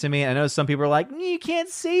Batman to me. I know some people are like, you can't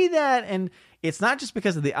say that. And it's not just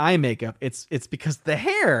because of the eye makeup. It's because the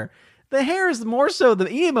hair. The hair is more so the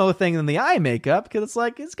emo thing than the eye makeup, because it's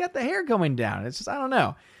like, it's got the hair going down. It's just, I don't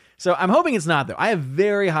know. So I'm hoping it's not, though. I have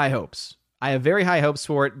very high hopes.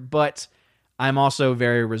 For it, but I'm also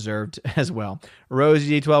very reserved as well.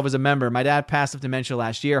 Rosie G12 is a member. My dad passed of dementia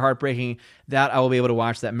last year. Heartbreaking. Doubt I will be able to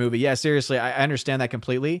watch that movie. Yeah, seriously, I understand that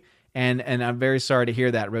completely. And I'm very sorry to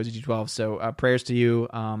hear that, Rosie G12. So prayers to you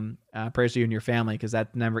and your family, because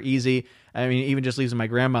that's never easy. I mean, even just losing my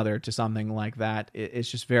grandmother to something like that, it's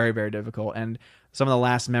just very, very difficult. And some of the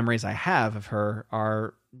last memories I have of her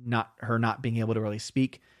are not being able to really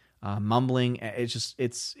speak, mumbling.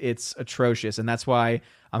 It's atrocious. And that's why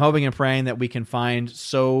I'm hoping and praying that we can find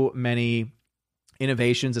so many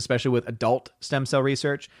innovations, especially with adult stem cell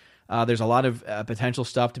research. There's a lot of potential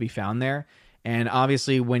stuff to be found there. And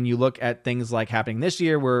obviously, when you look at things like happening this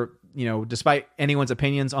year, where, despite anyone's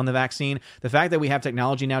opinions on the vaccine, the fact that we have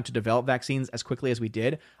technology now to develop vaccines as quickly as we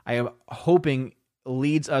did, I am hoping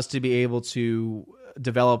leads us to be able to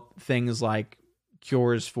develop things like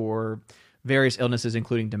cures for various illnesses,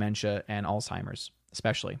 including dementia and Alzheimer's,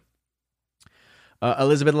 especially.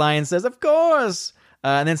 Elizabeth Lyons says, of course.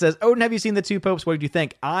 And then says, Odin, have you seen The Two Popes? What did you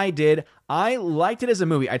think? I did. I liked it as a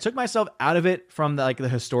movie. I took myself out of it from the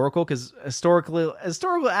historical, because historical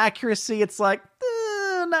accuracy, it's like,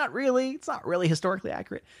 not really. It's not really historically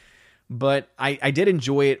accurate. But I did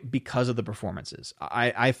enjoy it because of the performances.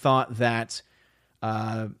 I thought that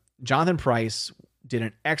Jonathan Pryce did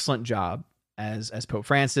an excellent job as Pope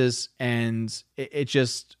Francis, and it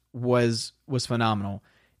just was phenomenal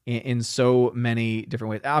in so many different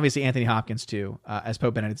ways. Obviously, Anthony Hopkins too, as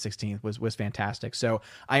Pope Benedict XVI was fantastic. So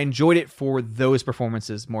I enjoyed it for those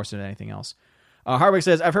performances more so than anything else. Hardwick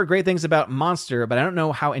says, I've heard great things about Monster, but I don't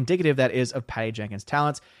know how indicative that is of Patty Jenkins'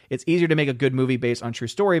 talents. It's easier to make a good movie based on true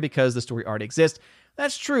story because the story already exists.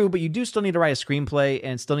 That's true, but you do still need to write a screenplay,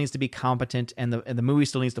 and it still needs to be competent, and the movie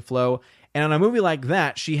still needs to flow. And on a movie like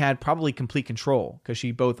that, she had probably complete control because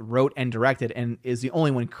she both wrote and directed and is the only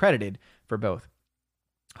one credited for both.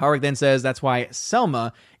 Hardwick then says that's why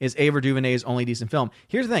Selma is Ava DuVernay's only decent film.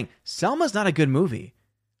 Here's the thing. Selma's not a good movie.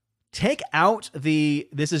 Take out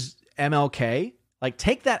this is MLK, like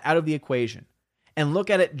take that out of the equation and look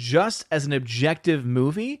at it just as an objective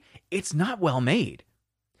movie. It's not well made.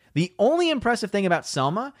 The only impressive thing about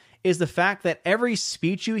Selma is the fact that every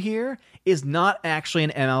speech you hear is not actually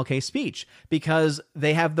an MLK speech because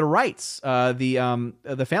they have the rights.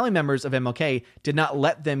 The family members of MLK did not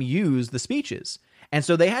let them use the speeches. And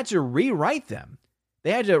so they had to rewrite them.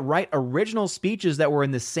 They had to write original speeches that were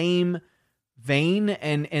in the same vein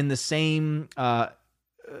and in the same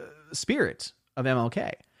spirit of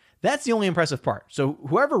MLK. That's the only impressive part. So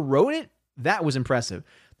whoever wrote it, that was impressive.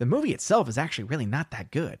 The movie itself is actually really not that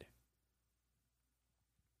good.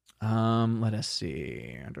 Let us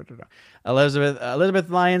see. Elizabeth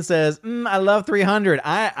Lyon says, I love 300.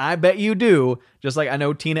 I bet you do. Just like I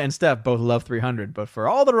know Tina and Steph both love 300, but for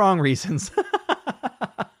all the wrong reasons.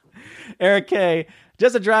 Eric K,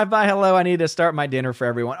 just a drive-by hello. I need to start my dinner for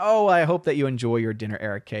everyone. Oh, I hope that you enjoy your dinner,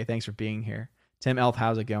 Eric K. Thanks for being here. Tim Elf,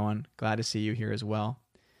 how's it going? Glad to see you here as well.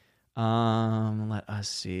 Let us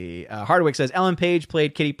see. Hardwick says Ellen Page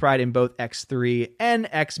played Kitty Pryde in both X3 and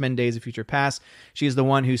X-Men Days of Future Past. She is the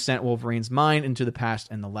one who sent Wolverine's mind into the past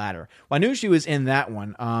and the latter. Well, I knew she was in that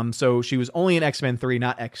one. So she was only in X-Men 3,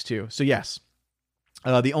 not X2. So yes,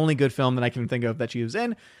 the only good film that I can think of that she was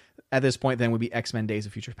in at this point then would be X-Men Days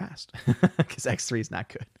of Future Past because X3 is not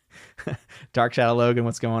good. Dark Shadow Logan,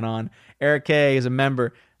 what's going on? Eric K is a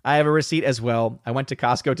member. I have a receipt as well. I went to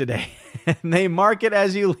Costco today and they mark it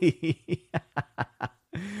as you leave.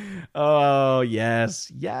 Oh,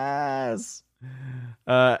 yes. Yes.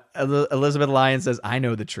 Elizabeth Lyon says, I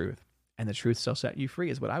know the truth and the truth shall set you free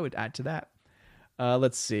is what I would add to that.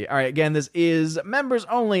 Let's see. All right. Again, this is members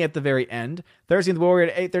only at the very end. 13th Warrior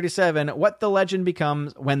at 837. When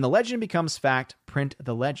the legend becomes fact, print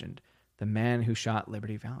the legend. The man who shot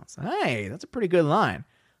Liberty Valance. Hey, that's a pretty good line.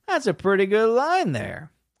 That's a pretty good line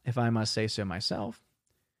there, if I must say so myself.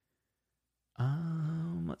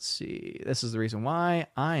 Let's see. This is the reason why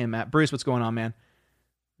I am at Bruce. What's going on, man?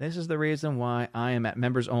 This is the reason why I am at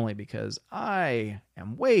members only because I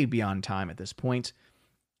am way beyond time at this point.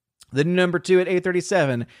 The number 2 at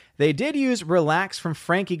 837. They did use Relax from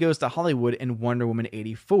Frankie Goes to Hollywood in Wonder Woman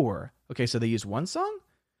 84. Okay, so they used one song?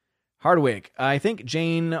 Hardwick. I think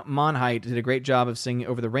Jane Monheit did a great job of singing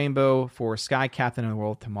Over the Rainbow for Sky Captain of the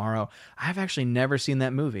World Tomorrow. I've actually never seen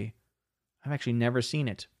that movie. I've actually never seen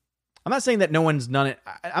it. I'm not saying that no one's done it.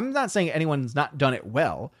 I'm not saying anyone's not done it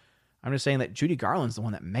well. I'm just saying that Judy Garland's the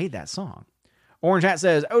one that made that song. Orange Hat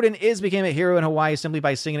says, Odin became a hero in Hawaii simply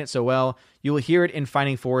by singing it so well. You will hear it in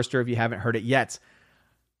Finding Forrester if you haven't heard it yet.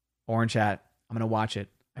 Orange Hat, I'm going to watch it.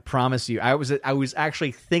 I promise you. I was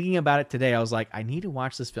actually thinking about it today. I was like, I need to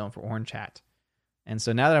watch this film for Orange Hat. And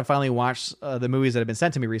so now that I've finally watched the movies that have been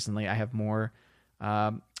sent to me recently, I have more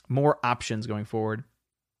options going forward.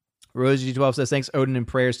 Rosie G12 says, thanks, Odin, and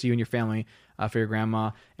prayers to you and your family for your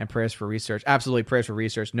grandma, and prayers for research. Absolutely, prayers for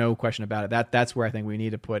research. No question about it. That's where I think we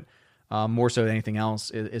need to put more so than anything else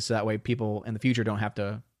is so that way people in the future don't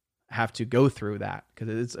have to go through that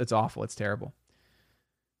because it's awful. It's terrible.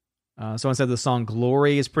 Someone said the song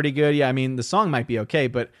Glory is pretty good. Yeah, I mean, the song might be okay,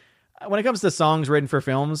 but when it comes to songs written for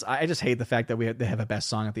films, I just hate the fact that they have a best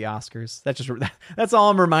song at the Oscars. That's all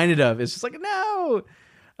I'm reminded of. It's just like, no.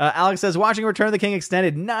 Alex says, watching Return of the King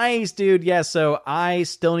Extended. Nice, dude. Yeah, so I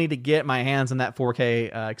still need to get my hands on that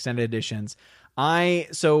 4K extended editions.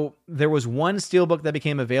 So there was one steelbook that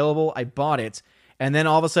became available. I bought it. And then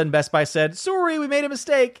all of a sudden Best Buy said, sorry, we made a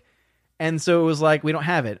mistake. And so it was like, we don't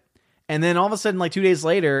have it. And then all of a sudden, like 2 days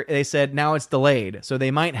later, they said, now it's delayed. So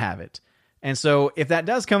they might have it. And so if that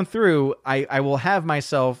does come through, I will have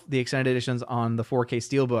myself the extended editions on the 4K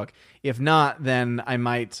steelbook. If not, then I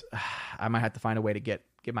might have to find a way to get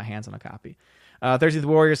my hands on a copy. 13th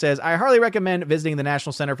Warrior says, I highly recommend visiting the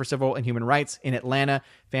National Center for Civil and Human Rights in Atlanta.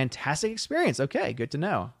 Fantastic experience. Okay, good to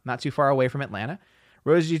know. Not too far away from Atlanta.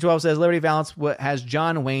 Rosie G12 says, Liberty Valance has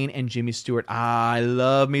John Wayne and Jimmy Stewart. I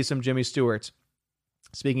love me some Jimmy Stewart.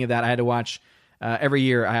 Speaking of that, I had to watch, every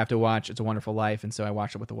year I have to watch It's a Wonderful Life, and so I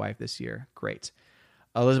watched it with the wife this year. Great.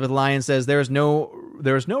 Elizabeth Lyon says, there is no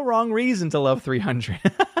wrong reason to love 300.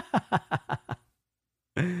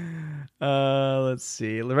 Let's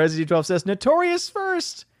see. Rosie G12 says, Notorious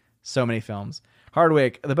first. So many films.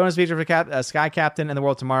 Hardwick, the bonus feature for Sky Captain and The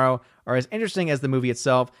World Tomorrow are as interesting as the movie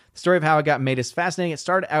itself. The story of how it got made is fascinating. It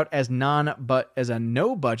started out as a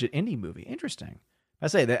no-budget indie movie. Interesting. I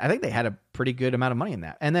think they had a pretty good amount of money in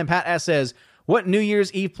that. And then Pat S. says, what New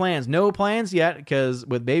Year's Eve plans? No plans yet, because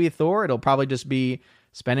with baby Thor, it'll probably just be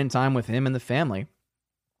spending time with him and the family.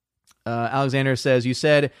 Alexander says, you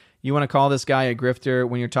said you want to call this guy a grifter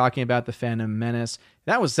when you're talking about the Phantom Menace.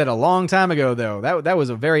 That was said a long time ago, though. That was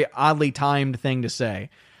a very oddly timed thing to say.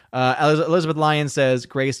 Elizabeth Lyon says,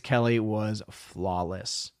 Grace Kelly was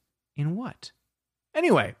flawless. In what?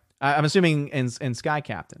 Anyway, I'm assuming in Sky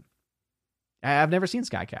Captain. I've never seen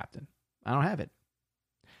Sky Captain. I don't have it.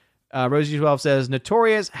 Rosie 12 says,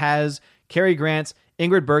 Notorious has Cary Grant,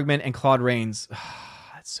 Ingrid Bergman, and Claude Rains.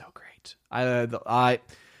 That's so great.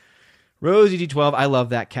 Rosie G12, I love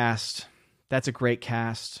that cast. That's a great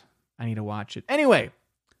cast. I need to watch it. Anyway,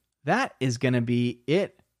 that is going to be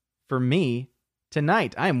it for me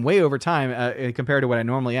tonight. I am way over time compared to what I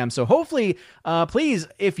normally am. So hopefully, please,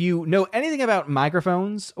 if you know anything about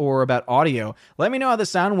microphones or about audio, let me know how the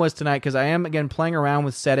sound was tonight, because I am, again, playing around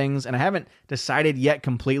with settings, and I haven't decided yet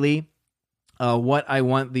completely what I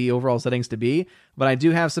want the overall settings to be. But I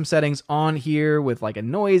do have some settings on here with like a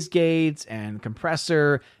noise gate and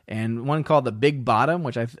compressor, and one called the Big Bottom,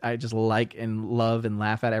 which I just like and love and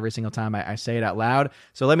laugh at every single time I say it out loud.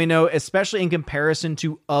 So let me know, especially in comparison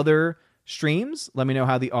to other streams, let me know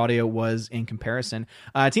how the audio was in comparison.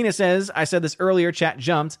 Tina says, I said this earlier, chat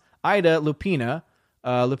jumped. Ida Lupina.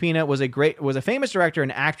 Lupina was a famous director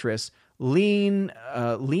and actress. Leni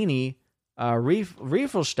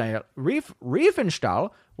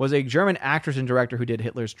Riefenstahl was a German actress and director who did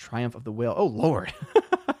Hitler's Triumph of the Will. Oh, Lord.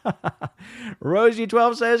 Rosie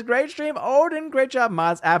 12 says, great stream, Odin. Great job,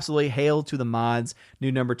 mods. Absolutely. Hail to the mods.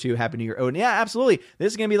 New number 2. Happy New Year, Odin. Yeah, absolutely.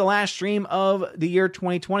 This is going to be the last stream of the year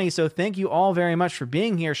 2020. So thank you all very much for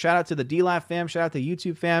being here. Shout out to the DLAF fam. Shout out to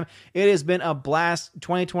YouTube fam. It has been a blast.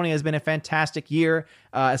 2020 has been a fantastic year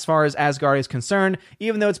as far as Asgard is concerned,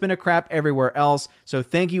 even though it's been a crap everywhere else. So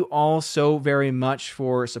thank you all so very much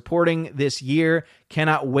for supporting this year.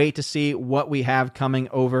 Cannot wait to see what we have coming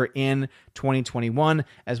over in 2021.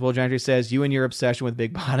 As Will Gentry says, you and your obsession with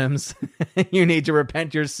big bottoms, you need to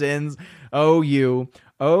repent your sins. Oh, you.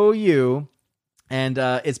 And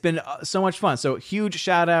it's been so much fun. So huge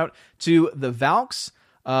shout out to the Valks.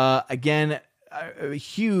 Again,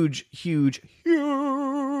 huge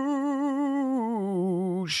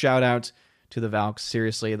shout out to the Valks.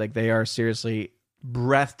 Seriously, like they are seriously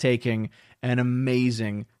breathtaking and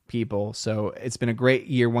amazing people. So it's been a great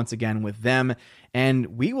year once again with them,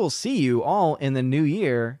 and we will see you all in the new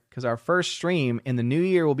year, because our first stream in the new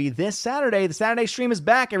year will be this Saturday. The Saturday stream is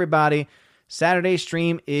back, everybody. Saturday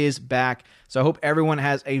stream is back. So I hope everyone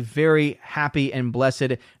has a very happy and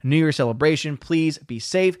blessed New Year celebration. Please be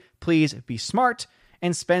safe, please be smart,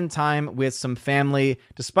 and spend time with some family.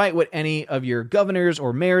 Despite what any of your governors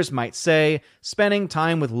or mayors might say, spending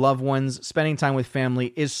time with loved ones, spending time with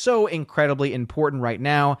family is so incredibly important right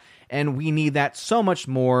now, and we need that so much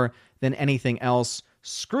more than anything else.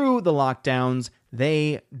 Screw the lockdowns.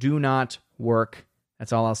 They do not work.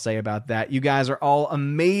 That's all I'll say about that. You guys are all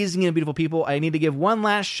amazing and beautiful people. I need to give one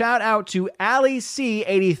last shout out to Ali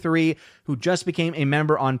C83, who just became a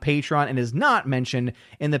member on Patreon and is not mentioned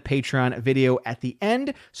in the Patreon video at the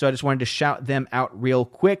end. So I just wanted to shout them out real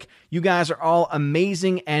quick. You guys are all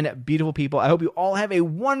amazing and beautiful people. I hope you all have a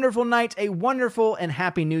wonderful night, a wonderful and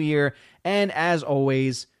happy new year. And as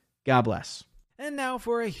always, God bless. And now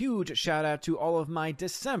for a huge shout out to all of my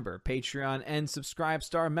December Patreon and Subscribe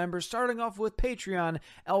Star members, starting off with Patreon,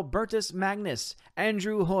 Albertus Magnus,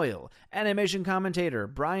 Andrew Hoyle, Animation Commentator,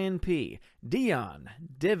 Brian P., Dion,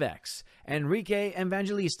 Divex, Enrique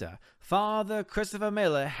Evangelista, Father Christopher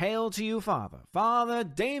Miller, hail to you, Father, Father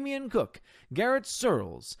Damian Cook, Garrett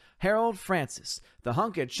Searles, Harold Francis, The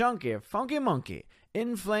Hunky Chunky Funky Monkey,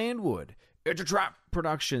 Inflamed Wood, It's a Trap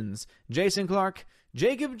Productions, Jason Clark,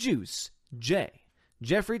 Jacob Juice,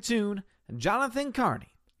 Jeffrey Toone, Jonathan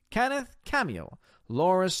Carney, Kenneth Camille,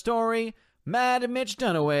 Laura Story, Mad Mitch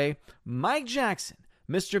Dunaway, Mike Jackson,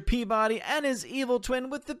 Mr. Peabody and his evil twin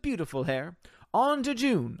with the beautiful hair, On to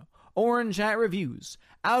June, Orange Hat Reviews,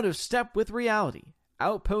 Out of Step with Reality,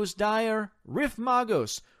 Outpost Dyer, Riff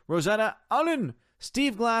Magos, Rosetta Allen,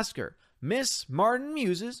 Steve Glasker, Miss Martin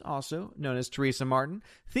Muses, also known as Teresa Martin,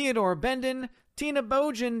 Theodore Bendon, Tina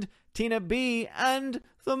Bogend, Tina B, and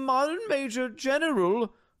the modern Major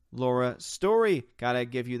General, Laura Story. Gotta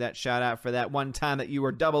give you that shout out for that one time that you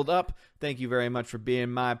were doubled up. Thank you very much for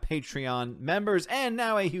being my Patreon members. And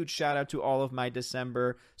now a huge shout out to all of my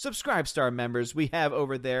December Subscribe Star members we have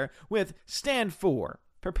over there with Stand For,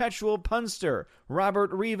 Perpetual Punster,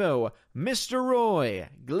 Robert Revo, Mr. Roy,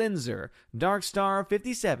 Glinzer, Darkstar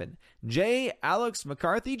 57, J. Alex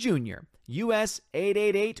McCarthy Jr., US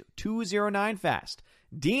 888209 Fast,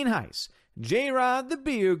 Dean Heiss, J-Rod the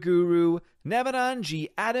Beer Guru, Nevadan G.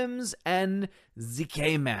 Adams, and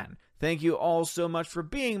ZK Man. Thank you all so much for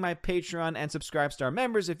being my Patreon and Subscribe Star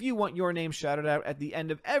members. If you want your name shouted out at the end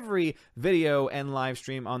of every video and live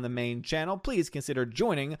stream on the main channel, please consider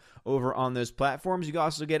joining over on those platforms. You can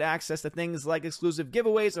also get access to things like exclusive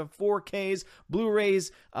giveaways of 4Ks,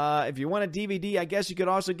 Blu-rays. If you want a DVD, I guess you could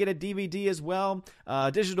also get a DVD as well,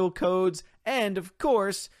 digital codes, and of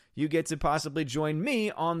course, you get to possibly join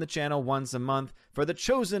me on the channel once a month for the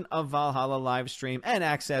Chosen of Valhalla live stream and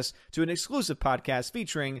access to an exclusive podcast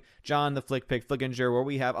featuring John the Flick Pick Flickinger, where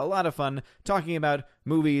we have a lot of fun talking about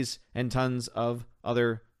movies and tons of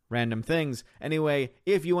other random things. Anyway,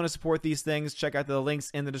 if you want to support these things, check out the links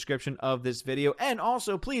in the description of this video. And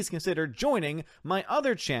also, please consider joining my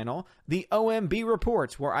other channel, the OMB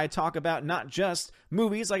Report, where I talk about not just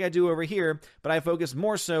movies like I do over here, but I focus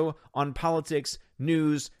more so on politics,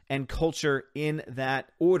 news, and culture in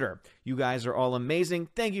that order. You guys are all amazing.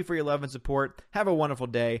 Thank you for your love and support. Have a wonderful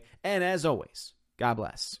day. And as always, God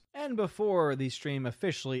bless. And before the stream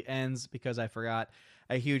officially ends, because I forgot,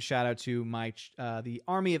 a huge shout out to my the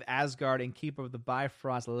Army of Asgard and Keeper of the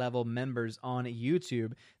Bifrost level members on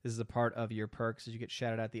YouTube. This is a part of your perks as you get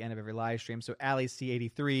shouted out at the end of every live stream. So Ali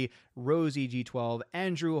C83, Rosie G12,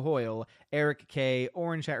 Andrew Hoyle, Eric K,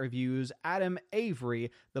 Orange Hat Reviews, Adam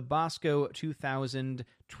Avery, the Bosco 2000,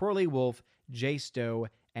 Twirly Wolf, Jay Stowe,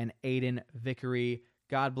 and Aiden Vickery.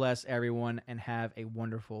 God bless everyone and have a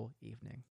wonderful evening.